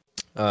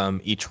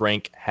 Each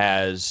rank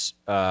has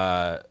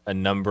a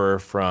number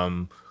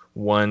from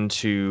 1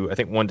 to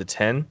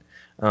 10.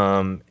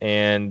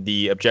 And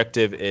the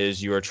objective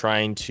is you are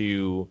trying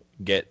to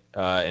get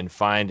and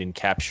find and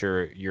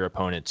capture your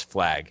opponent's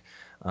flag.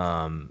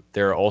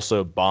 There are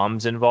also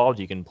bombs involved.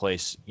 You can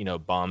place,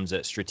 bombs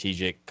at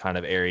strategic kind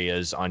of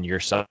areas on your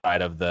side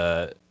of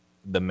the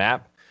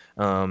map.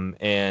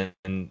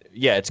 And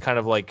yeah, it's kind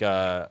of like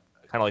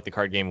the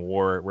card game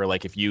War, where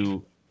like if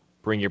you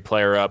bring your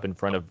player up in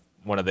front of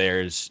one of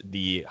theirs,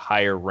 the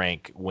higher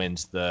rank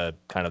wins the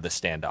kind of the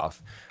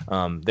standoff.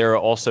 There are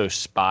also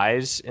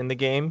spies in the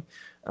game,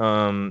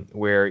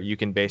 where you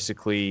can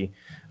basically,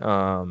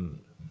 I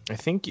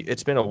think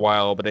it's been a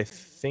while, but I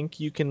think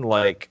you can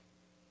like,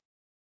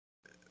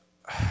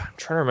 I'm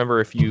trying to remember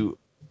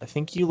I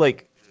think you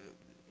like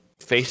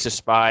face a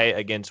spy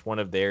against one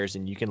of theirs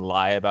and you can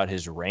lie about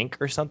his rank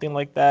or something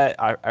like that.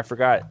 I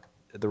forgot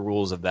the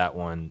rules of that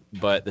one,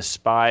 but the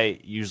spy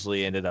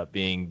usually ended up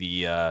being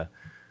the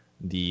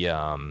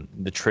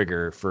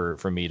trigger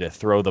for me to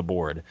throw the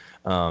board.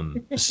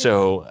 It's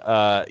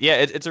a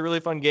really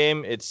fun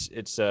game.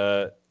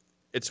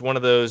 It's one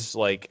of those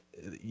like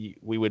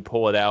we would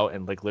pull it out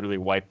and like literally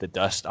wipe the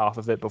dust off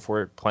of it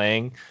before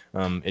playing.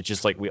 It's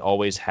just like we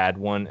always had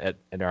one at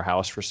our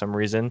house for some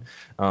reason.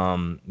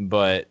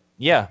 But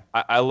yeah,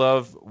 I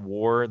love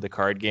War, the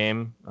card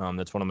game.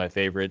 That's one of my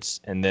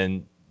favorites. And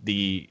then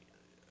the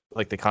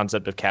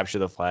concept of capture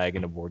the flag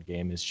in a board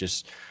game is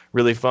just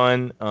really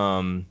fun.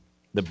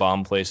 The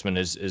bomb placement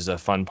is a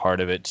fun part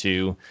of it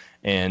too.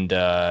 And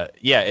so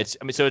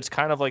it's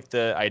kind of like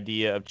the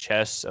idea of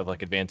chess, of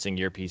like advancing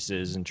your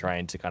pieces and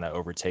trying to kind of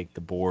overtake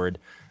the board.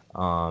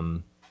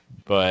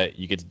 But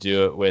you get to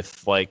do it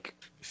with like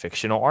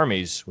fictional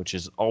armies, which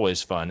is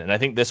always fun. And I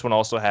think this one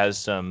also has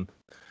some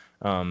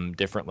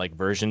different like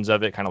versions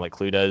of it, kind of like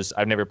Clue does.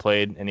 I've never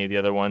played any of the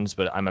other ones,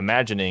 but I'm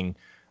imagining,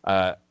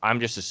 I'm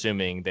just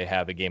assuming they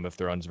have a Game of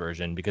Thrones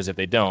version, because if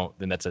they don't,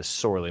 then that's a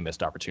sorely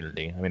missed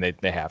opportunity. I mean,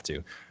 they have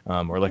to,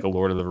 or like a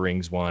Lord of the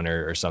Rings one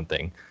or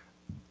something.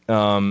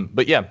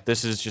 But yeah,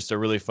 this is just a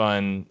really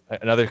fun,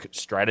 another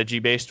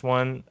strategy-based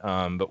one,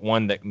 but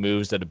one that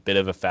moves at a bit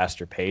of a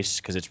faster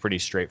pace because it's pretty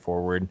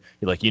straightforward.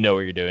 You know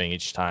what you're doing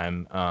each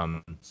time.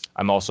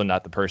 I'm also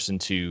not the person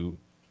to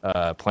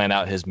plan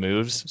out his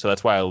moves, so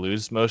that's why I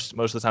lose most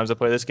of the times I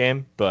play this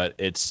game. But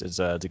it's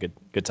a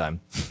good time.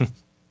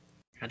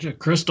 Gotcha.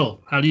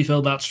 Crystal, how do you feel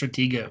about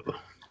Stratego?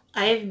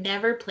 I've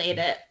never played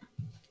it.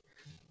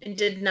 I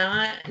did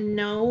not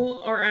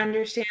know or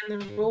understand the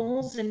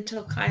rules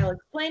until Kyle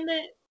explained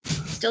it.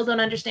 Still don't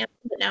understand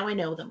them, but now I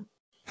know them.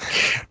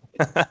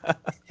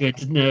 Good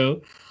to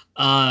know.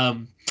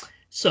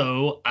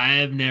 So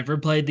I've never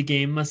played the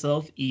game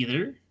myself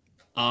either.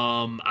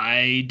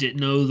 I didn't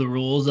know the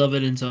rules of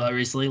it until I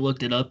recently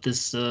looked it up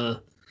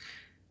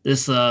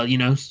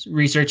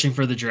researching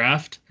for the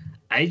draft.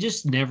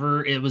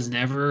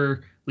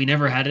 We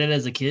never had it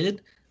as a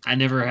kid. I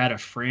never had a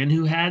friend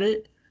who had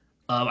it.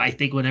 I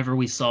think whenever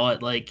we saw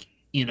it,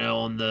 in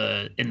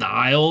the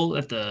aisle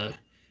at the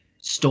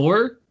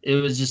store, it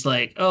was just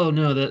like, oh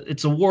no,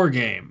 it's a war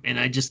game. And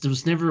it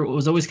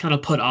was always kind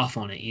of put off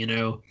on it.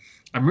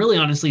 I'm really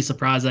honestly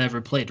surprised I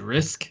ever played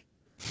Risk,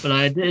 but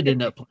I did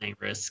end up playing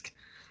Risk.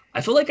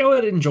 I feel like I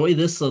would enjoy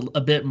this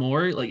a bit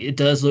more. Like, it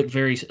does look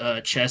very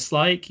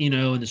chess-like,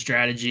 in the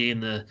strategy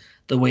and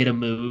the way to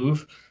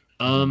move.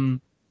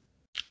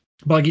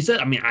 But like you said,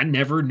 I mean, I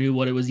never knew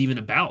what it was even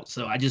about,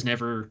 so I just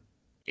never.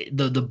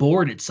 The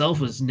board itself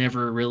was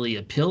never really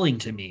appealing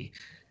to me.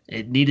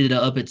 It needed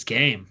to up its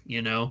game,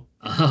 Yeah.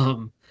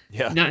 I'm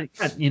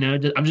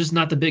just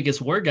not the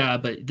biggest war guy,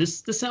 but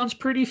this sounds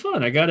pretty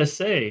fun, I gotta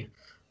say.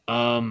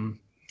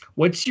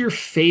 What's your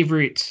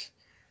favorite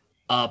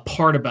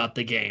part about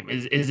the game?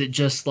 Is it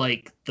just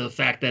like the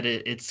fact that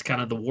it's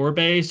kind of the war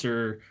base,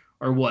 or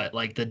what?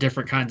 Like the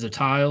different kinds of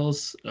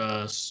tiles?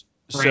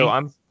 So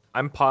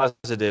I'm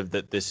positive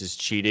that this is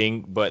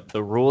cheating, but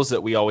the rules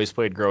that we always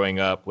played growing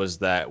up was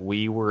that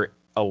we were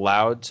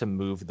allowed to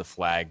move the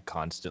flag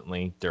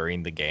constantly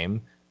during the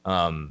game.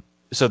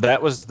 So that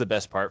was the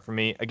best part for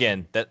me.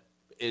 Again, that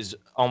is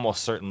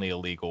almost certainly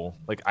illegal.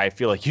 Like, I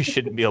feel like you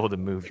shouldn't be able to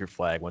move your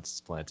flag once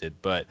it's planted,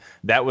 but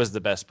that was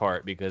the best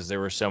part because there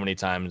were so many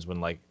times when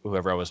like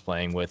whoever I was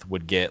playing with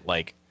would get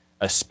like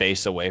a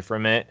space away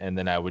from it, and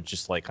then I would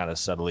just like kind of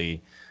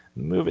subtly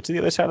move it to the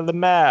other side of the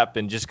map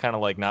and just kind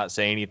of like not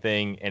say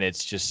anything, and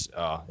it's just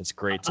it's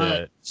great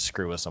to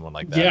screw with someone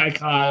like that. Yeah,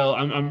 Kyle,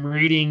 I'm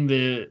reading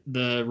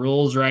the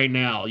rules right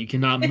now. You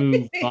cannot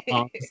move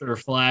bombs or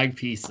flag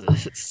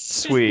pieces.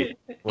 Sweet.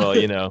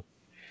 Well,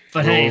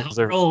 but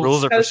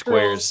rules are for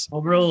squares.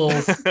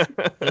 Rules.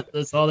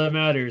 That's all that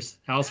matters.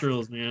 House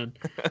rules, man.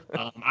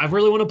 I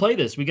really want to play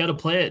this. We got to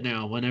play it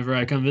now whenever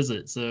I come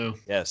visit. So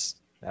yes,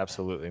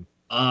 absolutely.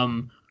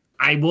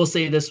 I will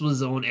say this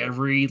was on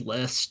every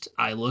list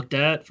I looked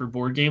at for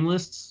board game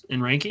lists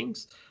and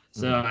rankings.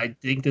 So I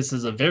think this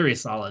is a very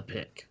solid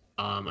pick.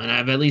 And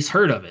I've at least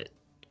heard of it.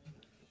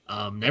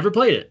 Never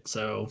played it.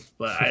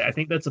 But I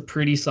think that's a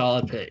pretty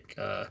solid pick.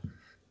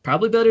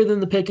 Probably better than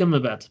the pick I'm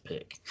about to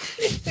pick.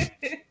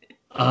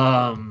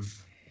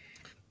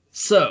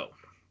 So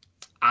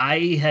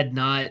I had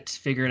not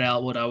figured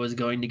out what I was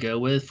going to go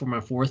with for my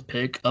fourth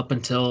pick up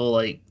until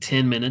like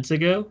 10 minutes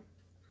ago.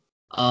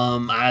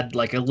 I had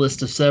like a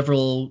list of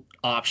several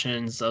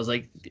options. I was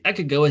like, I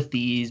could go with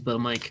these, but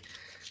I'm like,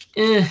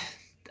 I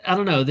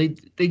don't know. They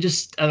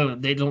just, I don't know.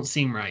 They don't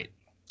seem right.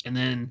 And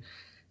then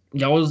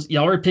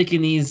y'all were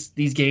picking these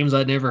games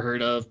I'd never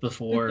heard of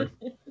before.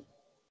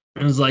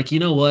 I was like, you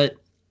know what?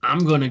 I'm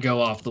going to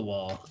go off the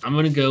wall. I'm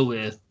going to go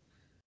with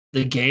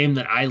the game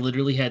that I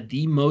literally had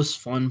the most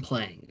fun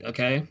playing.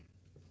 Okay.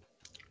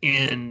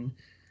 And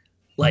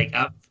like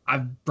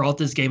I've brought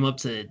this game up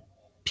to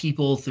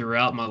people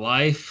throughout my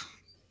life,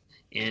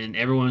 and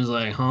everyone's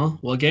like, "Huh,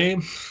 what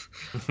game?"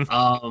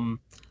 um,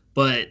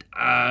 but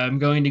I'm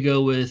going to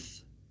go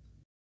with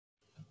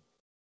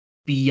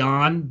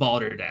Beyond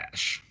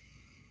Balderdash.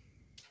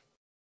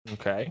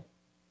 Okay.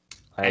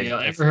 Have you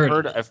ever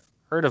heard of it? I've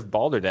heard of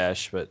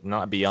Balderdash, but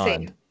not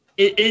Beyond. Same.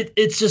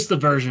 It's just the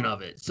version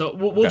of it. So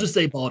we'll Okay. just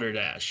say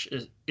Balderdash.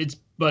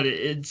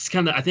 It's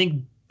kind of, I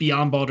think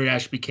Beyond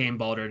Balderdash became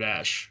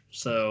Balderdash.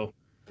 So,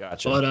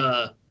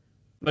 Gotcha.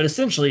 but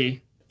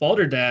essentially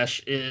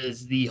Balderdash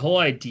is the whole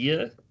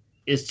idea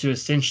is to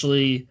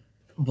essentially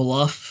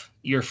bluff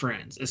your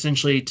friends,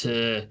 essentially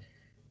to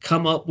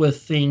come up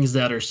with things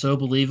that are so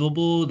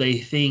believable they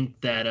think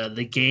that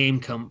the game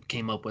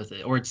came up with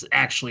it or it's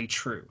actually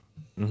true.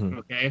 Mhm.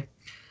 Okay.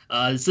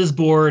 It's this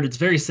board. It's a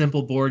very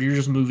simple board. You're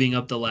just moving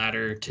up the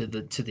ladder to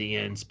the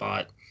end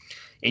spot,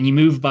 and you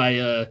move by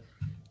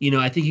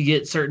I think you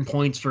get certain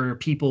points for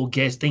people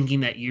thinking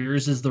that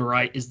yours is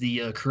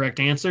the correct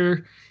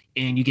answer,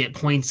 and you get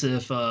points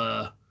if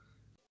I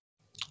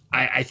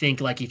think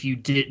like if you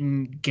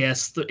didn't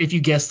if you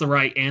guess the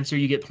right answer,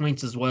 you get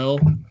points as well.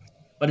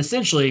 But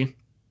essentially,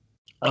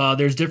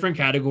 there's different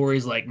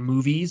categories like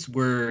movies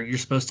where you're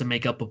supposed to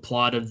make up a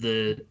plot of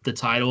the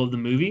title of the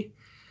movie.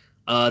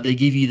 They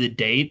give you the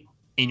date,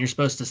 and you're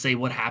supposed to say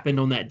what happened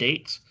on that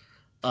date.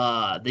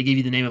 They give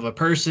you the name of a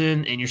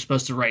person, and you're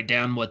supposed to write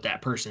down what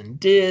that person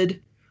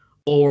did,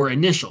 or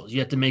initials. You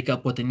have to make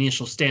up what the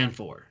initials stand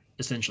for.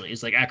 Essentially,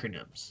 it's like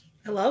acronyms.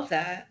 I love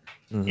that.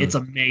 Mhm. It's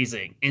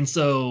amazing, and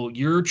so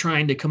you're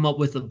trying to come up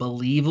with a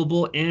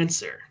believable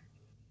answer.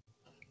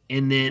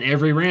 And then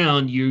every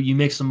round, you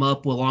mix them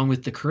up along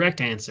with the correct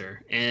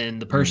answer,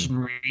 and the person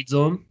reads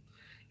them,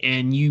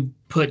 and you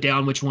put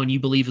down which one you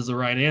believe is the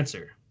right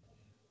answer.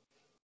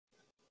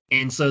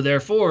 And so,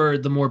 therefore,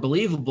 the more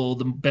believable,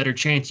 the better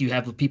chance you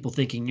have of people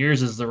thinking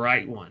yours is the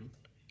right one.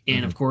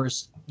 And of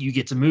course, you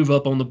get to move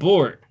up on the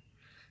board.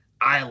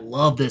 I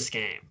love this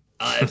game.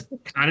 It's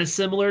kind of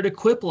similar to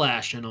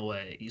Quiplash in a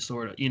way. You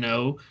sort of,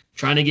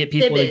 trying to get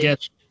people to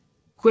guess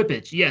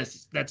Quippage.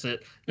 Yes, that's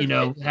it.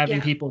 Having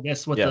Yeah. people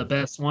guess what Yeah. the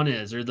best one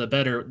is or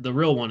the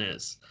real one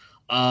is.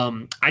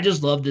 I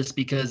just love this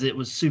because it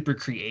was super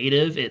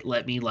creative. It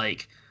let me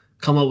like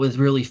come up with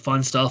really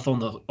fun stuff on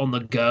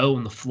the go,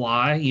 on the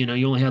fly. You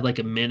only had like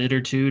a minute or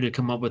two to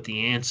come up with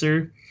the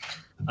answer.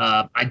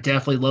 I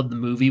definitely love the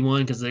movie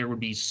one because there would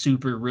be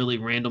super really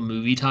random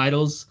movie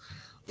titles.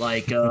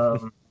 Like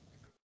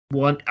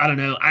one, I don't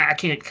know. I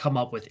can't come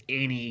up with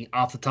any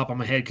off the top of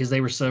my head because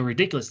they were so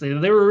ridiculous. They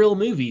were real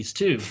movies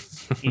too,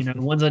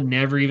 ones I'd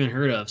never even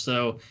heard of.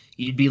 So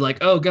you'd be like,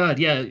 oh god,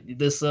 yeah,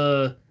 this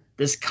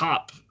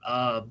cop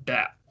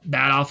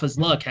bad off his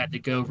luck had to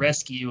go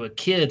rescue a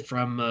kid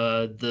from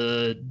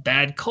the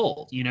bad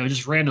cult.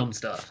 Just random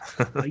stuff.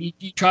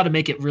 You try to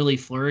make it really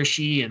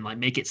flourishy and like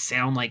make it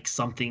sound like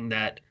something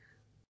that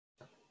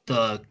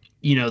the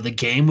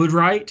game would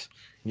write.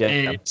 Yeah.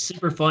 And it's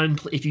super fun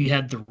if you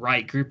had the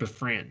right group of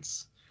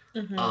friends.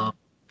 Mhm.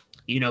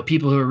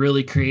 People who are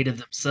really creative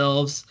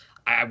themselves.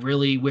 I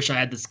really wish I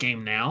had this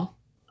game now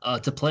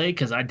to play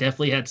because I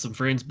definitely had some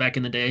friends back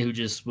in the day who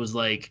just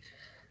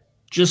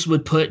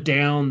would put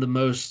down the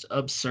most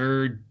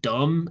absurd,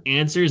 dumb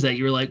answers that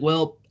you were like,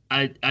 well,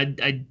 I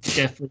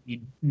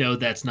definitely know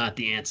that's not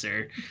the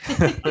answer.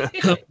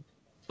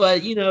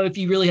 But if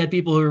you really had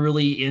people who were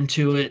really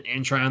into it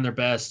and trying their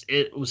best,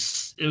 it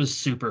was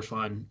super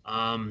fun.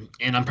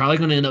 And I'm probably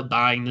going to end up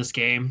buying this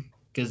game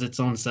because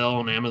it's on sale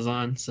on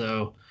Amazon.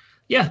 So,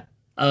 yeah.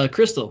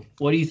 Crystal,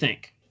 what do you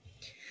think?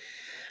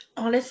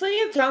 Honestly,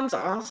 it sounds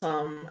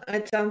awesome.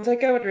 It sounds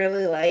like I would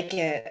really like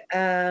it.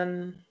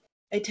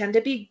 I tend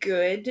to be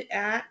good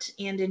at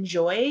and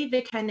enjoy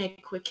the kind of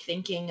quick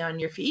thinking on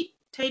your feet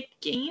type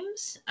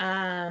games.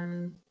 I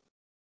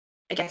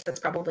guess that's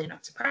probably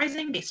not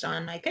surprising based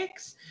on my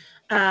picks.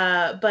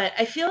 But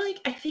I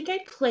think I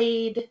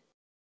played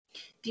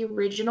the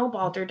original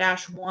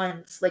Balderdash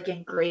once, like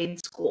in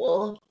grade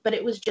school, but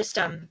it was just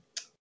and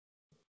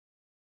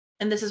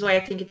this is why I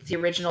think it's the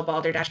original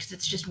Balderdash because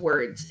it's just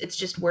words. It's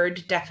just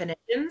word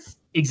definitions.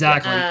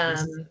 Exactly.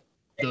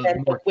 And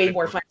then way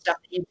more fun stuff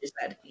that you just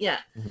said. Yeah.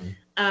 Mhm.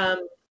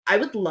 I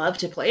would love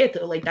to play it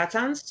though. Like that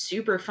sounds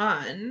super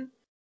fun.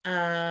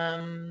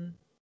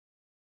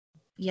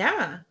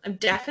 Yeah, I'm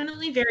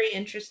definitely very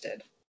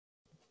interested.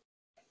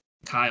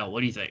 Kyle,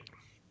 what do you think?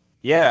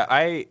 Yeah,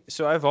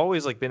 I've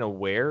always like been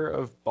aware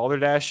of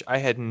Balderdash. I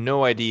had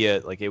no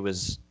idea like it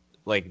was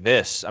like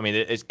this. I mean,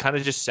 it kind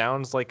of just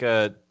sounds like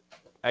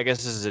I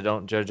guess this is a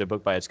don't judge a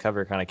book by its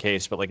cover kind of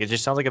case, but like it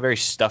just sounds like a very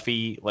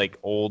stuffy, like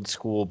old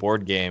school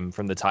board game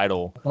from the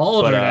title.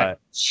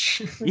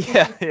 Balderdash.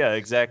 Yeah,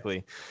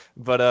 exactly.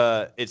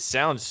 But it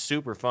sounds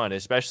super fun,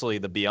 especially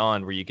the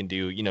Beyond where you can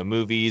do,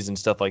 movies and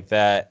stuff like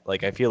that.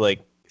 Like I feel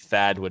like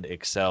Thad would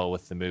excel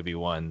with the movie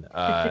one.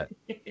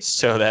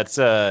 So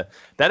that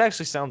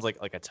actually sounds like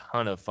a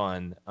ton of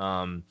fun.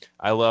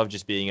 I love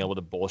just being able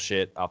to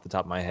bullshit off the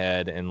top of my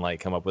head and like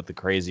come up with the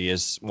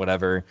craziest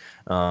whatever.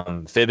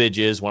 Fibbage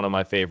is one of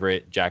my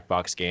favorite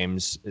Jackbox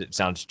games. It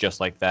sounds just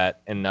like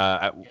that. And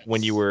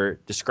when you were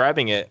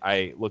describing it,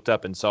 I looked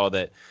up and saw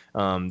that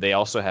they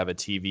also have a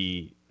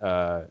TV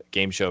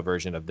game show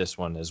version of this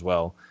one as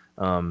well.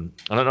 I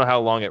don't know how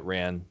long it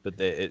ran, but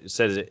it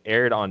says it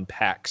aired on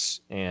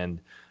PAX and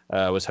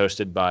was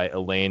hosted by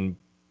Elaine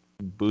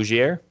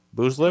Bousler.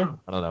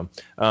 I don't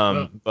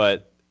know.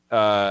 But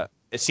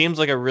it seems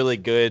like a really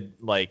good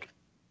like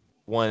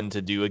one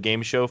to do a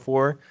game show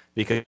for,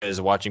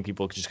 because watching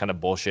people just kind of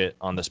bullshit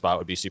on the spot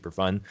would be super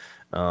fun.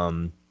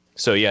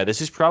 So yeah, this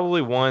is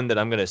probably one that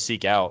I'm going to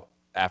seek out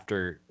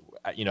after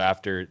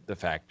the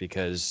fact,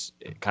 because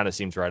it kind of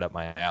seems right up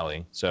my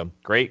alley. So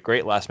great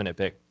last minute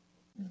pick.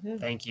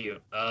 Thank you.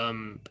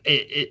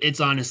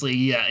 It's honestly,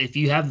 yeah, if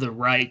you have the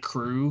right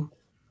crew,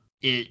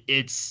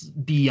 it's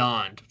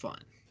beyond fun.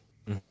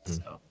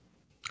 So,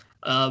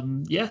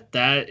 yeah,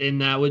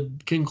 that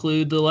would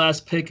conclude the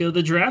last pick of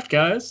the draft,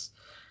 guys.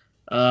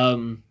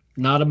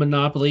 Not a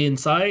monopoly in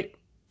sight.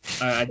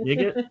 I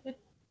dig it.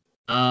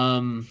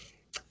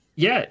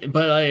 Yeah,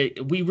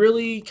 but we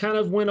really kind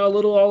of went a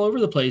little all over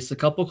the place. A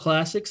couple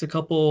classics, a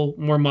couple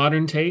more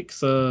modern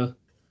takes,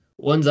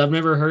 ones I've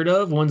never heard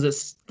of, ones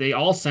that they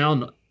all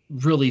sound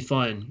really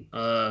fun.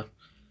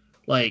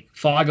 Like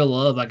Fog of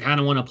Love, I kind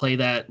of want to play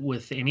that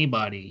with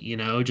anybody,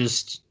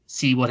 just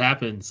see what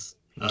happens.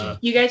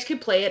 You guys could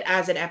play it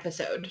as an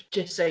episode,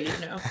 just so you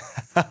know.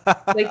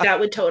 Like that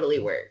would totally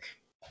work.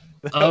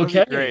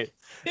 Okay, great.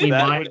 We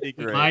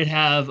might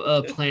have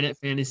a Planet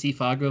Fantasy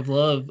Fog of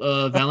Love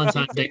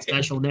Valentine's Day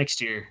special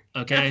next year.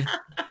 Okay.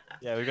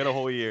 Yeah, we got a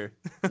whole year.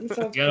 We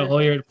got a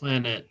whole year to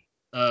plan it.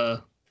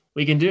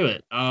 We can do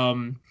it.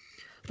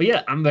 But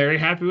yeah, I'm very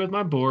happy with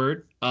my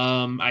board.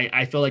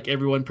 I feel like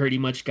everyone pretty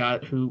much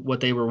got what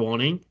they were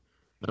wanting.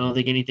 I don't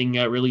think anything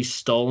got really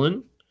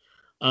stolen.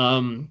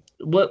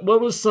 What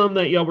was some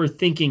that y'all were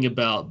thinking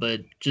about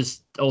but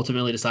just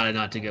ultimately decided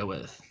not to go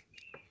with?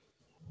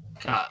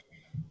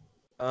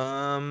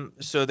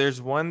 So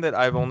there's one that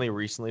I've only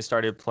recently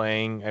started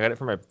playing. I got it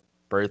for my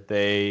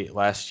birthday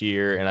last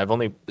year,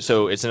 and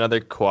it's another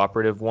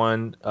cooperative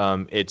one.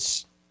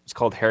 It's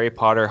called Harry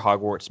Potter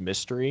Hogwarts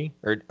Mystery,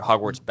 or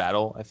Hogwarts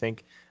Battle, I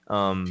think.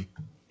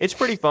 It's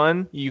pretty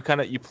fun. You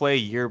play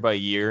year by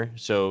year,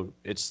 so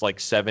it's like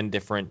 7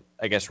 different,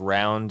 I guess,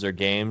 rounds or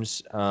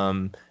games.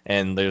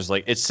 And there's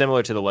it's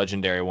similar to the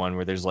Legendary one,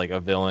 where there's like a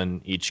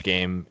villain each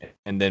game,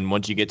 and then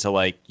once you get to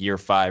like year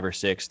 5 or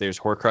 6, there's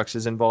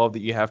Horcruxes involved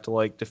that you have to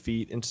like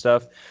defeat and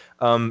stuff.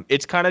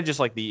 It's kind of just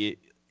like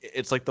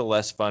it's like the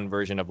less fun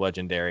version of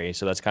Legendary,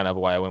 so that's kind of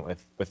why I went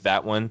with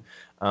that one.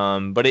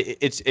 But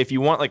it's if you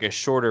want like a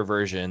shorter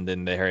version,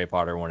 then the Harry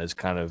Potter one is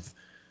kind of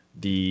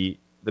the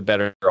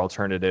better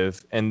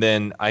alternative. And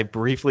then I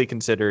briefly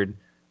considered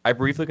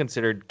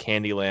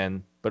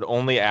Candyland, but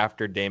only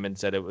after Damon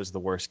said it was the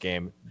worst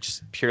game,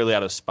 just purely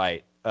out of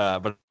spite.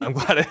 But I'm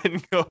glad I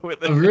didn't go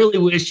with it. I really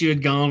wish you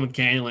had gone with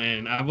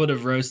Candyland. I would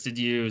have roasted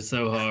you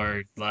so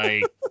hard.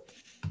 Like,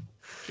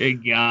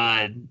 good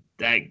God,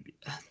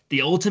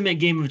 the ultimate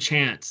game of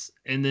chance.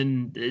 And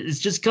then it's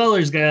just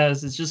colors,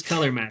 guys. It's just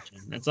color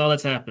matching. That's all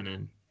that's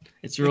happening.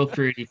 It's real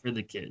pretty for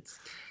the kids.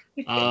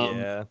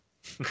 Yeah.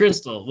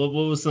 Crystal, what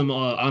was some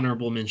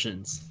honorable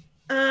mentions?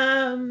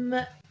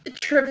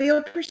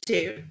 Trivial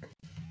Pursuit.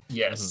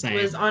 Yes, same.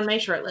 Was on my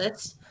short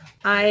list.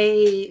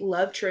 I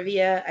love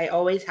trivia. I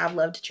always have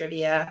loved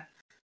trivia.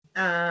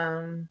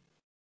 Yeah.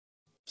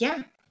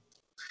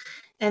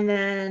 And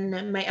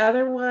then my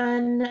other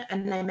one,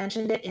 and I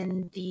mentioned it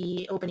in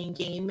the opening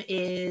game,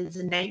 is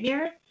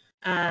Nightmare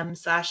 /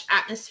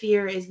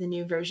 Atmosphere is the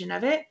new version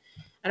of it.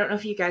 I don't know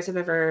if you guys have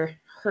ever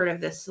heard of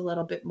this, a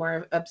little bit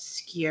more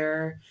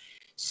obscure.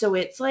 So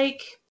it's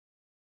like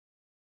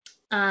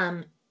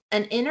an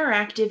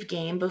interactive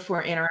game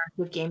before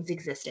interactive games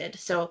existed.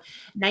 So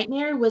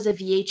Nightmare was a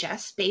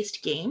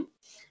VHS-based game.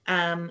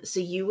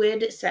 So you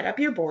would set up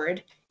your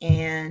board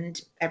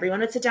and everyone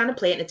would sit down and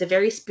play it. And it's a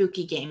very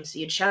spooky game. So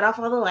you'd shut off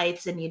all the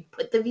lights and you'd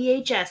put the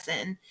VHS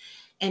in.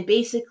 And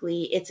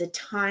basically it's a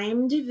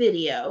timed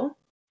video.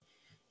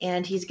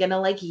 And he's going to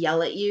like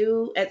yell at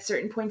you at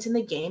certain points in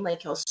the game.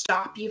 Like he'll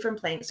stop you from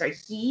playing. Sorry,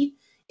 he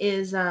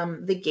is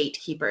the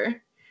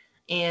gatekeeper.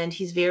 And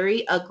he's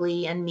very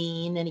ugly and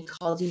mean, and he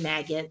calls you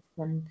maggots,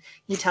 and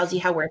he tells you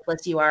how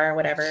worthless you are or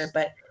whatever.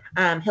 But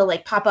he'll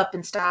like pop up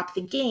and stop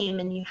the game,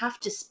 and you have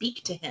to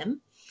speak to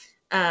him.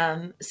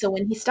 So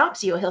when he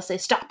stops you, he'll say,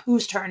 "Stop,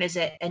 whose turn is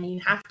it?" And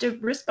you have to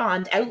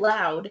respond out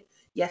loud,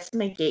 "Yes,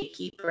 my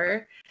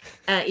gatekeeper,"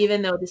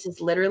 even though this is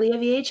literally a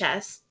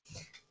VHS.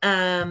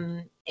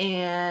 And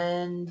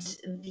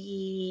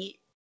the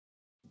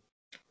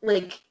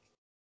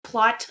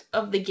plot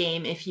of the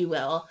game, if you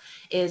will,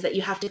 is that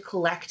you have to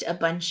collect a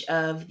bunch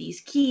of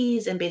these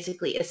keys and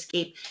basically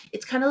escape.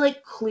 It's kind of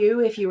like Clue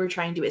if you were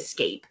trying to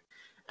escape.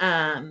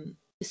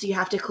 So you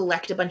have to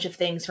collect a bunch of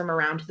things from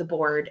around the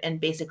board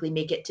and basically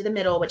make it to the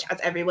middle, which has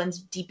everyone's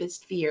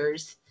deepest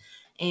fears,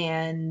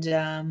 and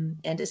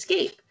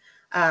escape.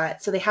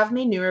 So they have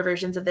made newer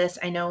versions of this.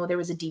 I know there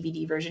was a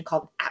DVD version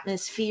called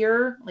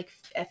Atmosphere, like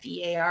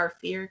FEAR,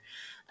 fear.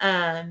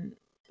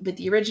 But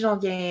the original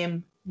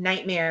game,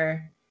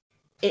 Nightmare,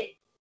 it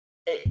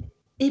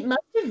it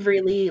must have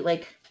really,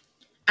 like,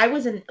 I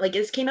wasn't, like,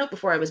 this came out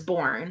before I was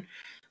born,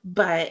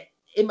 but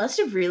it must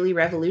have really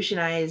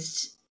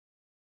revolutionized,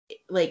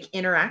 like,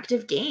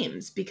 interactive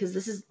games, because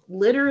this is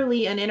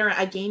literally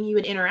a game you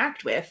would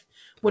interact with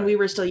when we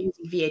were still using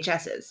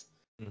VHSs.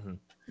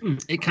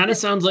 It kind of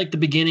sounds like the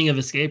beginning of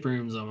escape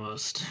rooms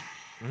almost.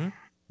 Yeah.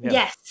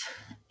 Yes.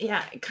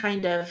 Yeah,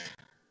 kind of.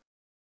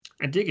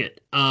 I dig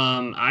it.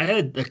 I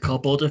had a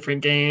couple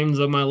different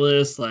games on my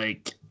list.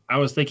 Like, I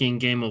was thinking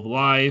Game of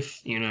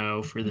Life,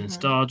 for the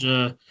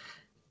nostalgia.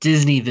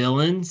 Disney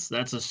Villains,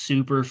 that's a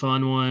super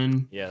fun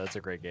one. Yeah, that's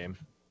a great game.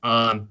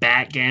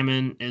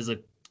 Backgammon is a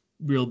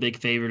real big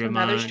favorite of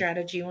mine. Another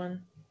strategy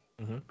one.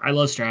 I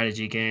love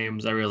strategy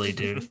games. I really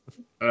do.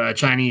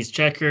 Chinese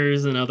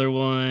Checkers, another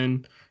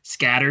one.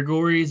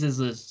 Scattergories is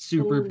a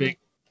super big,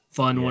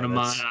 fun one of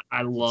mine.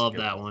 I love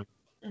that one.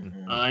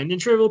 And then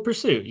Trivial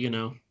Pursuit,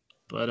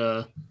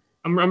 But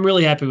I'm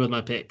really happy with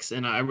my picks,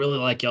 and I really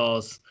like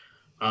y'all's.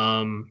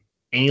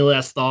 Any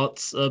last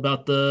thoughts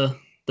about the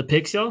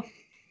picks, y'all?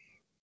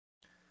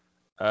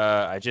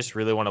 I just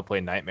really want to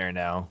play Nightmare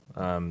now.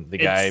 The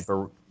guy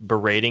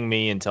berating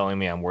me and telling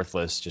me I'm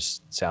worthless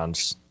just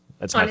sounds.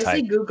 That's my type.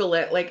 Honestly, Google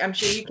it. Like, I'm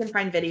sure you can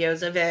find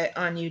videos of it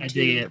on YouTube. I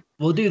dig it.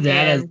 We'll do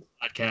that as a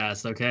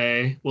podcast,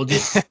 okay? We'll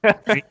just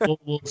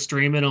we'll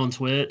stream it on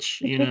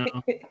Twitch,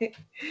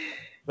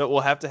 But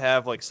we'll have to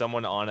have like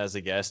someone on as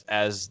a guest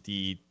as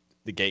the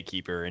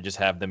gatekeeper and just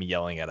have them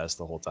yelling at us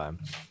the whole time.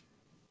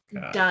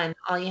 Done.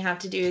 All you have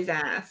to do is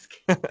ask.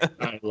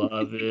 I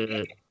love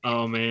it.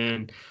 Oh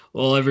man.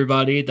 Well,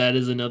 everybody, that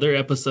is another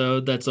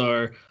episode. That's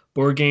our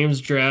board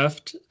games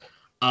draft.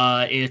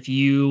 If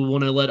you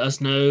want to let us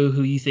know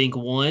who you think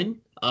won,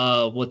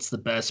 what's the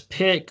best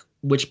pick,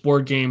 which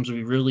board games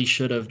we really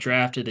should have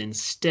drafted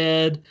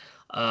instead,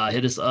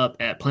 hit us up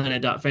at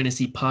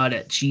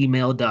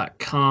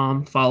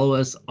planet.fantasypod@gmail.com. Follow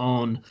us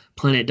on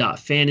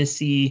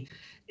planet.fantasy.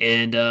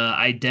 And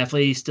I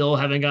definitely still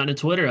haven't gotten a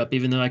Twitter up,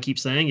 even though I keep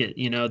saying it.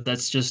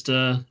 That's just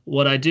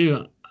what I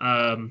do.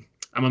 I'm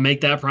going to make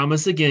that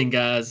promise again,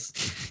 guys.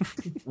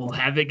 We'll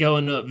have it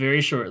going up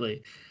very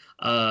shortly.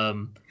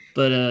 But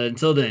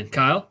until then,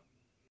 Kyle?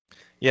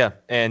 Yeah,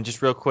 and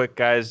just real quick,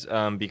 guys,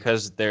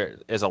 because there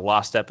is a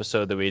lost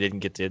episode that we didn't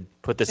get to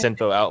put this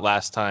info out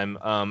last time.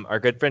 Our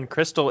good friend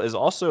Crystal is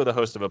also the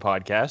host of a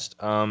podcast.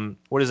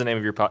 What is the name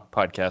of your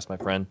podcast, my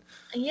friend?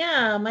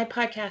 Yeah, my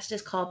podcast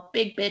is called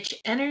Big Bitch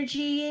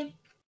Energy,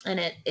 and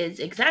it is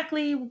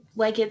exactly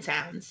like it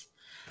sounds.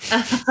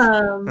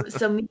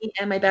 So me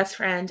and my best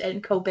friend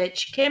and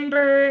co-bitch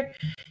Kimber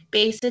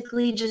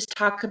basically just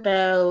talk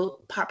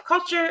about pop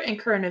culture and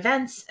current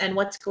events and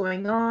what's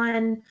going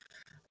on,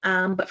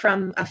 but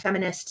from a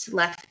feminist,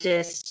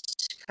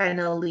 leftist, kind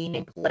of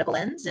leaning political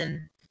lens.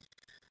 And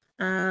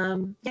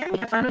we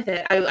have fun with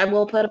it. I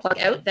will put a plug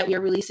out that we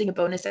are releasing a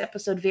bonus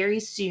episode very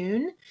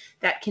soon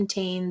that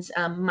contains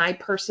my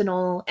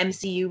personal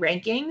MCU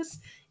rankings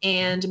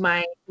and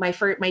my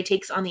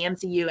takes on the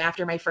MCU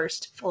after my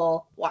first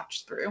full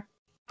watch through.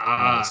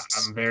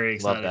 Nice. I'm very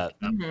excited. Love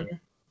that. Mm-hmm.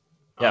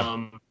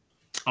 Yeah.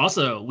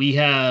 Also, we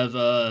have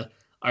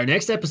our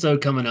next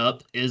episode coming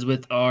up is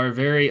with our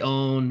very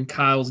own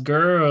Kyle's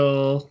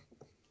girl.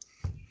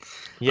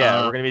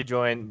 Yeah, we're going to be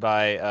joined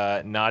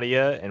by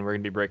Nadia, and we're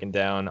going to be breaking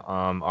down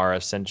our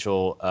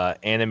essential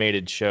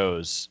animated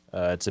shows.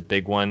 It's a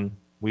big one.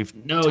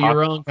 You're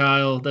wrong,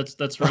 Kyle.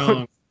 That's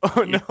wrong.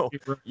 Oh, no.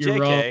 You're JK.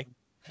 wrong.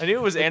 I knew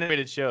it was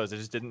animated shows. I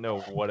just didn't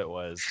know what it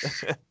was.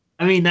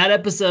 I mean, that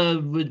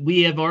episode,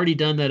 we have already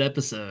done that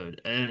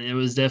episode, and it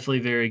was definitely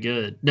very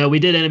good. No, we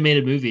did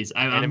animated movies.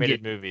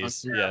 Animated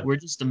movies, yeah. We're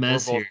just a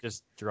mess We're both here.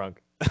 just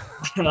drunk.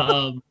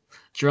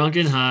 Drunk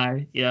and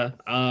high, yeah.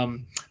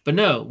 But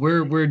no,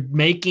 we're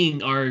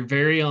making our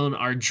very own,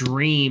 our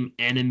dream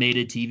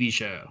animated TV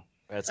show.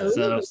 That's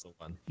the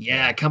one.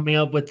 Yeah, coming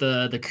up with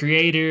the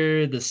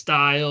creator, the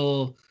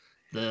style,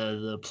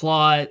 the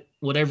plot,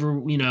 whatever,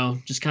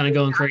 just kind of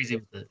going crazy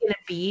with it. Gonna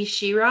be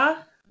She-Ra?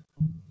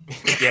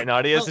 Yeah,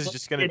 Nadia's is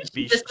just gonna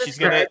be. She's just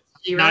gonna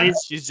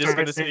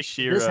say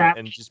She-Ra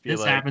and just be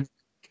this like, happens.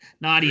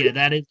 Nadia,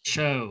 that is a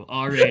show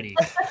already.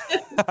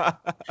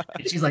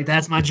 And she's like,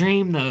 that's my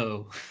dream,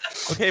 though.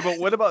 Okay, but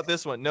what about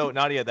this one? No,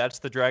 Nadia, that's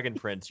the Dragon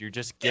Prince. You're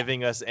just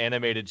giving us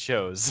animated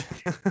shows.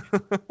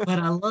 But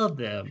I love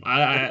them.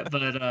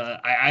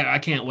 I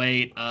can't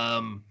wait.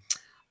 I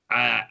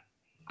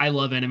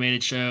love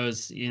animated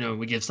shows.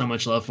 We give so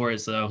much love for it,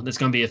 so it's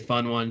gonna be a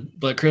fun one.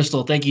 But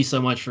Crystal, thank you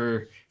so much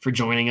for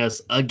joining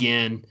us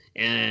again.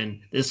 And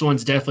this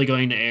one's definitely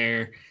going to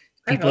air.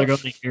 People are going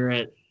to hear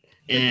it,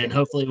 and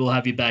hopefully we'll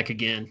have you back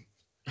again.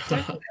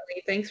 Definitely.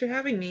 Thanks for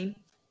having me.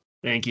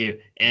 Thank you.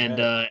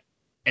 And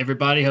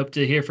everybody, hope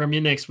to hear from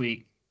you next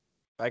week.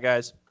 Bye,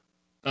 guys.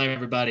 Bye,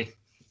 everybody.